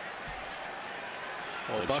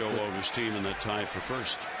 Well, Joe Lover's team in that tie for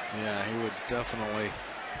first. Yeah, he would definitely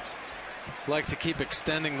like to keep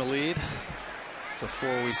extending the lead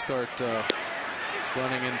before we start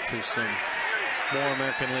running into some more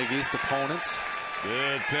American League East opponents.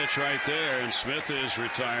 Good pitch right there, and Smith is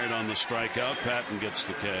retired on the strikeout. Patton gets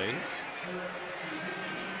the K.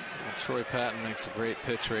 Well, Troy Patton makes a great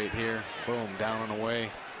pitch right here. Boom, down and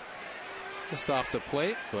away. Just off the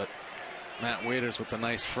plate, but Matt Waiters with a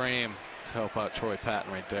nice frame to help out Troy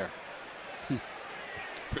Patton right there.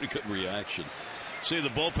 Pretty good reaction. See the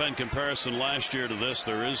bullpen comparison last year to this,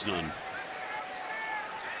 there is none.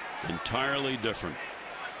 Entirely different.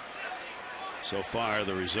 So far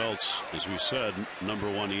the results, as we said,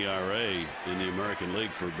 #1 ERA in the American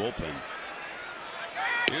League for bullpen.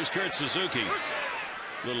 Here's Kurt Suzuki.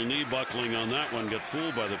 Little knee buckling on that one, got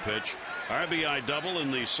fooled by the pitch. RBI double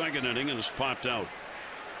in the second inning and is popped out.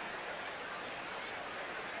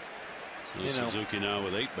 Suzuki now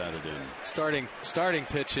with 8 batted in. Starting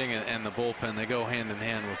pitching and the bullpen, they go hand in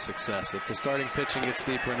hand with success. If the starting pitching gets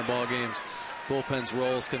deeper into ball games, bullpen's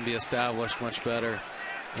roles can be established much better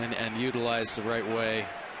and utilized the right way,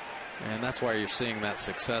 and that's why you're seeing that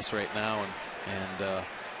success right now. And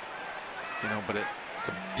but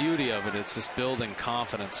the beauty of it is just building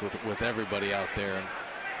confidence with everybody out there,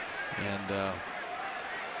 and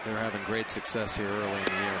they're having great success here early in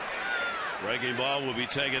the year. Breaking ball will be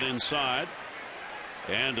taken inside,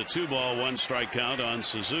 and a 2-ball 1-strike count on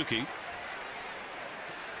Suzuki.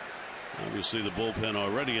 Obviously the bullpen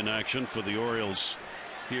already in action for the Orioles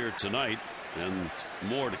here tonight, and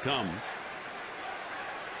more to come.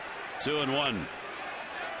 2-1.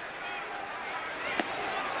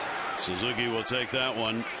 Suzuki will take that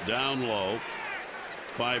one down low.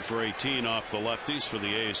 5 for 18 off the lefties for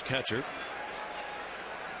the A's catcher.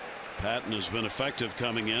 Patton has been effective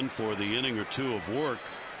coming in for the inning or 2 of work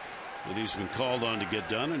that he's been called on to get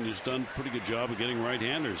done, and he's done a pretty good job of getting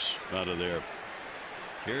right-handers out of there.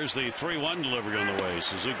 Here's the 3-1 delivery on the way.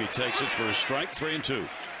 Suzuki takes it for a strike. 3-2.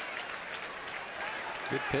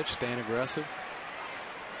 Good pitch, staying aggressive.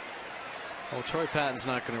 Well, Troy Patton's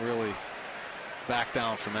not going to really back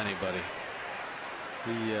down from anybody.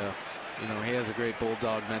 He has a great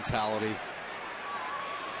bulldog mentality.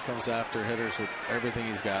 Comes after hitters with everything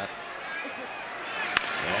he's got.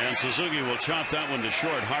 And Suzuki will chop that one to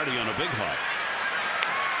short. Hardy on a big hop.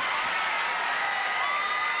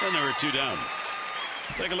 And there are 2 down.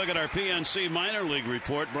 Take a look at our PNC minor league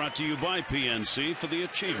report, brought to you by PNC for the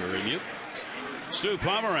achiever in you. Stu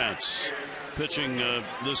Pomerantz, pitching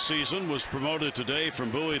this season, was promoted today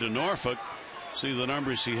from Bowie to Norfolk. See the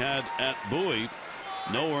numbers he had at Bowie.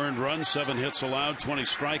 No earned runs, 7 hits allowed, 20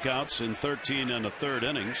 strikeouts in 13 1/3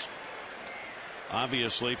 innings.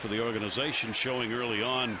 Obviously, for the organization, showing early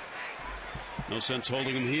on, no sense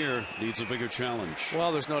holding him here. Needs a bigger challenge.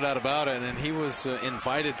 Well, there's no doubt about it. And he was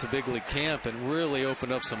invited to big league camp and really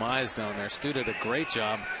opened up some eyes down there. Stu did a great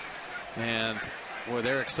job. And, boy,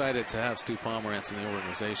 they're excited to have Stu Pomerantz in the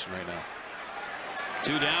organization right now.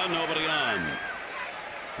 Two down, nobody on.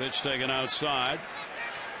 Pitch taken outside.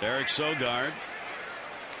 Eric Sogard,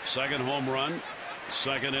 second home run,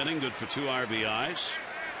 second inning, good for 2 RBIs.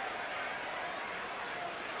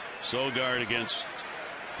 Sogard against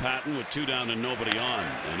Patton with 2 down and nobody on,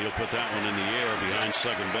 and he'll put that one in the air behind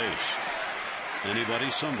second base. Anybody,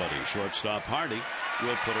 somebody. Shortstop Hardy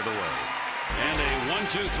will put it away. And a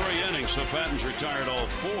 1-2-3 inning, so Patton's retired all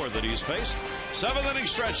 4 that he's faced. 7th inning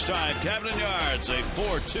stretch time, Camden Yards, a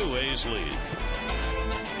 4-2 A's lead.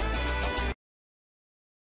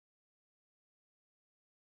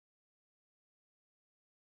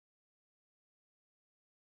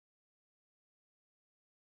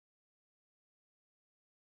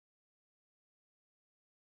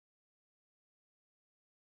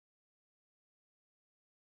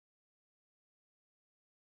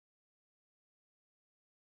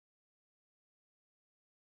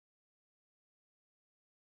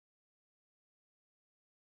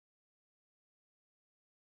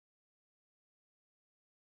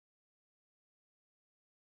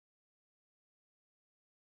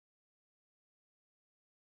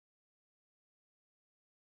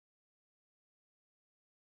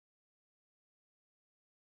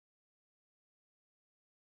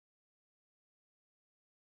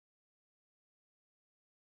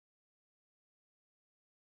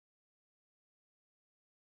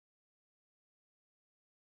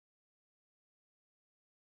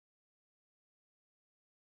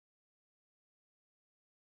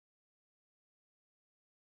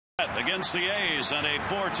 Against the A's and a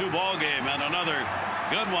 4-2 ball game, and another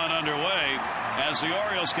good one underway as the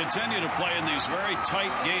Orioles continue to play in these very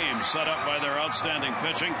tight games set up by their outstanding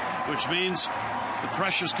pitching, which means the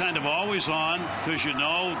pressure's kind of always on because you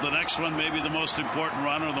know the next one may be the most important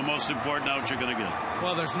run or the most important out you're going to get.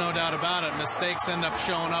 Well, there's no doubt about it. Mistakes end up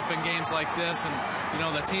showing up in games like this, and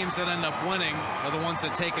the teams that end up winning are the ones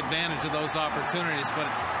that take advantage of those opportunities. But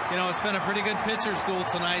it's been a pretty good pitcher's duel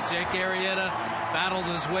tonight. Jake Arrieta battled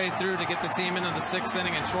his way through to get the team into the 6th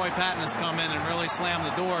inning, and Troy Patton has come in and really slammed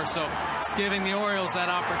the door. So it's giving the Orioles that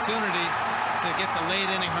opportunity to get the late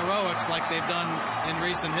inning heroics like they've done in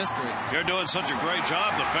recent history. You're doing such a great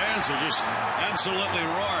job. The fans are just absolutely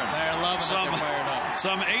roaring. They're loving it. They're fired up.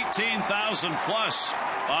 Some 18,000 plus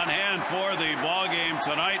on hand for the ball game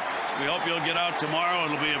tonight. We hope you'll get out tomorrow.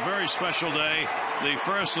 It'll be a very special day. The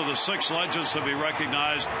first of the 6 legends to be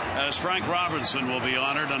recognized, as Frank Robinson will be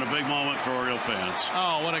honored, and a big moment for Oriole fans.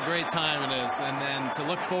 Oh, what a great time it is. And to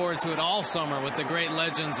look forward to it all summer with the great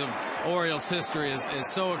legends of Orioles history is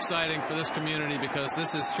so exciting for this community, because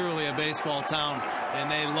this is truly a baseball town,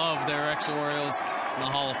 and they love their ex-Orioles in the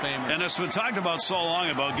Hall of Fame. And it's been talked about so long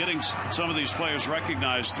about getting some of these players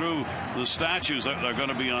recognized through the statues that are going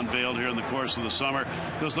to be unveiled here in the course of the summer,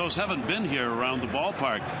 because those haven't been here around the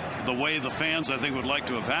ballpark the way the fans, I think, would like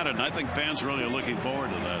to have had it. And I think fans really are looking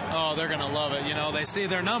forward to that. Oh, they're going to love it. They see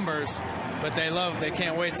their numbers, but they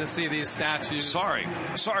can't wait to see these statues. Sorry,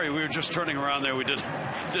 we were just turning around there. We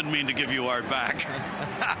didn't mean to give you our back.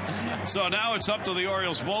 So now it's up to the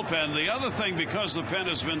Orioles bullpen. The other thing, because the pen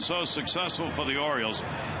has been so successful for the Orioles,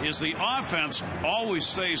 is the offense always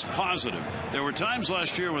stays positive. There were times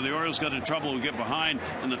last year where the Orioles got in trouble and get behind,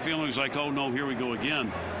 and the feeling was like, oh no, here we go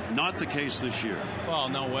again. Not the case this year. Well,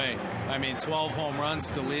 no way. 12 home runs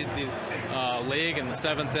to lead the league in the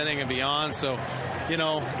 7th inning and beyond. So,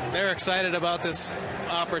 they're excited about this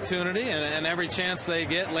opportunity and every chance they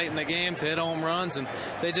get late in the game to hit home runs, and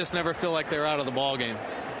they just never feel like they're out of the ball game.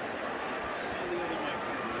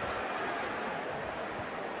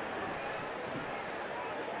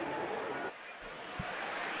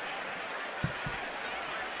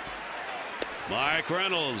 Mike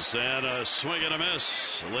Reynolds, and a swing and a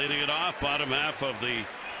miss, leading it off, bottom half of the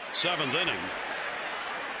 7th inning.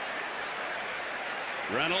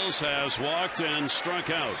 Reynolds has walked and struck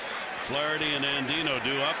out. Flaherty and Andino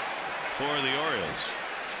due up for the Orioles.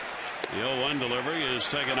 The 0-1 delivery is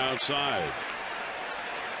taken outside.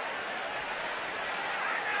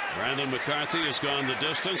 Brandon McCarthy has gone the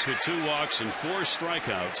distance with 2 walks and 4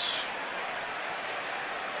 strikeouts.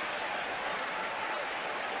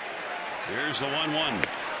 Here's the 1-1.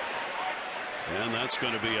 And that's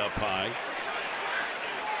going to be up high.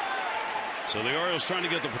 So the Orioles trying to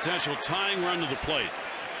get the potential tying run to the plate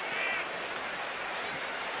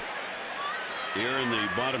here in the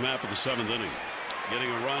bottom half of the 7th inning.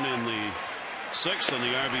 Getting a run in the 6th and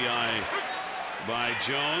the RBI by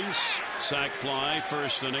Jones. Sac fly,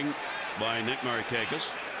 first inning by Nick Markakis.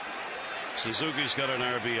 Suzuki's got an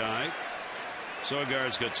RBI.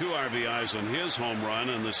 Sogard's got 2 RBIs on his home run,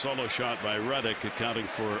 and the solo shot by Reddick accounting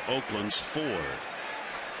for Oakland's 4.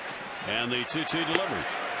 And the 2-2 delivery.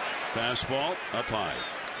 Fastball up high.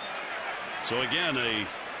 So again, a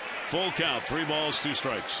full count, 3 balls, 2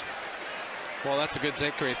 strikes. Well, that's a good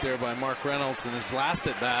take right there by Mark Reynolds in his last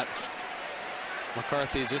at bat.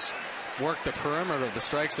 McCarthy just worked the perimeter of the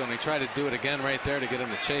strike zone. He tried to do it again right there to get him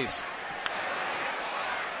to chase.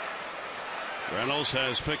 Reynolds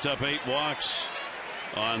has picked up 8 walks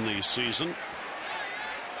on the season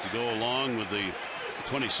to go along with the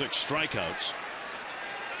 26 strikeouts.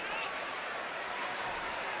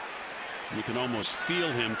 You can almost feel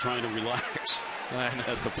him trying to relax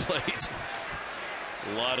at the plate.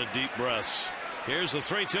 A lot of deep breaths. Here's the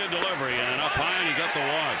 3-2 delivery, and up high, and he got the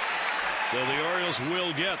walk. So the Orioles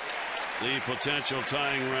will get the potential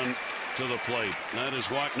tying run to the plate. That is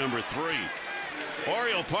walk number 3.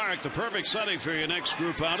 Oriole Park, the perfect setting for your next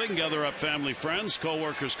group outing. Gather up family, friends,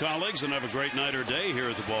 co-workers, colleagues, and have a great night or day here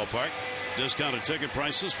at the ballpark. Discounted ticket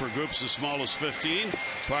prices for groups as small as 15.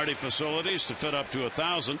 Party facilities to fit up to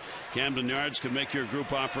 1,000. Camden Yards can make your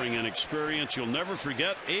group offering an experience you'll never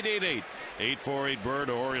forget. 888-848-BIRD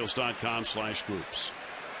or Orioles.com/groups.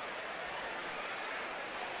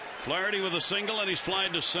 Flaherty with a single, and he's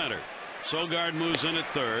flied to center. Sogard moves in at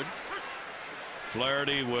third.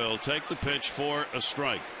 Flaherty will take the pitch for a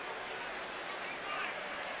strike.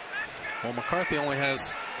 Well, McCarthy only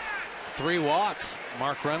has 3 walks.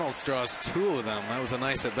 Mark Reynolds draws 2 of them. That was a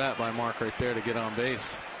nice at bat by Mark right there to get on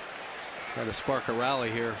base. Try to spark a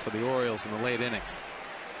rally here for the Orioles in the late innings.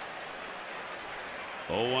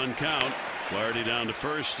 0-1 count. Flaherty down to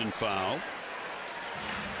first and foul.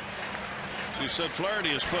 As you said, Flaherty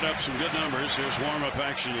has put up some good numbers. Here's warm-up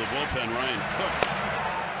action to the bullpen. Ryan Cook.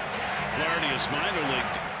 Flaherty has minor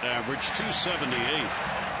league average 278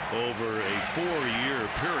 over a 4-year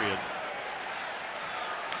period.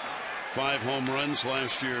 5 home runs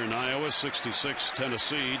last year in Iowa, 66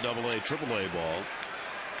 Tennessee, AA, AAA ball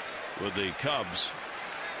with the Cubs.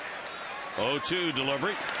 0-2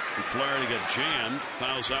 delivery. And Flaherty got jammed.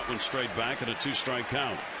 Fouls that one straight back at a 2-strike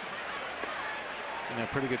count. And a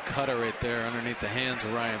pretty good cutter right there underneath the hands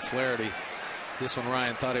of Ryan Flaherty. This one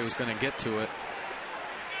Ryan thought he was going to get to it.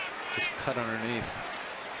 Just cut underneath.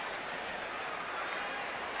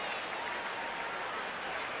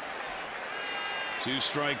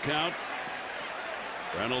 Two-strike count.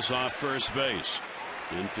 Reynolds off first base.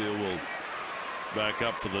 Infield will back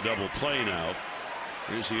up for the double play now.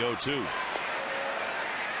 Here's the 0-2.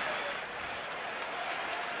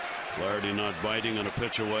 Flaherty not biting on a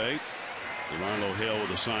pitch away. DeMarlo Hale with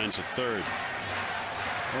the signs at third.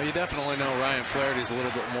 Well, you definitely know Ryan Flaherty's a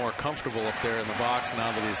little bit more comfortable up there in the box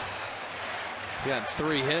now that he's gotten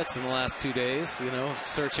 3 hits in the last 2 days, you know,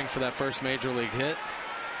 searching for that first major league hit.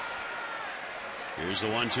 Here's the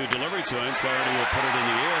 1-2 delivery to him. Flaherty will put it in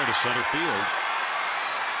the air to center field.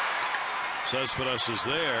 Cespedes is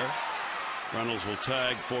there. Reynolds will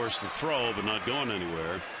tag, force the throw, but not going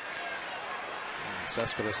anywhere.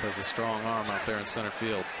 Cespedes has a strong arm out there in center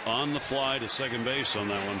field. On the fly to second base on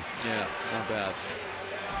that one. Yeah, not bad.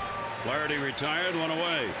 Flaherty retired, 1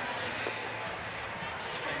 away.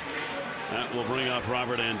 That will bring up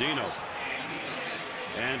Robert Andino.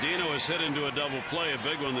 Andino has hit into a double play, a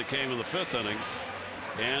big one that came in the 5th inning,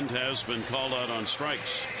 and has been called out on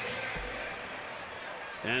strikes.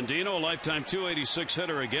 Andino, a lifetime .286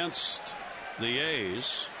 hitter against the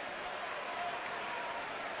A's.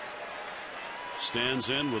 Stands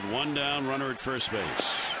in with 1 down, runner at first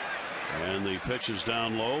base. And the pitch is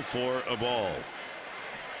down low for a ball.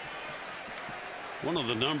 One of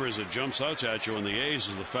the numbers that jumps out at you on the A's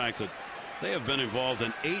is the fact that they have been involved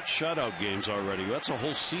in 8 shutout games already. That's a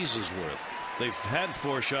whole season's worth. They've had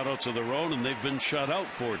 4 shutouts of their own, and they've been shut out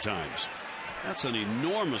 4 times. That's an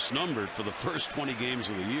enormous number for the first 20 games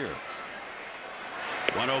of the year.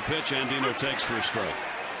 1-0 pitch. Andino takes for a strike.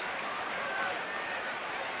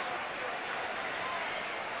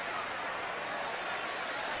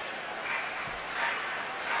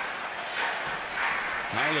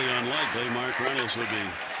 Highly unlikely Mark Reynolds would be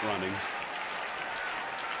running.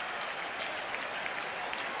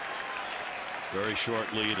 Very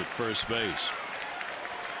short lead at first base.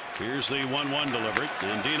 Here's the 1-1 delivery.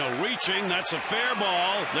 Andino reaching. That's a fair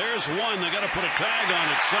ball. There's one. They got to put a tag on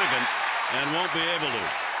at second and won't be able to.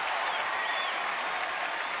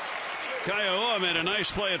 Kiowa made a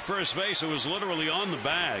nice play at first base. It was literally on the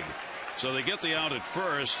bag. So they get the out at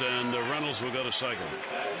first, and Reynolds will go to second.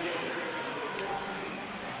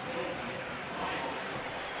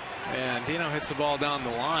 And Dino hits the ball down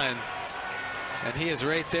the line, and he is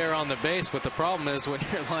right there on the base. But the problem is when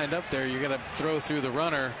you're lined up there, you're going to throw through the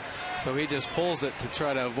runner. So he just pulls it to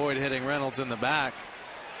try to avoid hitting Reynolds in the back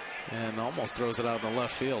and almost throws it out in the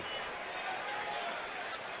left field.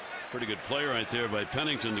 Pretty good play right there by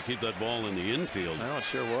Pennington to keep that ball in the infield. Well, it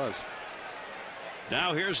sure was.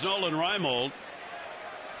 Now here's Nolan Reimold.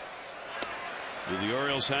 Do the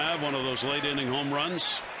Orioles have one of those late inning home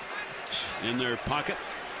runs in their pocket?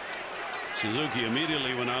 Suzuki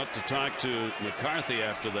immediately went out to talk to McCarthy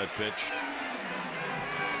after that pitch.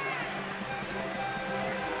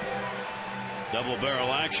 Double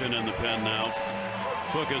barrel action in the pen now.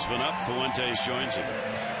 Cook has been up. Fuentes joins him.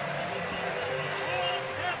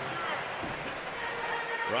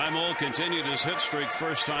 Reimold continued his hit streak,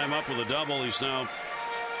 first time up with a double. He's now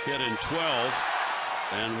hit in 12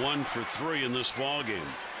 and 1 for 3 in this ball game.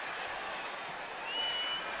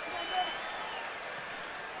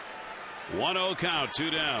 One-0 count, 2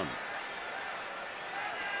 down.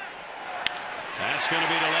 That's going to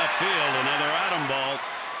be to left field. Another Adam ball.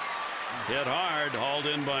 Hit hard, hauled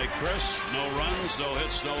in by Chris. No runs, no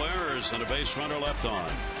hits, no errors, and a base runner left on.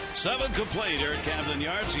 7 complete here at Camden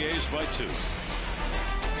Yards. The A's by 2.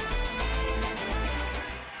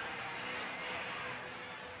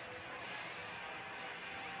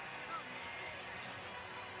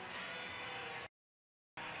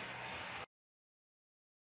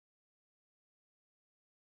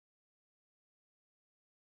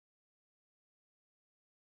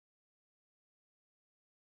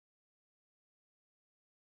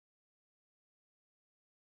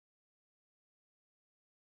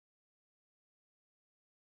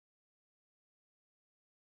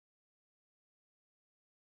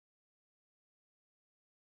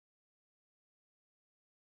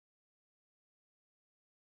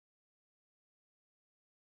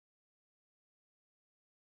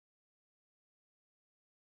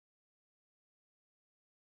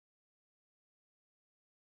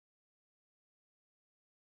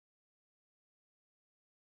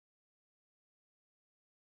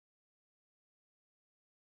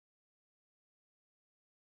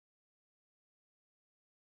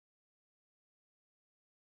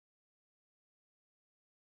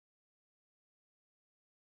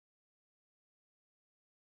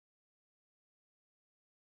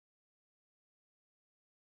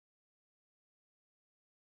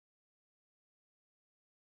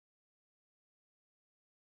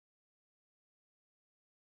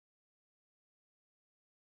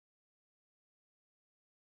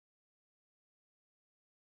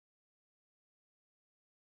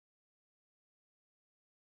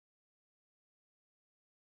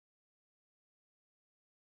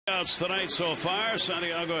 Outs tonight so far.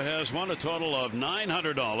 Santiago has won a total of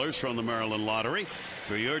 $900 from the Maryland Lottery.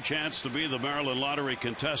 For your chance to be the Maryland Lottery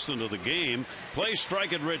contestant of the game, play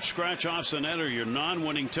Strike It Rich scratch-offs and enter your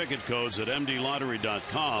non-winning ticket codes at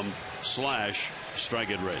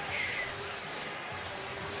mdlottery.com/strikeItRich.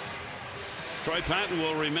 Troy Patton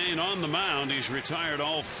will remain on the mound. He's retired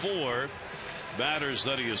all 4 batters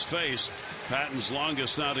that he has faced. Patton's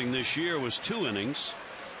longest outing this year was 2 innings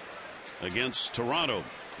against Toronto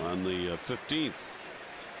on the 15th.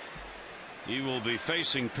 He will be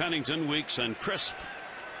facing Pennington, Weeks, and Crisp.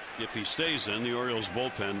 If he stays in, the Orioles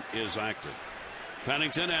bullpen is active.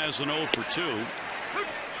 Pennington has an 0 for 2.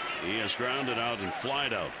 He has grounded out and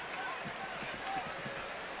flied out.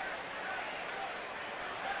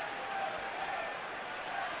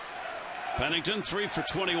 Pennington 3 for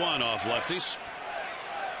 21 off lefties.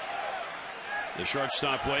 The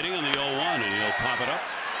shortstop waiting on the 0-1, and he'll pop it up.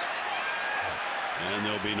 And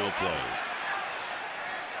there'll be no play.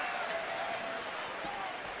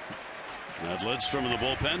 Matt Lidstrom in the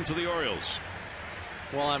bullpen for the Orioles.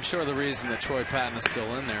 Well, I'm sure the reason that Troy Patton is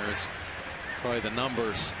still in there is probably the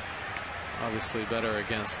numbers. Obviously better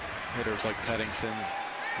against hitters like Pennington.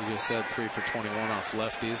 You just said 3 for 21 off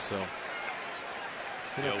lefties, so.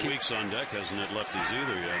 Weeks on deck, hasn't hit lefties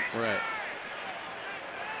either yet. Right.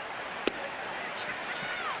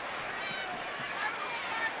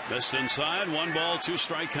 Missed inside, 1 ball, 2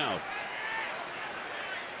 strike count.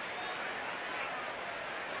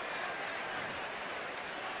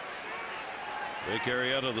 Vic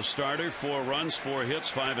Arrieta, the starter, 4 runs, 4 hits,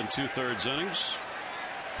 5 2/3 innings.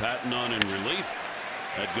 Patton on in relief.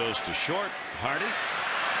 That goes to short. Hardy.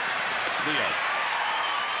 The out.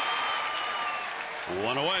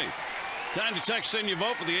 1 away. Time to text in your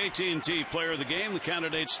vote for the AT&T Player of the Game. The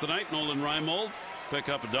candidates tonight: Nolan Reimold, pick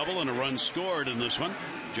up a double and a run scored in this one.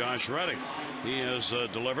 Josh Reddick, he has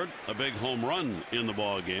delivered a big home run in the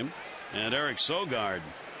ball game, and Eric Sogard,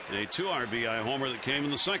 a 2 RBI homer that came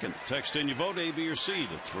in the second. Text in your vote, A, B, or C,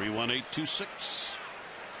 to 31826.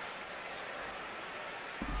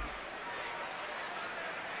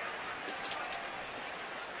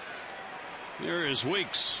 Here is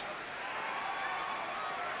Weeks.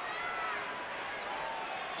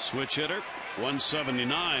 Switch hitter,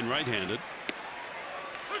 179 right-handed,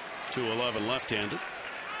 211 left-handed.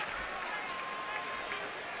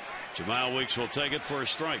 Jamal Weeks will take it for a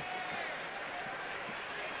strike.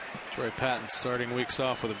 Troy Patton starting Weeks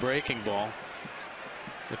off with a breaking ball.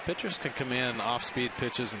 If pitchers can command off-speed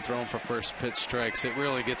pitches and throw them for first pitch strikes, it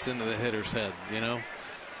really gets into the hitter's head, you know.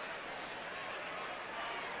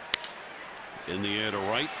 In the air to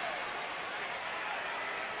right.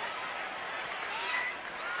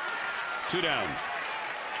 2 down.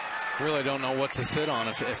 Really don't know what to sit on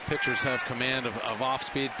if pitchers have command of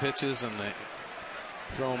off-speed pitches and they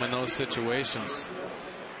throw them in those situations.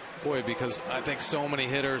 Boy, because I think so many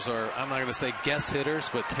hitters are, I'm not going to say guess hitters,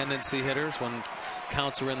 but tendency hitters. When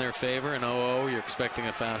counts are in their favor, and 0-0, you're expecting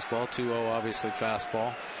a fastball. 2-0, obviously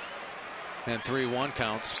fastball. And 3-1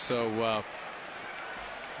 counts. So,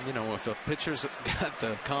 you know, if a pitcher's got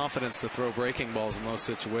the confidence to throw breaking balls in those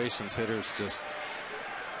situations, hitters just,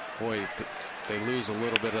 boy, they lose a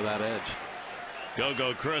little bit of that edge.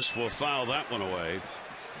 Go Crisp will foul that one away.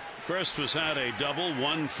 Crisp has had a double,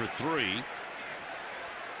 1 for 3.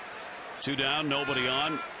 2 down, nobody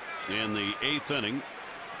on in the 8th inning.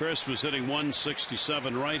 Crisp was hitting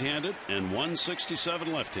 167 right-handed and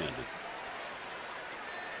 167 left-handed.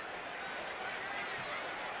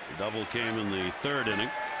 The double came in the 3rd inning.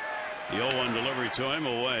 The 0-1 delivery to him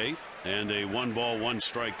away, and a 1-ball,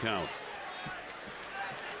 1-strike count.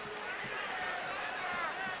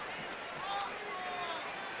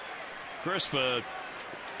 Crisp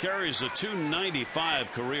carries a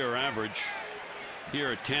 .295 career average here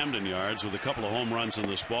at Camden Yards with a couple of home runs in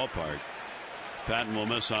this ballpark. Patton will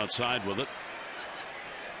miss outside with it.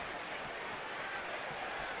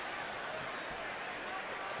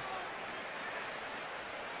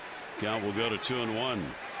 Count will go to 2-1.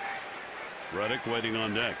 Reddick waiting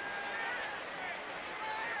on deck.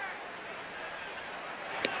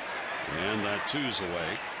 And that 2's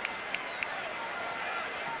away.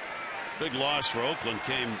 Big loss for Oakland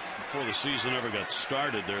came before the season ever got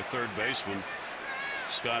started. Their third baseman,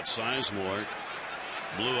 Scott Sizemore,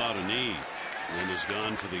 blew out a knee and is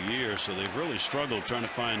gone for the year. So they've really struggled trying to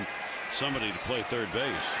find somebody to play third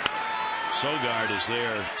base. Sogard is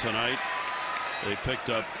there tonight. They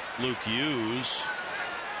picked up Luke Hughes,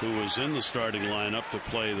 who was in the starting lineup, to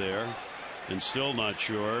play there, and still not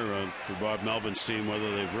sure for Bob Melvin's team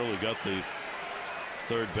whether they've really got the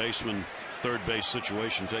third base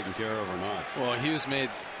situation taken care of or not. Well, Hughes made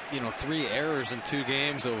 3 errors in 2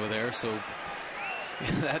 games over there, so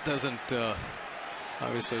that doesn't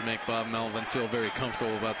obviously make Bob Melvin feel very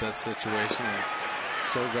comfortable about that situation. And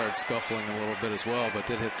Sogard scuffling a little bit as well, but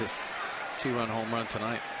did hit this 2-run home run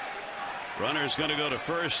tonight. Runner's going to go to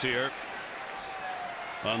first here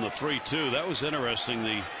on the 3-2. That was interesting.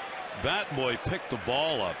 The bat boy picked the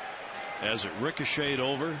ball up as it ricocheted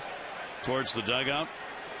over towards the dugout.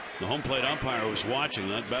 The home plate umpire was watching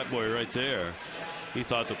that bat boy right there. He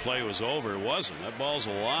thought the play was over. It wasn't. That ball's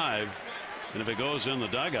alive, and if it goes in the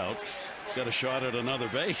dugout, got a shot at another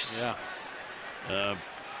base. Yeah.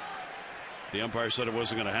 The umpire said it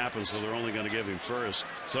wasn't going to happen, so they're only going to give him first.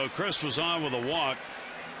 So Chris was on with a walk.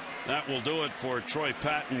 That will do it for Troy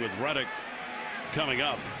Patton, with Reddick coming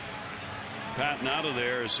up. Patton out of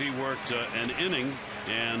there as he worked an inning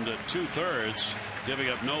and 2/3, giving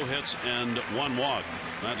up no hits and 1 walk.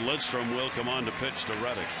 Matt Lidstrom will come on to pitch to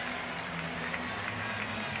Reddick.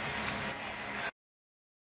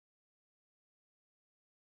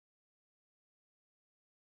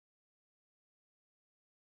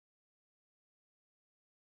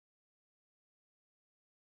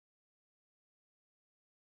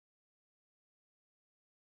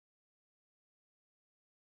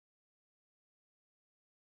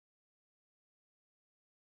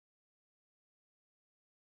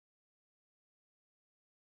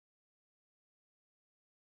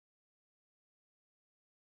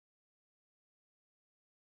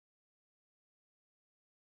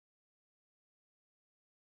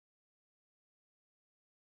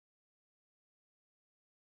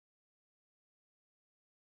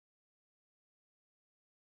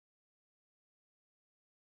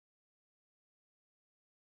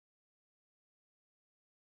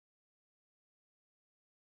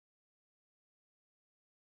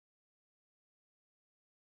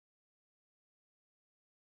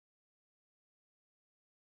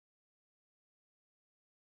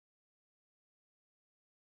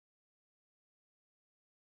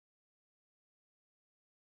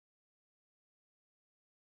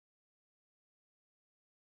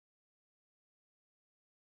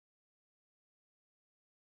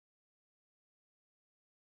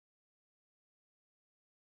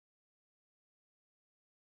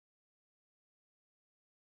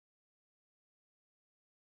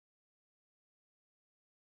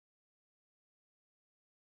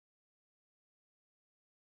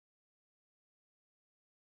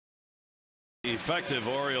 Effective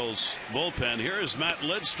Orioles bullpen. Here is Matt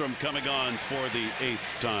Lidstrom coming on for the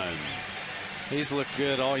 8th time. He's looked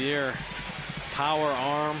good all year. Power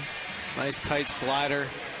arm, nice tight slider.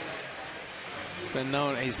 It's been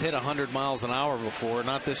known he's hit 100 miles an hour before.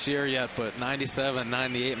 Not this year yet, but 97,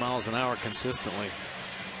 98 miles an hour consistently.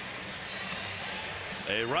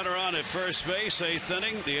 A runner on at first base, 8th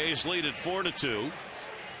inning. The A's lead at 4-2.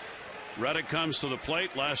 Reddick comes to the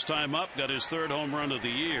plate. Last time up, got his 3rd home run of the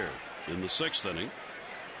year in the 6th inning.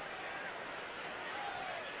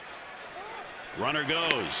 Runner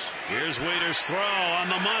goes. Here's Wader's throw on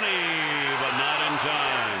the money, but not in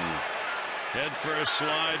time. Head first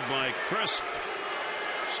slide by Crisp.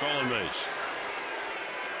 Stolen base.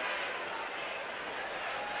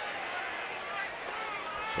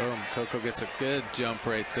 Boom. Coco gets a good jump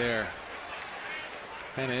right there.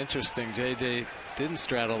 Kind of interesting. JJ didn't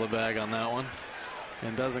straddle the bag on that one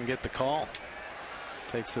and doesn't get the call.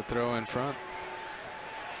 Takes the throw in front.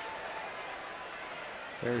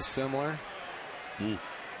 Very similar.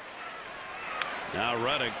 Now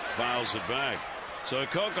Reddick fouls it back. So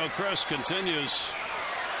Coco Crisp continues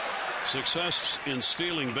success in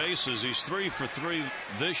stealing bases. He's 3 for 3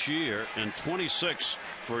 this year and 26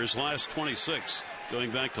 for his last 26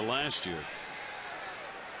 going back to last year.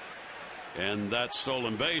 And that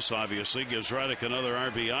stolen base obviously gives Reddick another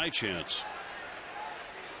RBI chance.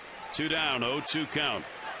 2 down, 0-2 count.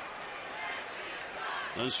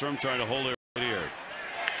 Lindstrom trying to hold it right here.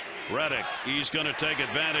 Reddick, he's going to take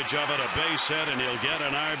advantage of it, a base hit, and he'll get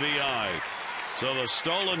an RBI. So the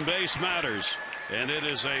stolen base matters, and it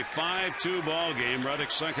is a 5-2 ball game.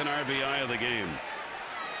 Reddick's 2nd RBI of the game.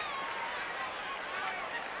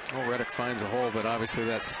 Well, Reddick finds a hole, but obviously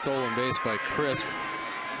that stolen base by Crisp,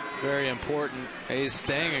 very important. A's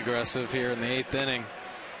staying aggressive here in the 8th inning.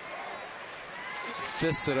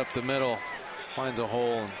 Fists it up the middle, finds a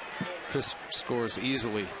hole, and Crisp scores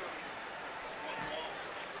easily.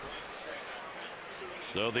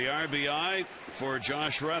 So the RBI for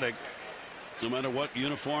Josh Reddick. No matter what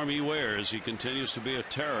uniform he wears, he continues to be a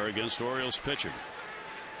terror against Orioles pitching.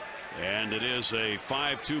 And it is a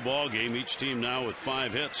 5-2 ball game. Each team now with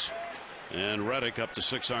 5 hits. And Reddick up to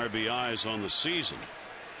 6 RBIs on the season.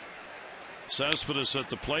 Cespedes at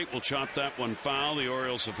the plate will chop that one foul. The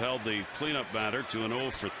Orioles have held the cleanup batter to an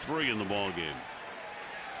 0 for 3 in the ball game.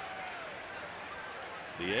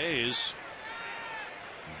 The A's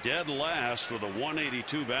dead last with a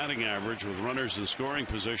 182 batting average with runners in scoring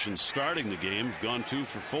position starting the game. Have gone 2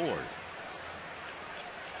 for 4.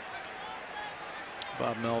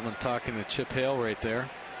 Bob Melvin talking to Chip Hale right there.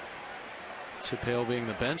 Chip Hale being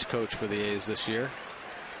the bench coach for the A's this year.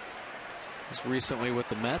 Was recently with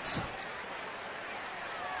the Mets.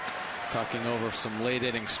 Talking over some late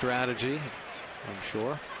inning strategy, I'm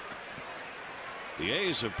sure. The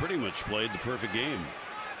A's have pretty much played the perfect game.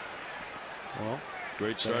 Well,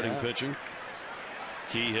 great starting pitching,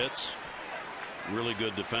 key hits, really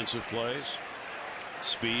good defensive plays,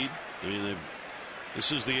 speed. I mean,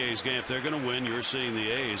 this is the A's game. If they're going to win, you're seeing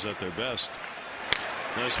the A's at their best.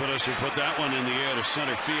 Cespedes will put that one in the air to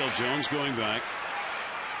center field. Jones going back,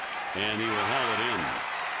 and he will haul it in.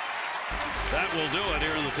 That will do it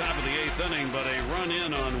here in the top of the 8th inning, but a run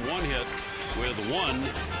in on 1 hit with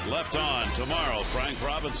 1 left on. Tomorrow, Frank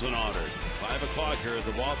Robinson honored. 5 o'clock here at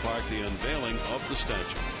the ballpark, the unveiling of the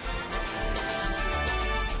statue.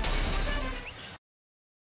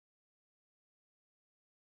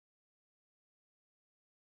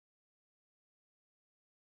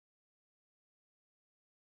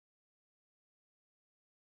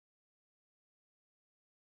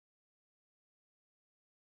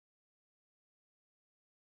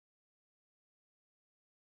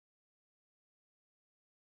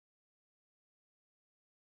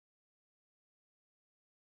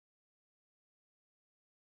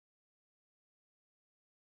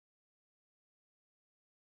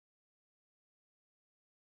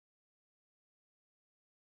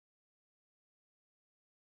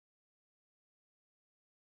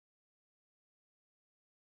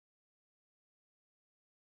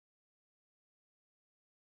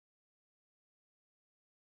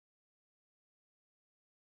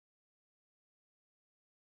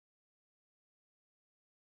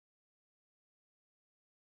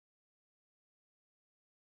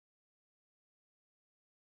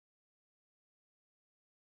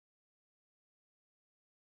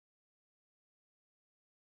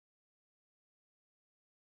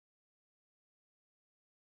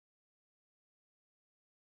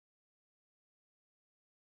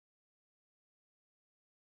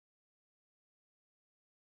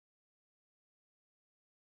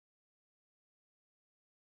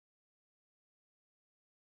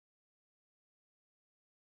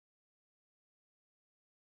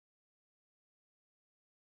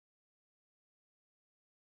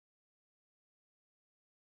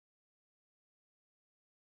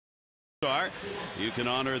 You can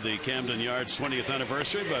honor the Camden Yards 20th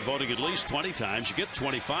anniversary by voting at least 20 times. You get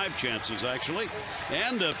 25 chances, actually.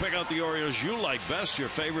 And pick out the Orioles you like best, your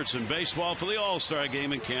favorites in baseball, for the All-Star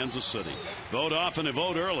game in Kansas City. Vote often and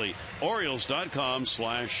vote early.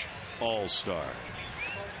 Orioles.com/All-Star.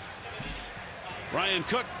 Ryan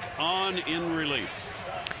Cook on in relief.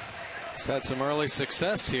 He's had some early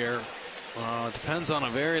success here. It depends on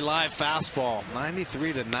a very live fastball.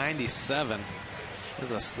 93 to 97.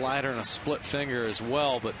 There's a slider and a split finger as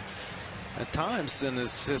well, but at times in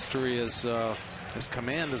his history his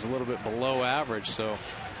command is a little bit below average. So,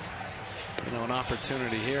 an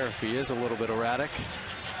opportunity here if he is a little bit erratic.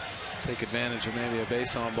 Take advantage of maybe a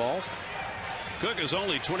base on balls. Cook is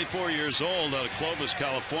only 24 years old, out of Clovis,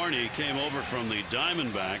 California. He came over from the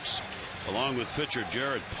Diamondbacks along with pitcher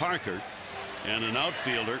Jared Parker and an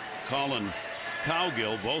outfielder, Colin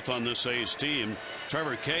Cowgill, both on this A's team.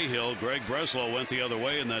 Trevor Cahill, Greg Breslow went the other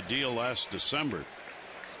way in that deal last December.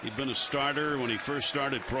 He'd been a starter when he first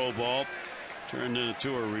started pro ball, turned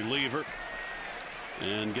into a reliever,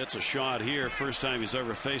 and gets a shot here. First time he's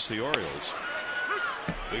ever faced the Orioles.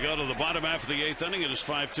 We go to the bottom half of the 8th inning. It is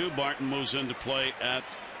 5-2. Barton moves into play at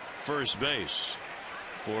first base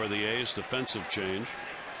for the A's. Defensive change.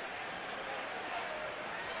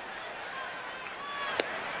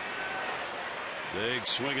 Big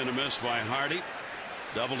swing and a miss by Hardy.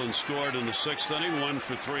 Doubled and scored in the 6th inning. 1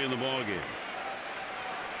 for 3 in the ball game.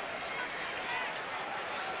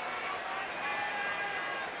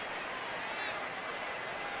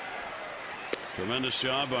 Tremendous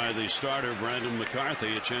job by the starter Brandon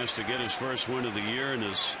McCarthy. A chance to get his first win of the year in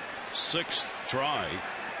his 6th try.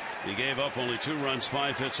 He gave up only 2 runs,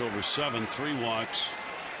 5 hits over 7, 3 walks,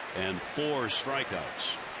 and 4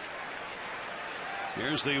 strikeouts.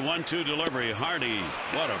 Here's the 1-2 delivery. Hardy,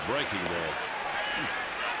 what a breaking ball.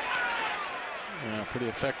 Yeah, pretty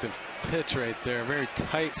effective pitch right there. Very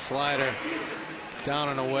tight slider down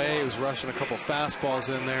and away. He was rushing a couple fastballs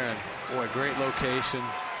in there, and boy, great location.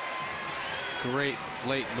 Great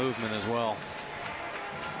late movement as well.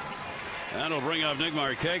 That'll bring up Nick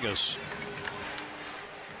Markakis.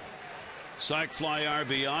 Sac fly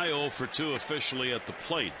RBI, 0 for 2 officially at the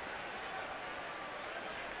plate.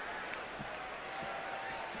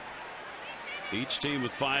 Each team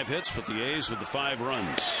with 5 hits, but the A's with the 5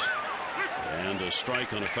 runs. And a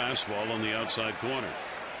strike on a fastball on the outside corner.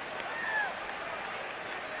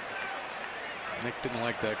 Nick didn't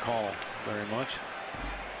like that call very much.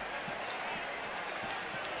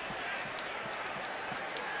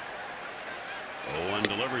 One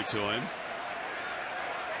delivery to him.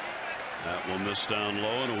 That will miss down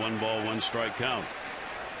low, and a 1-ball, 1-strike count.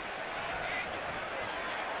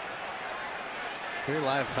 Very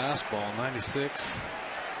live fastball, 96.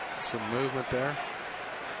 Some movement there.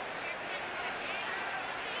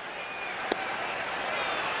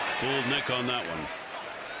 Fooled Nick on that one.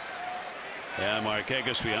 Yeah,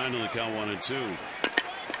 Markakis behind on the count, 1-2.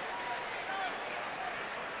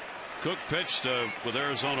 Cook pitched with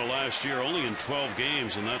Arizona last year only in 12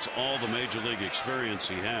 games, and that's all the major league experience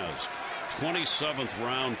he has. 27th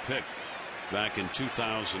round pick back in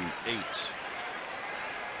 2008.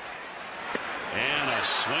 And a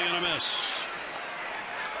swing and a miss.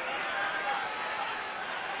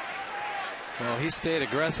 Well, he stayed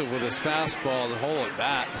aggressive with his fastball the whole at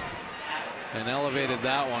bat and elevated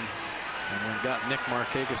that one, and got Nick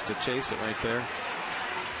Markakis to chase it right there.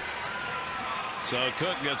 So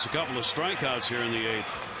Cook gets a couple of strikeouts here in the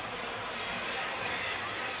 8th.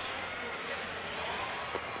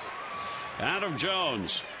 Adam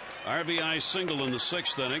Jones, RBI single in the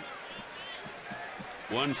 6th inning.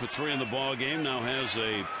 1 for 3 in the ball game. Now has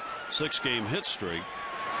a 6-game hit streak.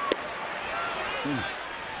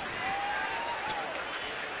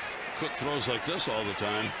 Cook throws like this all the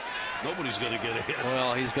time. Nobody's going to get a hit.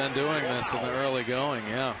 Well, he's been doing this in the early going.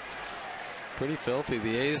 Yeah, pretty filthy.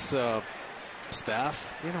 The A's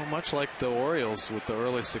staff, much like the Orioles with the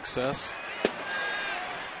early success.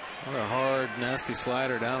 What a hard, nasty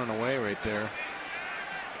slider down and away right there.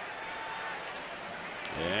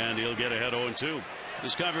 And he'll get ahead 0-2.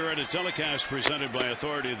 This copyrighted telecast presented by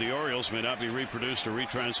authority of the Orioles may not be reproduced or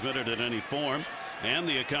retransmitted in any form, and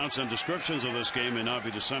the accounts and descriptions of this game may not be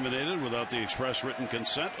disseminated without the express written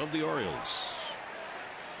consent of the Orioles.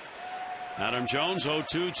 Adam Jones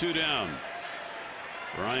 0-2, 2 down.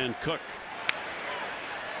 Ryan Cook.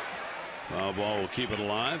 Foul ball will keep it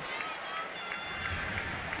alive.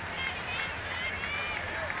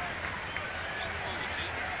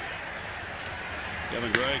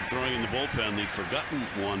 Kevin Gregg throwing in the bullpen, the forgotten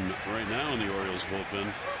one right now in the Orioles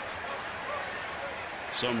bullpen.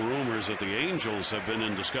 Some rumors that the Angels have been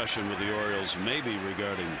in discussion with the Orioles, maybe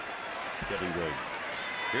regarding Kevin Gregg.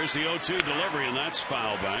 Here's the 0-2 delivery, and that's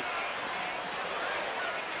foul back.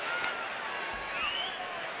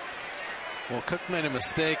 Well, Cook made a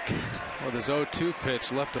mistake with his 0-2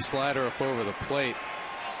 pitch, left a slider up over the plate,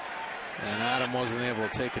 and Adam wasn't able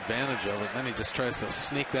to take advantage of it. Then he just tries to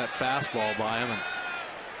sneak that fastball by him, and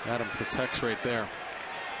Adam protects right there.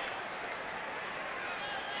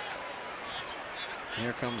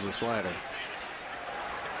 Here comes the slider.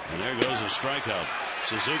 And there goes a strikeout.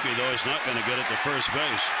 Suzuki, though, is not going to get it to first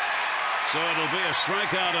base. So it'll be a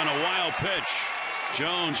strikeout and a wild pitch.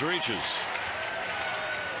 Jones reaches.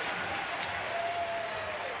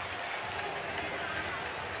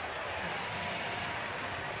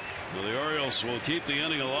 Well, the Orioles will keep the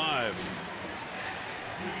inning alive.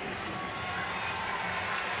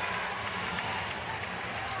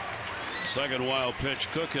 Second wild pitch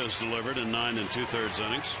Cook has delivered in 9 2/3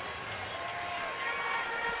 innings.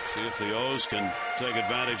 See if the O's can take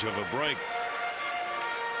advantage of a break.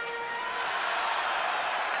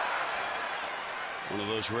 One of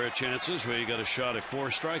those rare chances where you got a shot at 4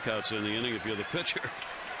 strikeouts in the inning if you're the pitcher.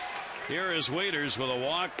 Here is Waiters with a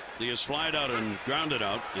walk. He is flied out and grounded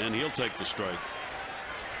out, and he'll take the strike.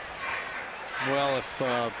 Well, if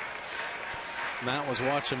Matt was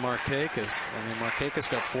watching Markakis, I mean, Markakis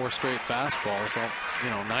got 4 straight fastballs,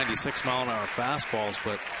 96-mile-an-hour fastballs,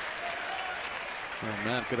 but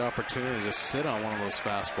Matt, good opportunity to just sit on one of those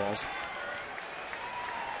fastballs.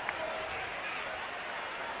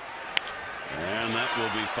 And that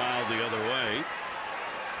will be fouled the other way.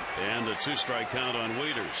 And a 2-strike count on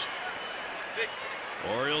Waiters.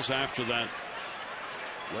 Orioles, after that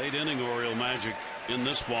late inning Oriole magic in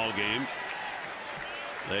this ball game,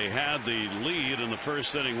 they had the lead in the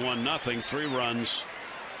first inning, 1-0. 3 runs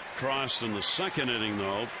crossed in the second inning,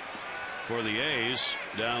 though, for the A's,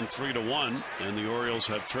 down 3-1, and the Orioles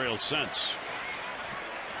have trailed since.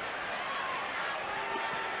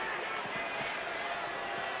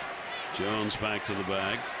 Jones back to the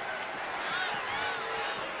bag.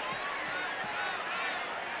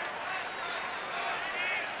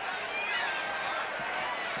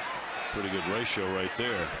 Pretty good ratio right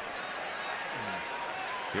there.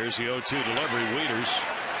 Here's the 0-2 delivery. Waiters.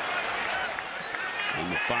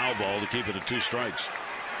 And the foul ball to keep it at 2 strikes.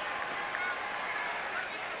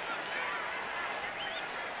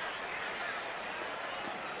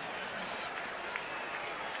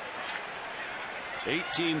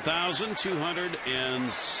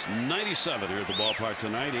 $18,297 here at the ballpark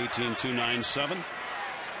tonight. 18,297.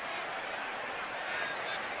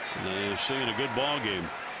 They're seeing a good ball game.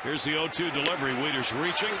 Here's the 0-2 delivery. Waiters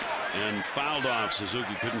reaching and fouled off.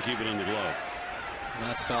 Suzuki couldn't keep it in the glove.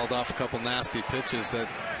 Matt's fouled off a couple nasty pitches. That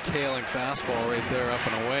tailing fastball right there, up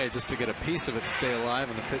and away, just to get a piece of it to stay alive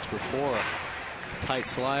in the pitch before. A tight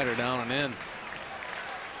slider down and in.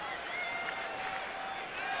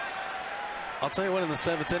 I'll tell you what, in the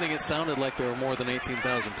 7th inning, it sounded like there were more than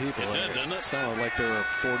 18,000 people. It did, didn't it? It sounded like there were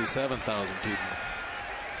 47,000 people.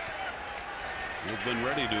 We've been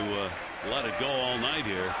ready to let it go all night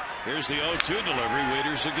here. Here's the 0-2 delivery.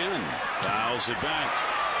 Waiters again. Fouls it back.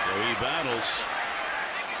 So he battles.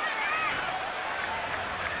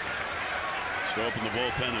 So open the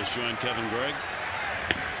bullpen has joined Kevin Gregg.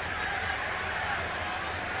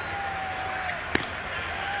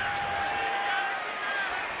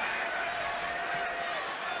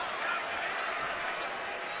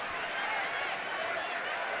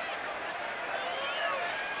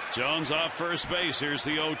 Jones off first base. Here's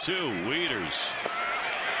the 0-2. Waiters.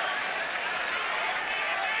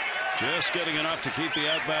 Just getting enough to keep the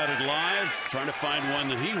at-bat alive. Trying to find one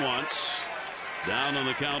that he wants. Down on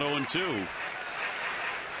the count 0-2.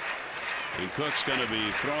 And Cook's going to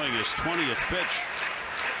be throwing his 20th pitch.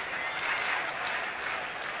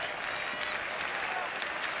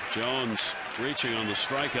 Jones reaching on the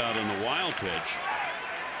strikeout and the wild pitch.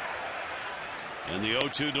 And the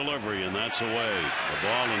 0-2 delivery, and that's away. A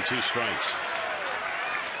ball and 2 strikes.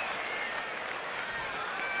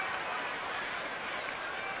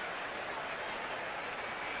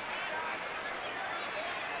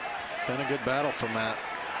 Been a good battle for Matt.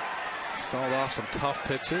 He's fouled off some tough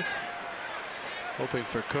pitches. Hoping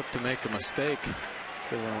for Cook to make a mistake.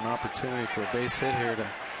 Give him an opportunity for a base hit here to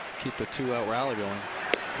keep the 2-out rally going.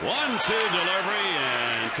 1-2 delivery,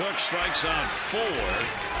 and Cook strikes out 4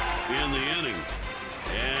 in the inning.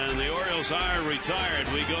 And the Orioles are retired.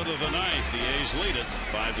 We go to the 9th. The A's lead it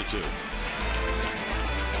 5-2.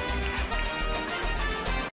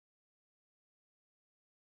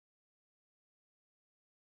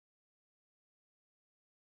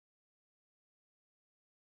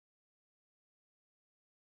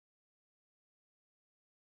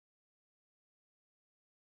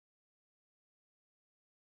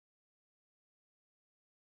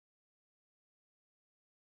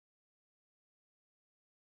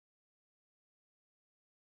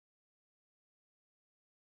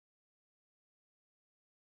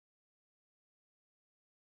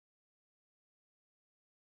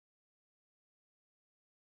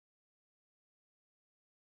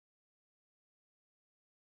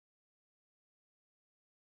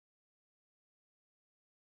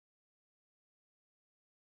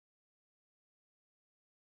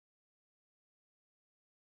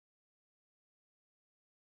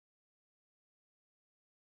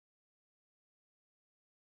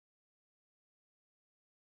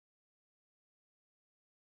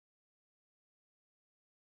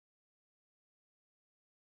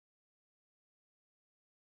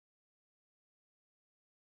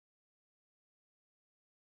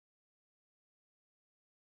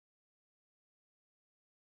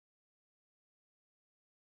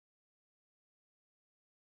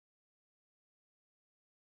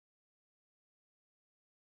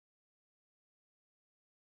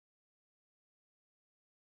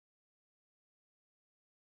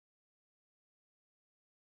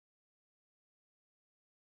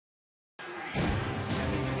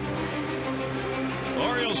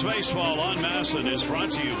 A's baseball on Masson is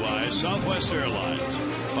brought to you by Southwest Airlines.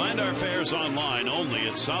 Find our fares online only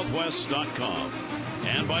at southwest.com.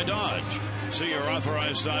 And by Dodge. See your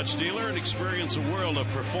authorized Dodge dealer and experience a world of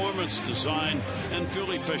performance, design, and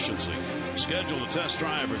fuel efficiency. Schedule a test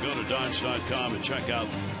drive or go to Dodge.com and check out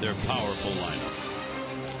their powerful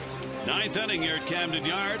lineup. Ninth inning here at Camden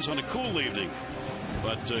Yards on a cool evening,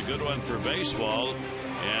 but a good one for baseball.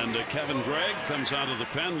 And Kevin Gregg comes out of the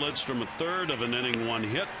pen. Lidstrom a third of an inning, 1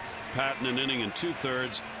 hit. Patton an inning and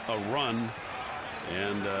 2/3, a run,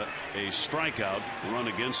 and a strikeout. The run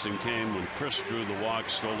against him came when Chris drew the walk,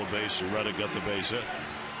 stole the base, and Reddick got the base hit.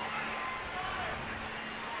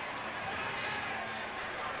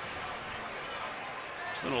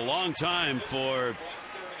 It's been a long time for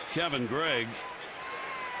Kevin Gregg,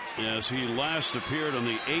 as he last appeared on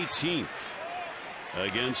the 18th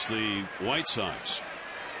against the White Sox.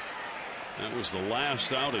 That was the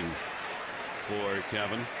last outing for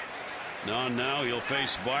Kevin. Now he'll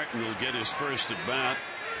face Barton, who'll get his first at bat,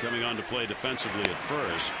 coming on to play defensively at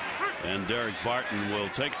first. And Derek Barton will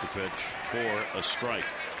take the pitch for a strike.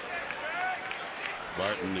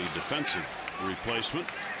 Barton, the defensive replacement.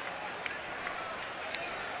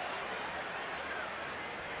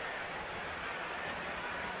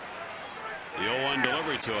 The 0-1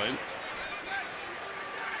 delivery to him.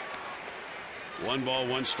 1 ball,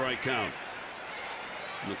 1 strike count.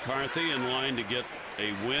 McCarthy in line to get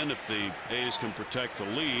a win if the A's can protect the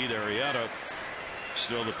lead. Arrieta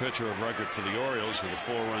still the pitcher of record for the Orioles with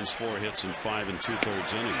 4 runs, 4 hits, and 5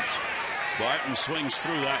 2/3 innings. Barton swings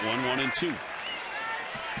through that one, 1-2.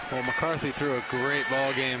 Well, McCarthy threw a great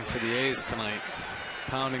ball game for the A's tonight,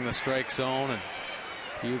 pounding the strike zone and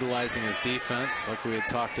utilizing his defense like we had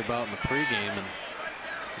talked about in the pregame.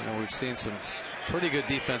 And we've seen some pretty good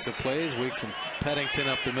defensive plays. Weeks and Pettington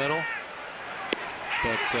up the middle.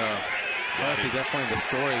 But McCarthy definitely the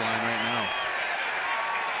storyline right now.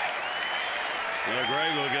 Well,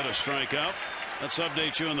 Gregg will get a strikeout. Let's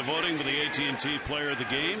update you on the voting for the AT&T Player of the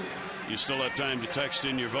Game. You still have time to text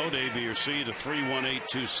in your vote, A, B, or C, to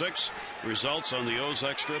 31826. Results on the O's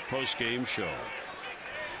Extra post-game show.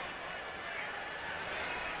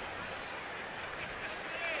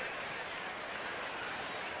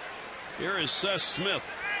 Here is Seth Smith.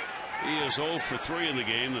 He is 0 for 3 in the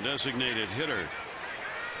game, the designated hitter.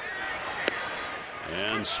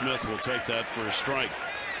 And Smith will take that for a strike.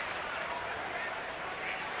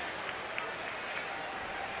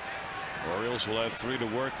 Orioles will have 3 to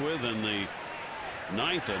work with in the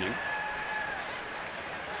 9th inning.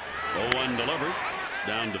 0-1 delivered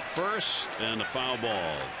down to first, and a foul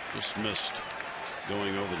ball just missed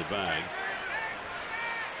going over the bag.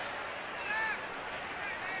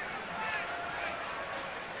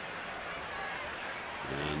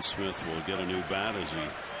 And Smith will get a new bat as he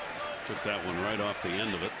took that one right off the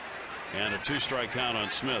end of it. And a 2-strike count on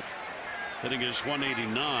Smith, hitting his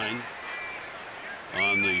 189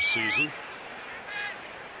 on the season.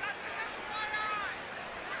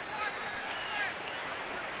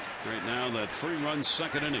 Right now, that 3-run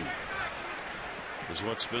second inning is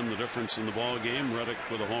what's been the difference in the ball game. Reddick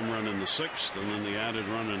with a home run in the 6th, and then the added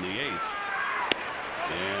run in the 8th.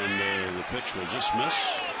 And the pitch will just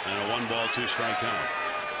miss, and a 1-ball, 2-strike count.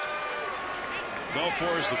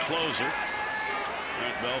 Belfour is the closer.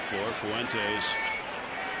 Grant Belfour, Fuentes,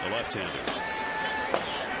 the left-hander.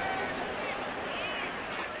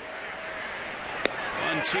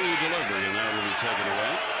 1-2 delivery, and that will be taken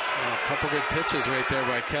away. A couple good pitches right there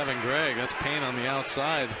by Kevin Gregg. That's Payne on the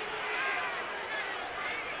outside.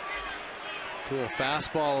 Threw a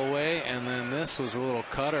fastball away, and then this was a little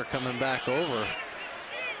cutter coming back over.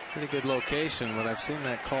 Pretty good location, but I've seen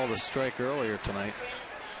that called a strike earlier tonight.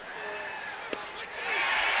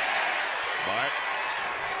 Bart.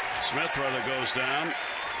 Smith rather goes down,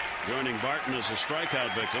 joining Barton as a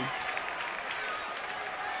strikeout victim.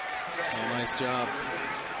 Oh, nice job.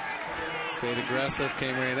 Stayed aggressive,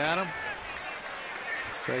 came right at him.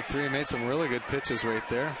 Strike 3, made some really good pitches right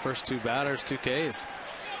there. First 2 batters, 2 Ks.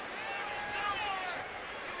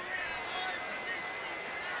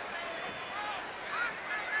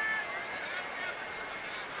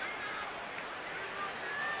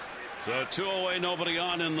 So 2 away, nobody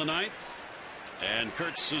on in the 9th. And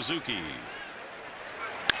Kurt Suzuki.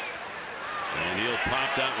 And he'll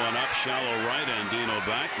pop that one up shallow right, and Dino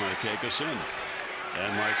back. Markakis in.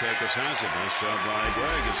 And Markakis has it. Nice job by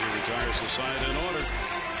Gregg as he retires the side in order.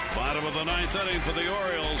 Bottom of the 9th inning for the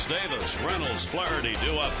Orioles. Davis, Reynolds, Flaherty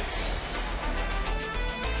due up.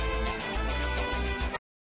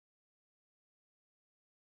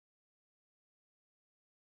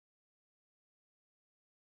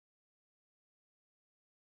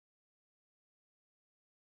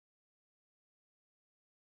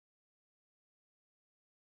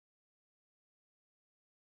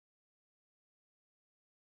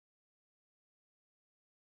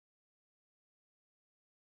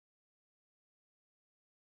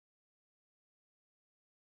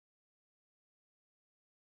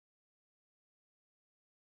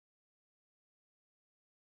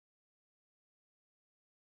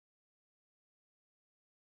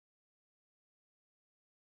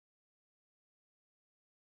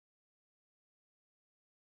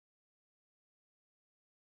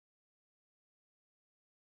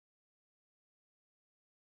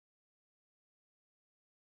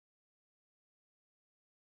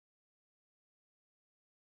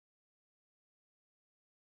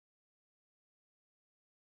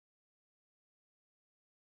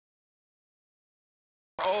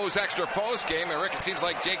 O's extra post game. And Rick, it seems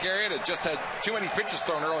like Jake Arrieta had just had too many pitches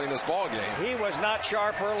thrown early in this ball game. He was not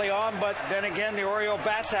sharp early on, but then again, the Oriole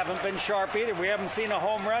bats haven't been sharp either. We haven't seen a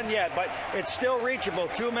home run yet, but it's still reachable.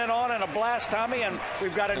 2 men on and a blast, Tommy, and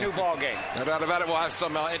we've got a new ball game. No doubt about it. We'll have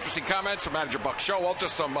some interesting comments from manager Buck Showalter,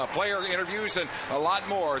 some player interviews, and a lot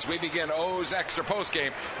more as we begin O's extra post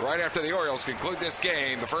game right after the Orioles conclude this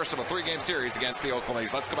game, the first of a 3-game series against the Oakland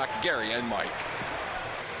A's. Let's go back to Gary and Mike.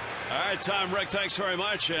 All right, Tom, Rick, thanks very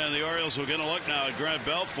much. And the Orioles will get a look now at Grant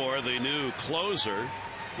Belfour, the new closer.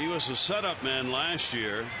 He was the setup man last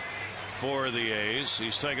year for the A's.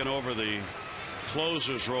 He's taken over the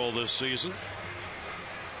closer's role this season.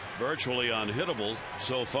 Virtually unhittable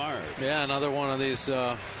so far. Yeah, another one of these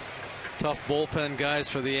tough bullpen guys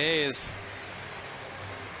for the A's.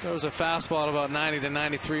 There was a fastball at about 90 to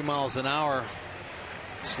 93 miles an hour.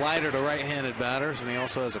 Slider to right-handed batters, and he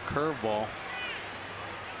also has a curveball.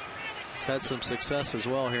 He's had some success as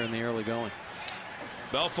well here in the early going.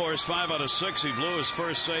 Belfour's 5 out of 6. He blew his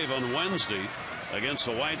first save on Wednesday against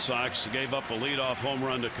the White Sox. Gave up a leadoff home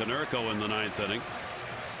run to Konerko in the 9th inning.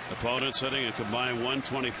 Opponents hitting a combined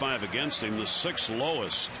 125 against him, the 6th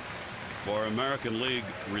lowest for American League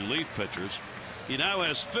relief pitchers. He now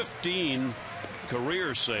has 15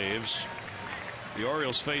 career saves. The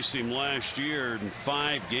Orioles faced him last year in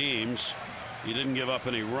 5 games. He didn't give up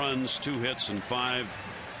any runs, 2 hits in 5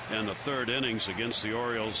 and the 3rd innings against the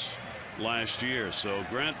Orioles last year. So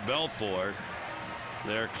Grant Belfour,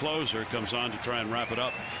 their closer, comes on to try and wrap it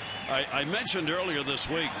up. I mentioned earlier this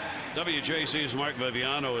week, WJC's Mark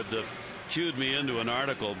Viviano had cued me into an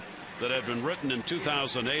article that had been written in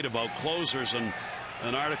 2008 about closers, and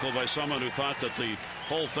an article by someone who thought that the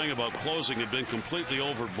whole thing about closing had been completely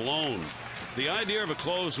overblown. The idea of a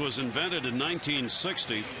close was invented in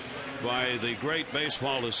 1960 by the great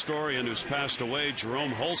baseball historian who's passed away,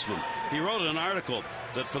 Jerome Holtzman. He wrote an article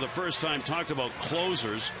that for the first time talked about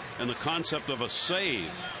closers and the concept of a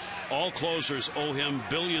save. All closers owe him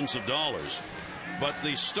billions of dollars. But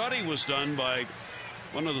the study was done by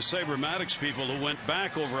one of the sabermatics people who went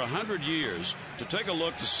back over 100 years to take a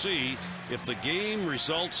look to see if the game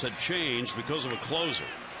results had changed because of a closer.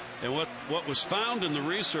 And what was found in the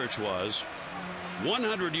research was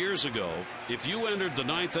 100 years ago, if you entered the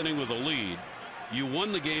 9th inning with a lead, you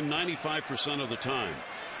won the game 95% of the time.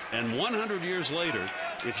 And 100 years later,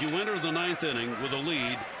 if you enter the 9th inning with a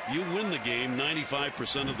lead, you win the game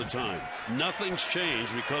 95% of the time. Nothing's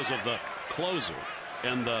changed because of the closer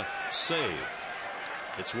and the save.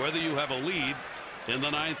 It's whether you have a lead in the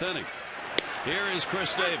 9th inning. Here is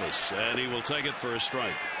Chris Davis, and he will take it for a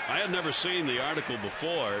strike. I had never seen the article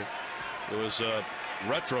before. It was a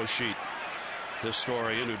retro sheet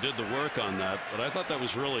historian who did the work on that, but I thought that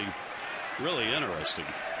was really, really interesting.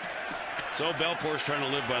 So Belfour's trying to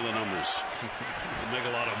live by the numbers. Make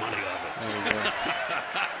a lot of money off it. There you go.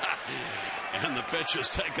 And the pitch is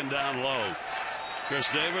taken down low.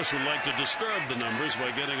 Chris Davis would like to disturb the numbers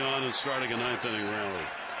by getting on and starting a 9th inning rally.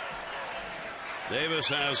 Davis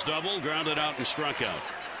has doubled, grounded out, and struck out.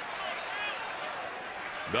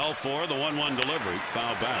 Belfour, the 1-1 delivery,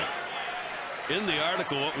 foul back. In the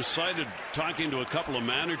article, what was cited, talking to a couple of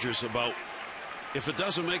managers about if it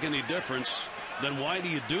doesn't make any difference, then why do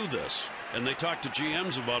you do this? And they talked to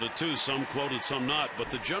GMs about it too. Some quoted, some not. But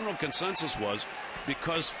the general consensus was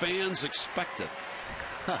because fans expect it.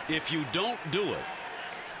 If you don't do it,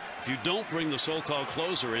 if you don't bring the so-called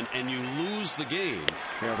closer in and you lose the game,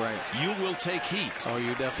 yeah, right, you will take heat. Oh,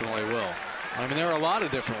 you definitely will. I mean, there are a lot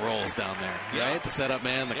of different roles down there, right? The setup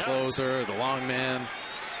man, the closer, the long man.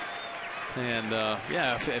 And,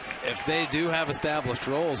 yeah, if they do have established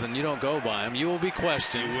roles and you don't go by them, you will be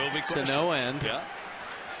questioned, to no end. Yeah.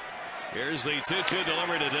 Here's the 2-2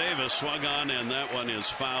 delivery to Davis. Swung on, and that one is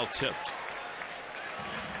foul tipped.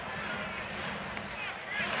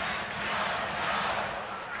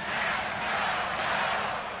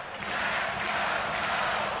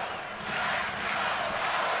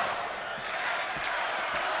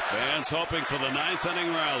 Fans hoping for the 9th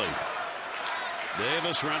inning rally.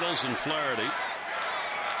 Davis, Reynolds, and Flaherty.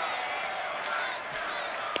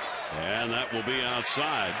 And that will be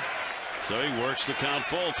outside. So he works the count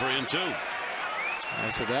full, 3-2.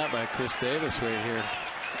 Nice at bat by Chris Davis right here.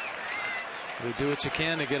 You do what you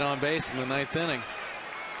can to get on base in the 9th inning.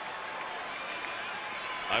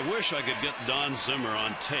 I wish I could get Don Zimmer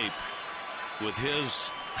on tape with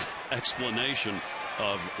his explanation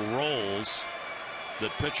of roles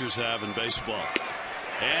that pitchers have in baseball.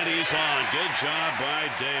 And he's on. Good job by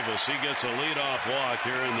Davis. He gets a leadoff walk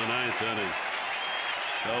here in the 9th inning.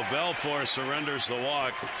 So Belfour surrenders the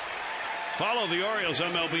walk. Follow the Orioles,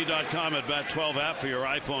 MLB.com at Bat12 app for your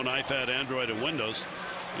iPhone, iPad, Android, and Windows.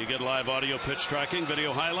 You get live audio pitch tracking,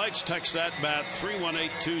 video highlights. Text that bat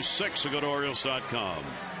 31826 or go to Orioles.com.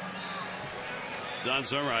 Don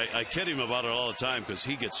Zimmer, I kid him about it all the time because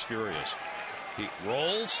he gets furious. He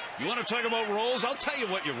rolls. You want to talk about rolls? I'll tell you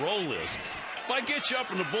what your roll is. If I get you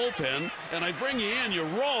up in the bullpen and I bring you in, your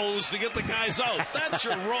rolls to get the guys out. That's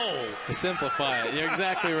your roll. To simplify it. You're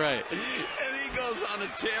exactly right. And he goes on a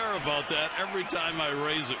tear about that every time I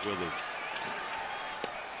raise it with him.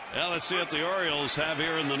 Well, let's see what the Orioles have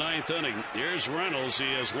here in the 9th inning. Here's Reynolds.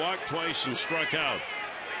 He has walked twice and struck out.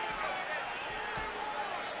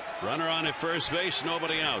 Runner on at first base,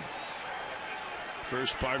 nobody out.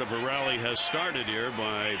 First part of a rally has started here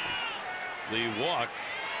by the walk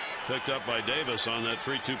picked up by Davis on that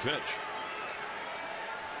 3-2 pitch.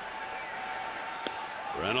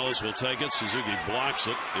 Reynolds will take it. Suzuki blocks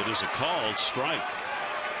it. It is a called strike.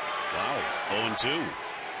 Wow, 0-2.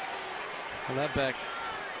 Well,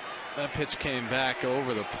 that pitch came back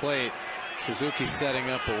over the plate. Suzuki setting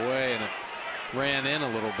up away, and it ran in a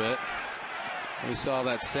little bit. We saw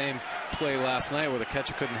that same play last night where the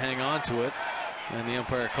catcher couldn't hang on to it, and the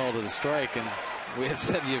umpire called it a strike. And we had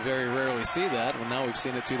said you very rarely see that. Well, now we've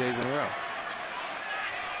seen it 2 days in a row.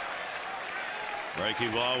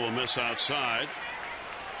 Breaking ball will miss outside.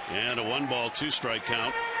 And a 1-ball, 2-strike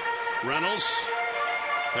count. Reynolds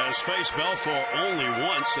has faced Belfour only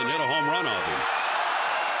once and hit a home run off him.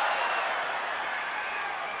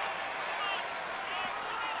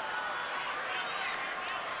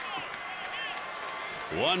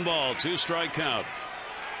 One ball, 2-strike count.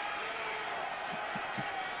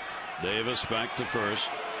 Davis back to first.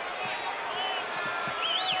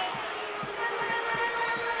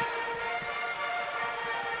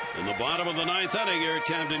 In the bottom of the 9th inning here at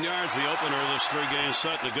Camden Yards, the opener of this 3-game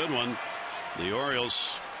set, and a good one. The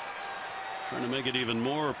Orioles trying to make it even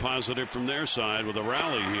more positive from their side with a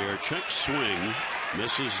rally here. Check swing,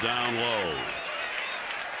 misses down low.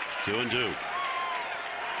 2-2.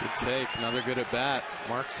 Good take, another good at bat.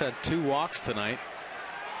 Marks had 2 walks tonight.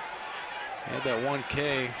 He had that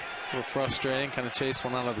 1K, a little frustrating, kind of chased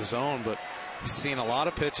one out of the zone, but he's seen a lot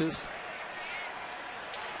of pitches.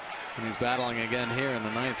 And he's battling again here in the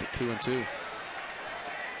 9th at 2-2.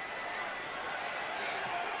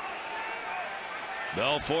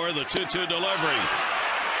 Belfour, the 2-2 delivery.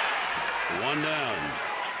 1 down.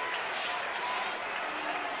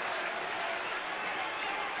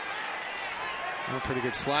 A pretty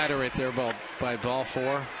good slider right there by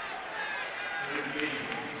Belfour.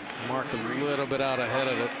 Mark a little bit out ahead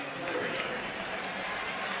of it.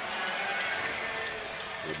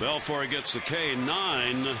 Belfour gets the K.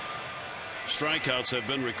 9 strikeouts have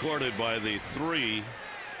been recorded by the 3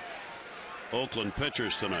 Oakland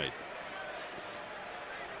pitchers tonight.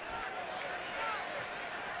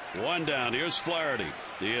 1 down. Here's Flaherty.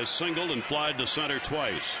 He has singled and flied to center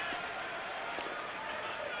twice.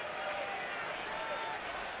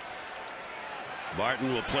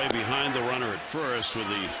 Barton will play behind the runner at first with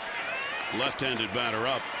the left-handed batter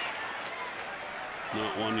up.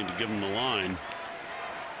 Not wanting to give him the line.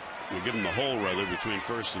 Or give him the hole, rather, between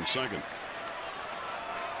first and second.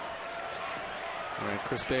 All right,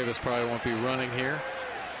 Chris Davis probably won't be running here.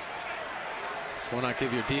 So why not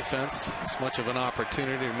give your defense as much of an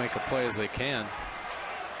opportunity to make a play as they can.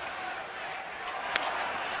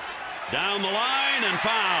 Down the line and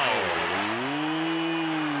foul.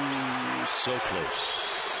 Ooh, so close.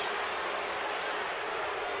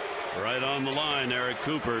 Right on the line, Eric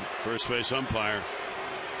Cooper, first base umpire.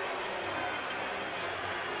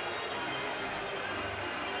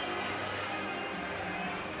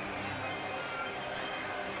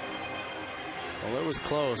 Well, it was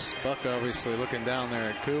close. Buck obviously looking down there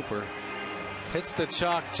at Cooper. Hits the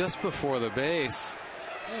chalk just before the base.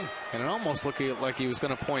 And it almost looked like he was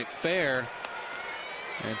going to point fair.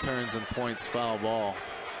 And turns and points foul ball.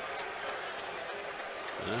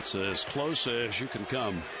 That's as close as you can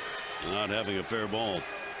come to not having a fair ball.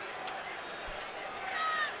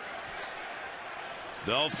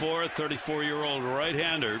 Belfour, 34-year-old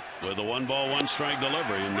right-hander with a 1-ball, 1-strike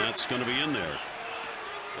delivery, and that's going to be in there.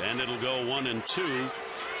 And it'll go 1-2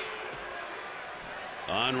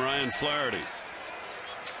 on Ryan Flaherty.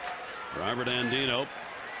 Robert Andino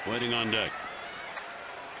waiting on deck.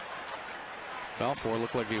 Belfour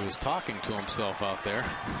looked like he was talking to himself out there.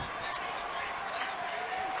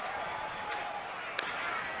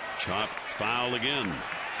 Chop foul again.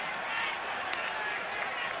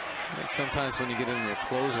 I think sometimes when you get into the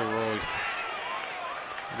closer role,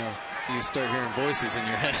 you start hearing voices in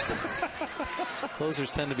your head.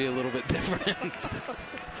 Closers tend to be a little bit different.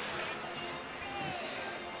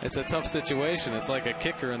 It's a tough situation. It's like a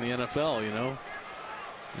kicker in the NFL,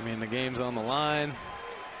 I mean, the game's on the line.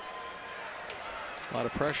 A lot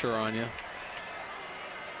of pressure on you.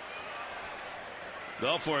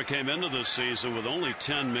 Belfour came into this season with only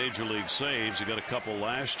 10 major league saves. He got a couple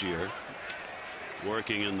last year,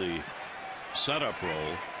 working in the setup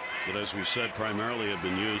role, but as we said, primarily had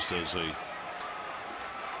been used as a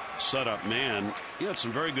setup man. He had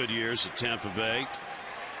some very good years at Tampa Bay.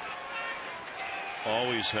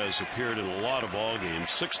 Always has appeared in a lot of ball games.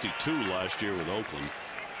 62 last year with Oakland.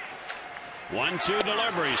 1-2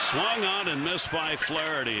 delivery, swung on and missed by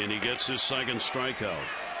Flaherty, and he gets his second strikeout.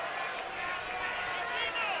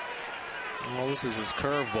 Well, this is his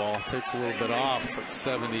curveball. Takes a little bit off. It's like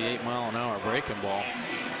 78-mile-an-hour breaking ball.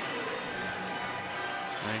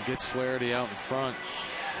 And gets Flaherty out in front.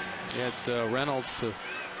 He had Reynolds to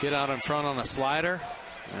get out in front on a slider,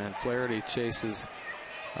 and Flaherty chases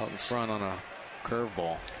out in front on a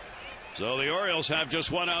curveball. So the Orioles have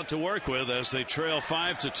just one out to work with as they trail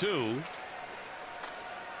 5-2.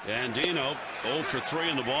 And Dino 0 for 3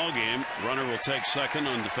 in the ball game. Runner will take second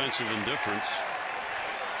on defensive indifference.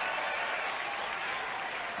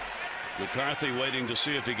 McCarthy waiting to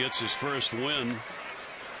see if he gets his first win.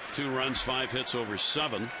 2 runs, 5 hits over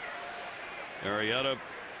 7. Arrieta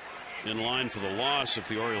in line for the loss if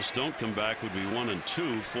the Orioles don't come back would be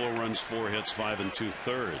 1-2. 4 runs, 4 hits, 5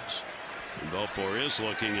 2/3. And Belfour is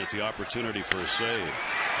looking at the opportunity for a save.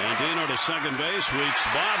 Andino to second base. Weeks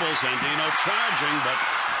bobbles. Andino charging, but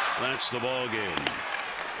that's the ball game.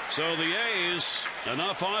 So the A's,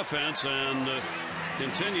 enough offense and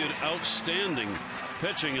continued outstanding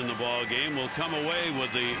pitching in the ball game, will come away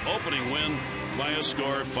with the opening win by a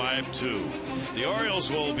score of 5-2. The Orioles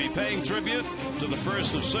will be paying tribute to the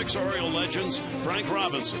first of 6 Oriole legends, Frank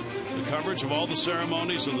Robinson. The coverage of all the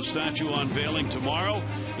ceremonies and the statue unveiling tomorrow.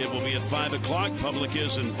 It will be at 5 o'clock. Public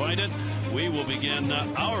is invited. We will begin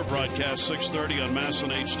our broadcast 6:30 on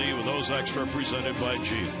Masson HD with those extra presented by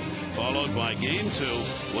Jeep. Followed by Game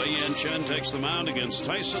 2. Wei-Yin Chen takes the mound against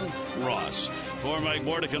Tyson Ross. For Mike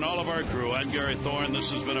Bordick and all of our crew, I'm Gary Thorne. This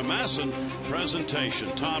has been a Masson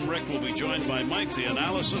presentation. Tom Rick will be joined by Mike. The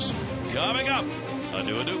analysis coming up.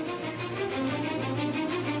 Adieu.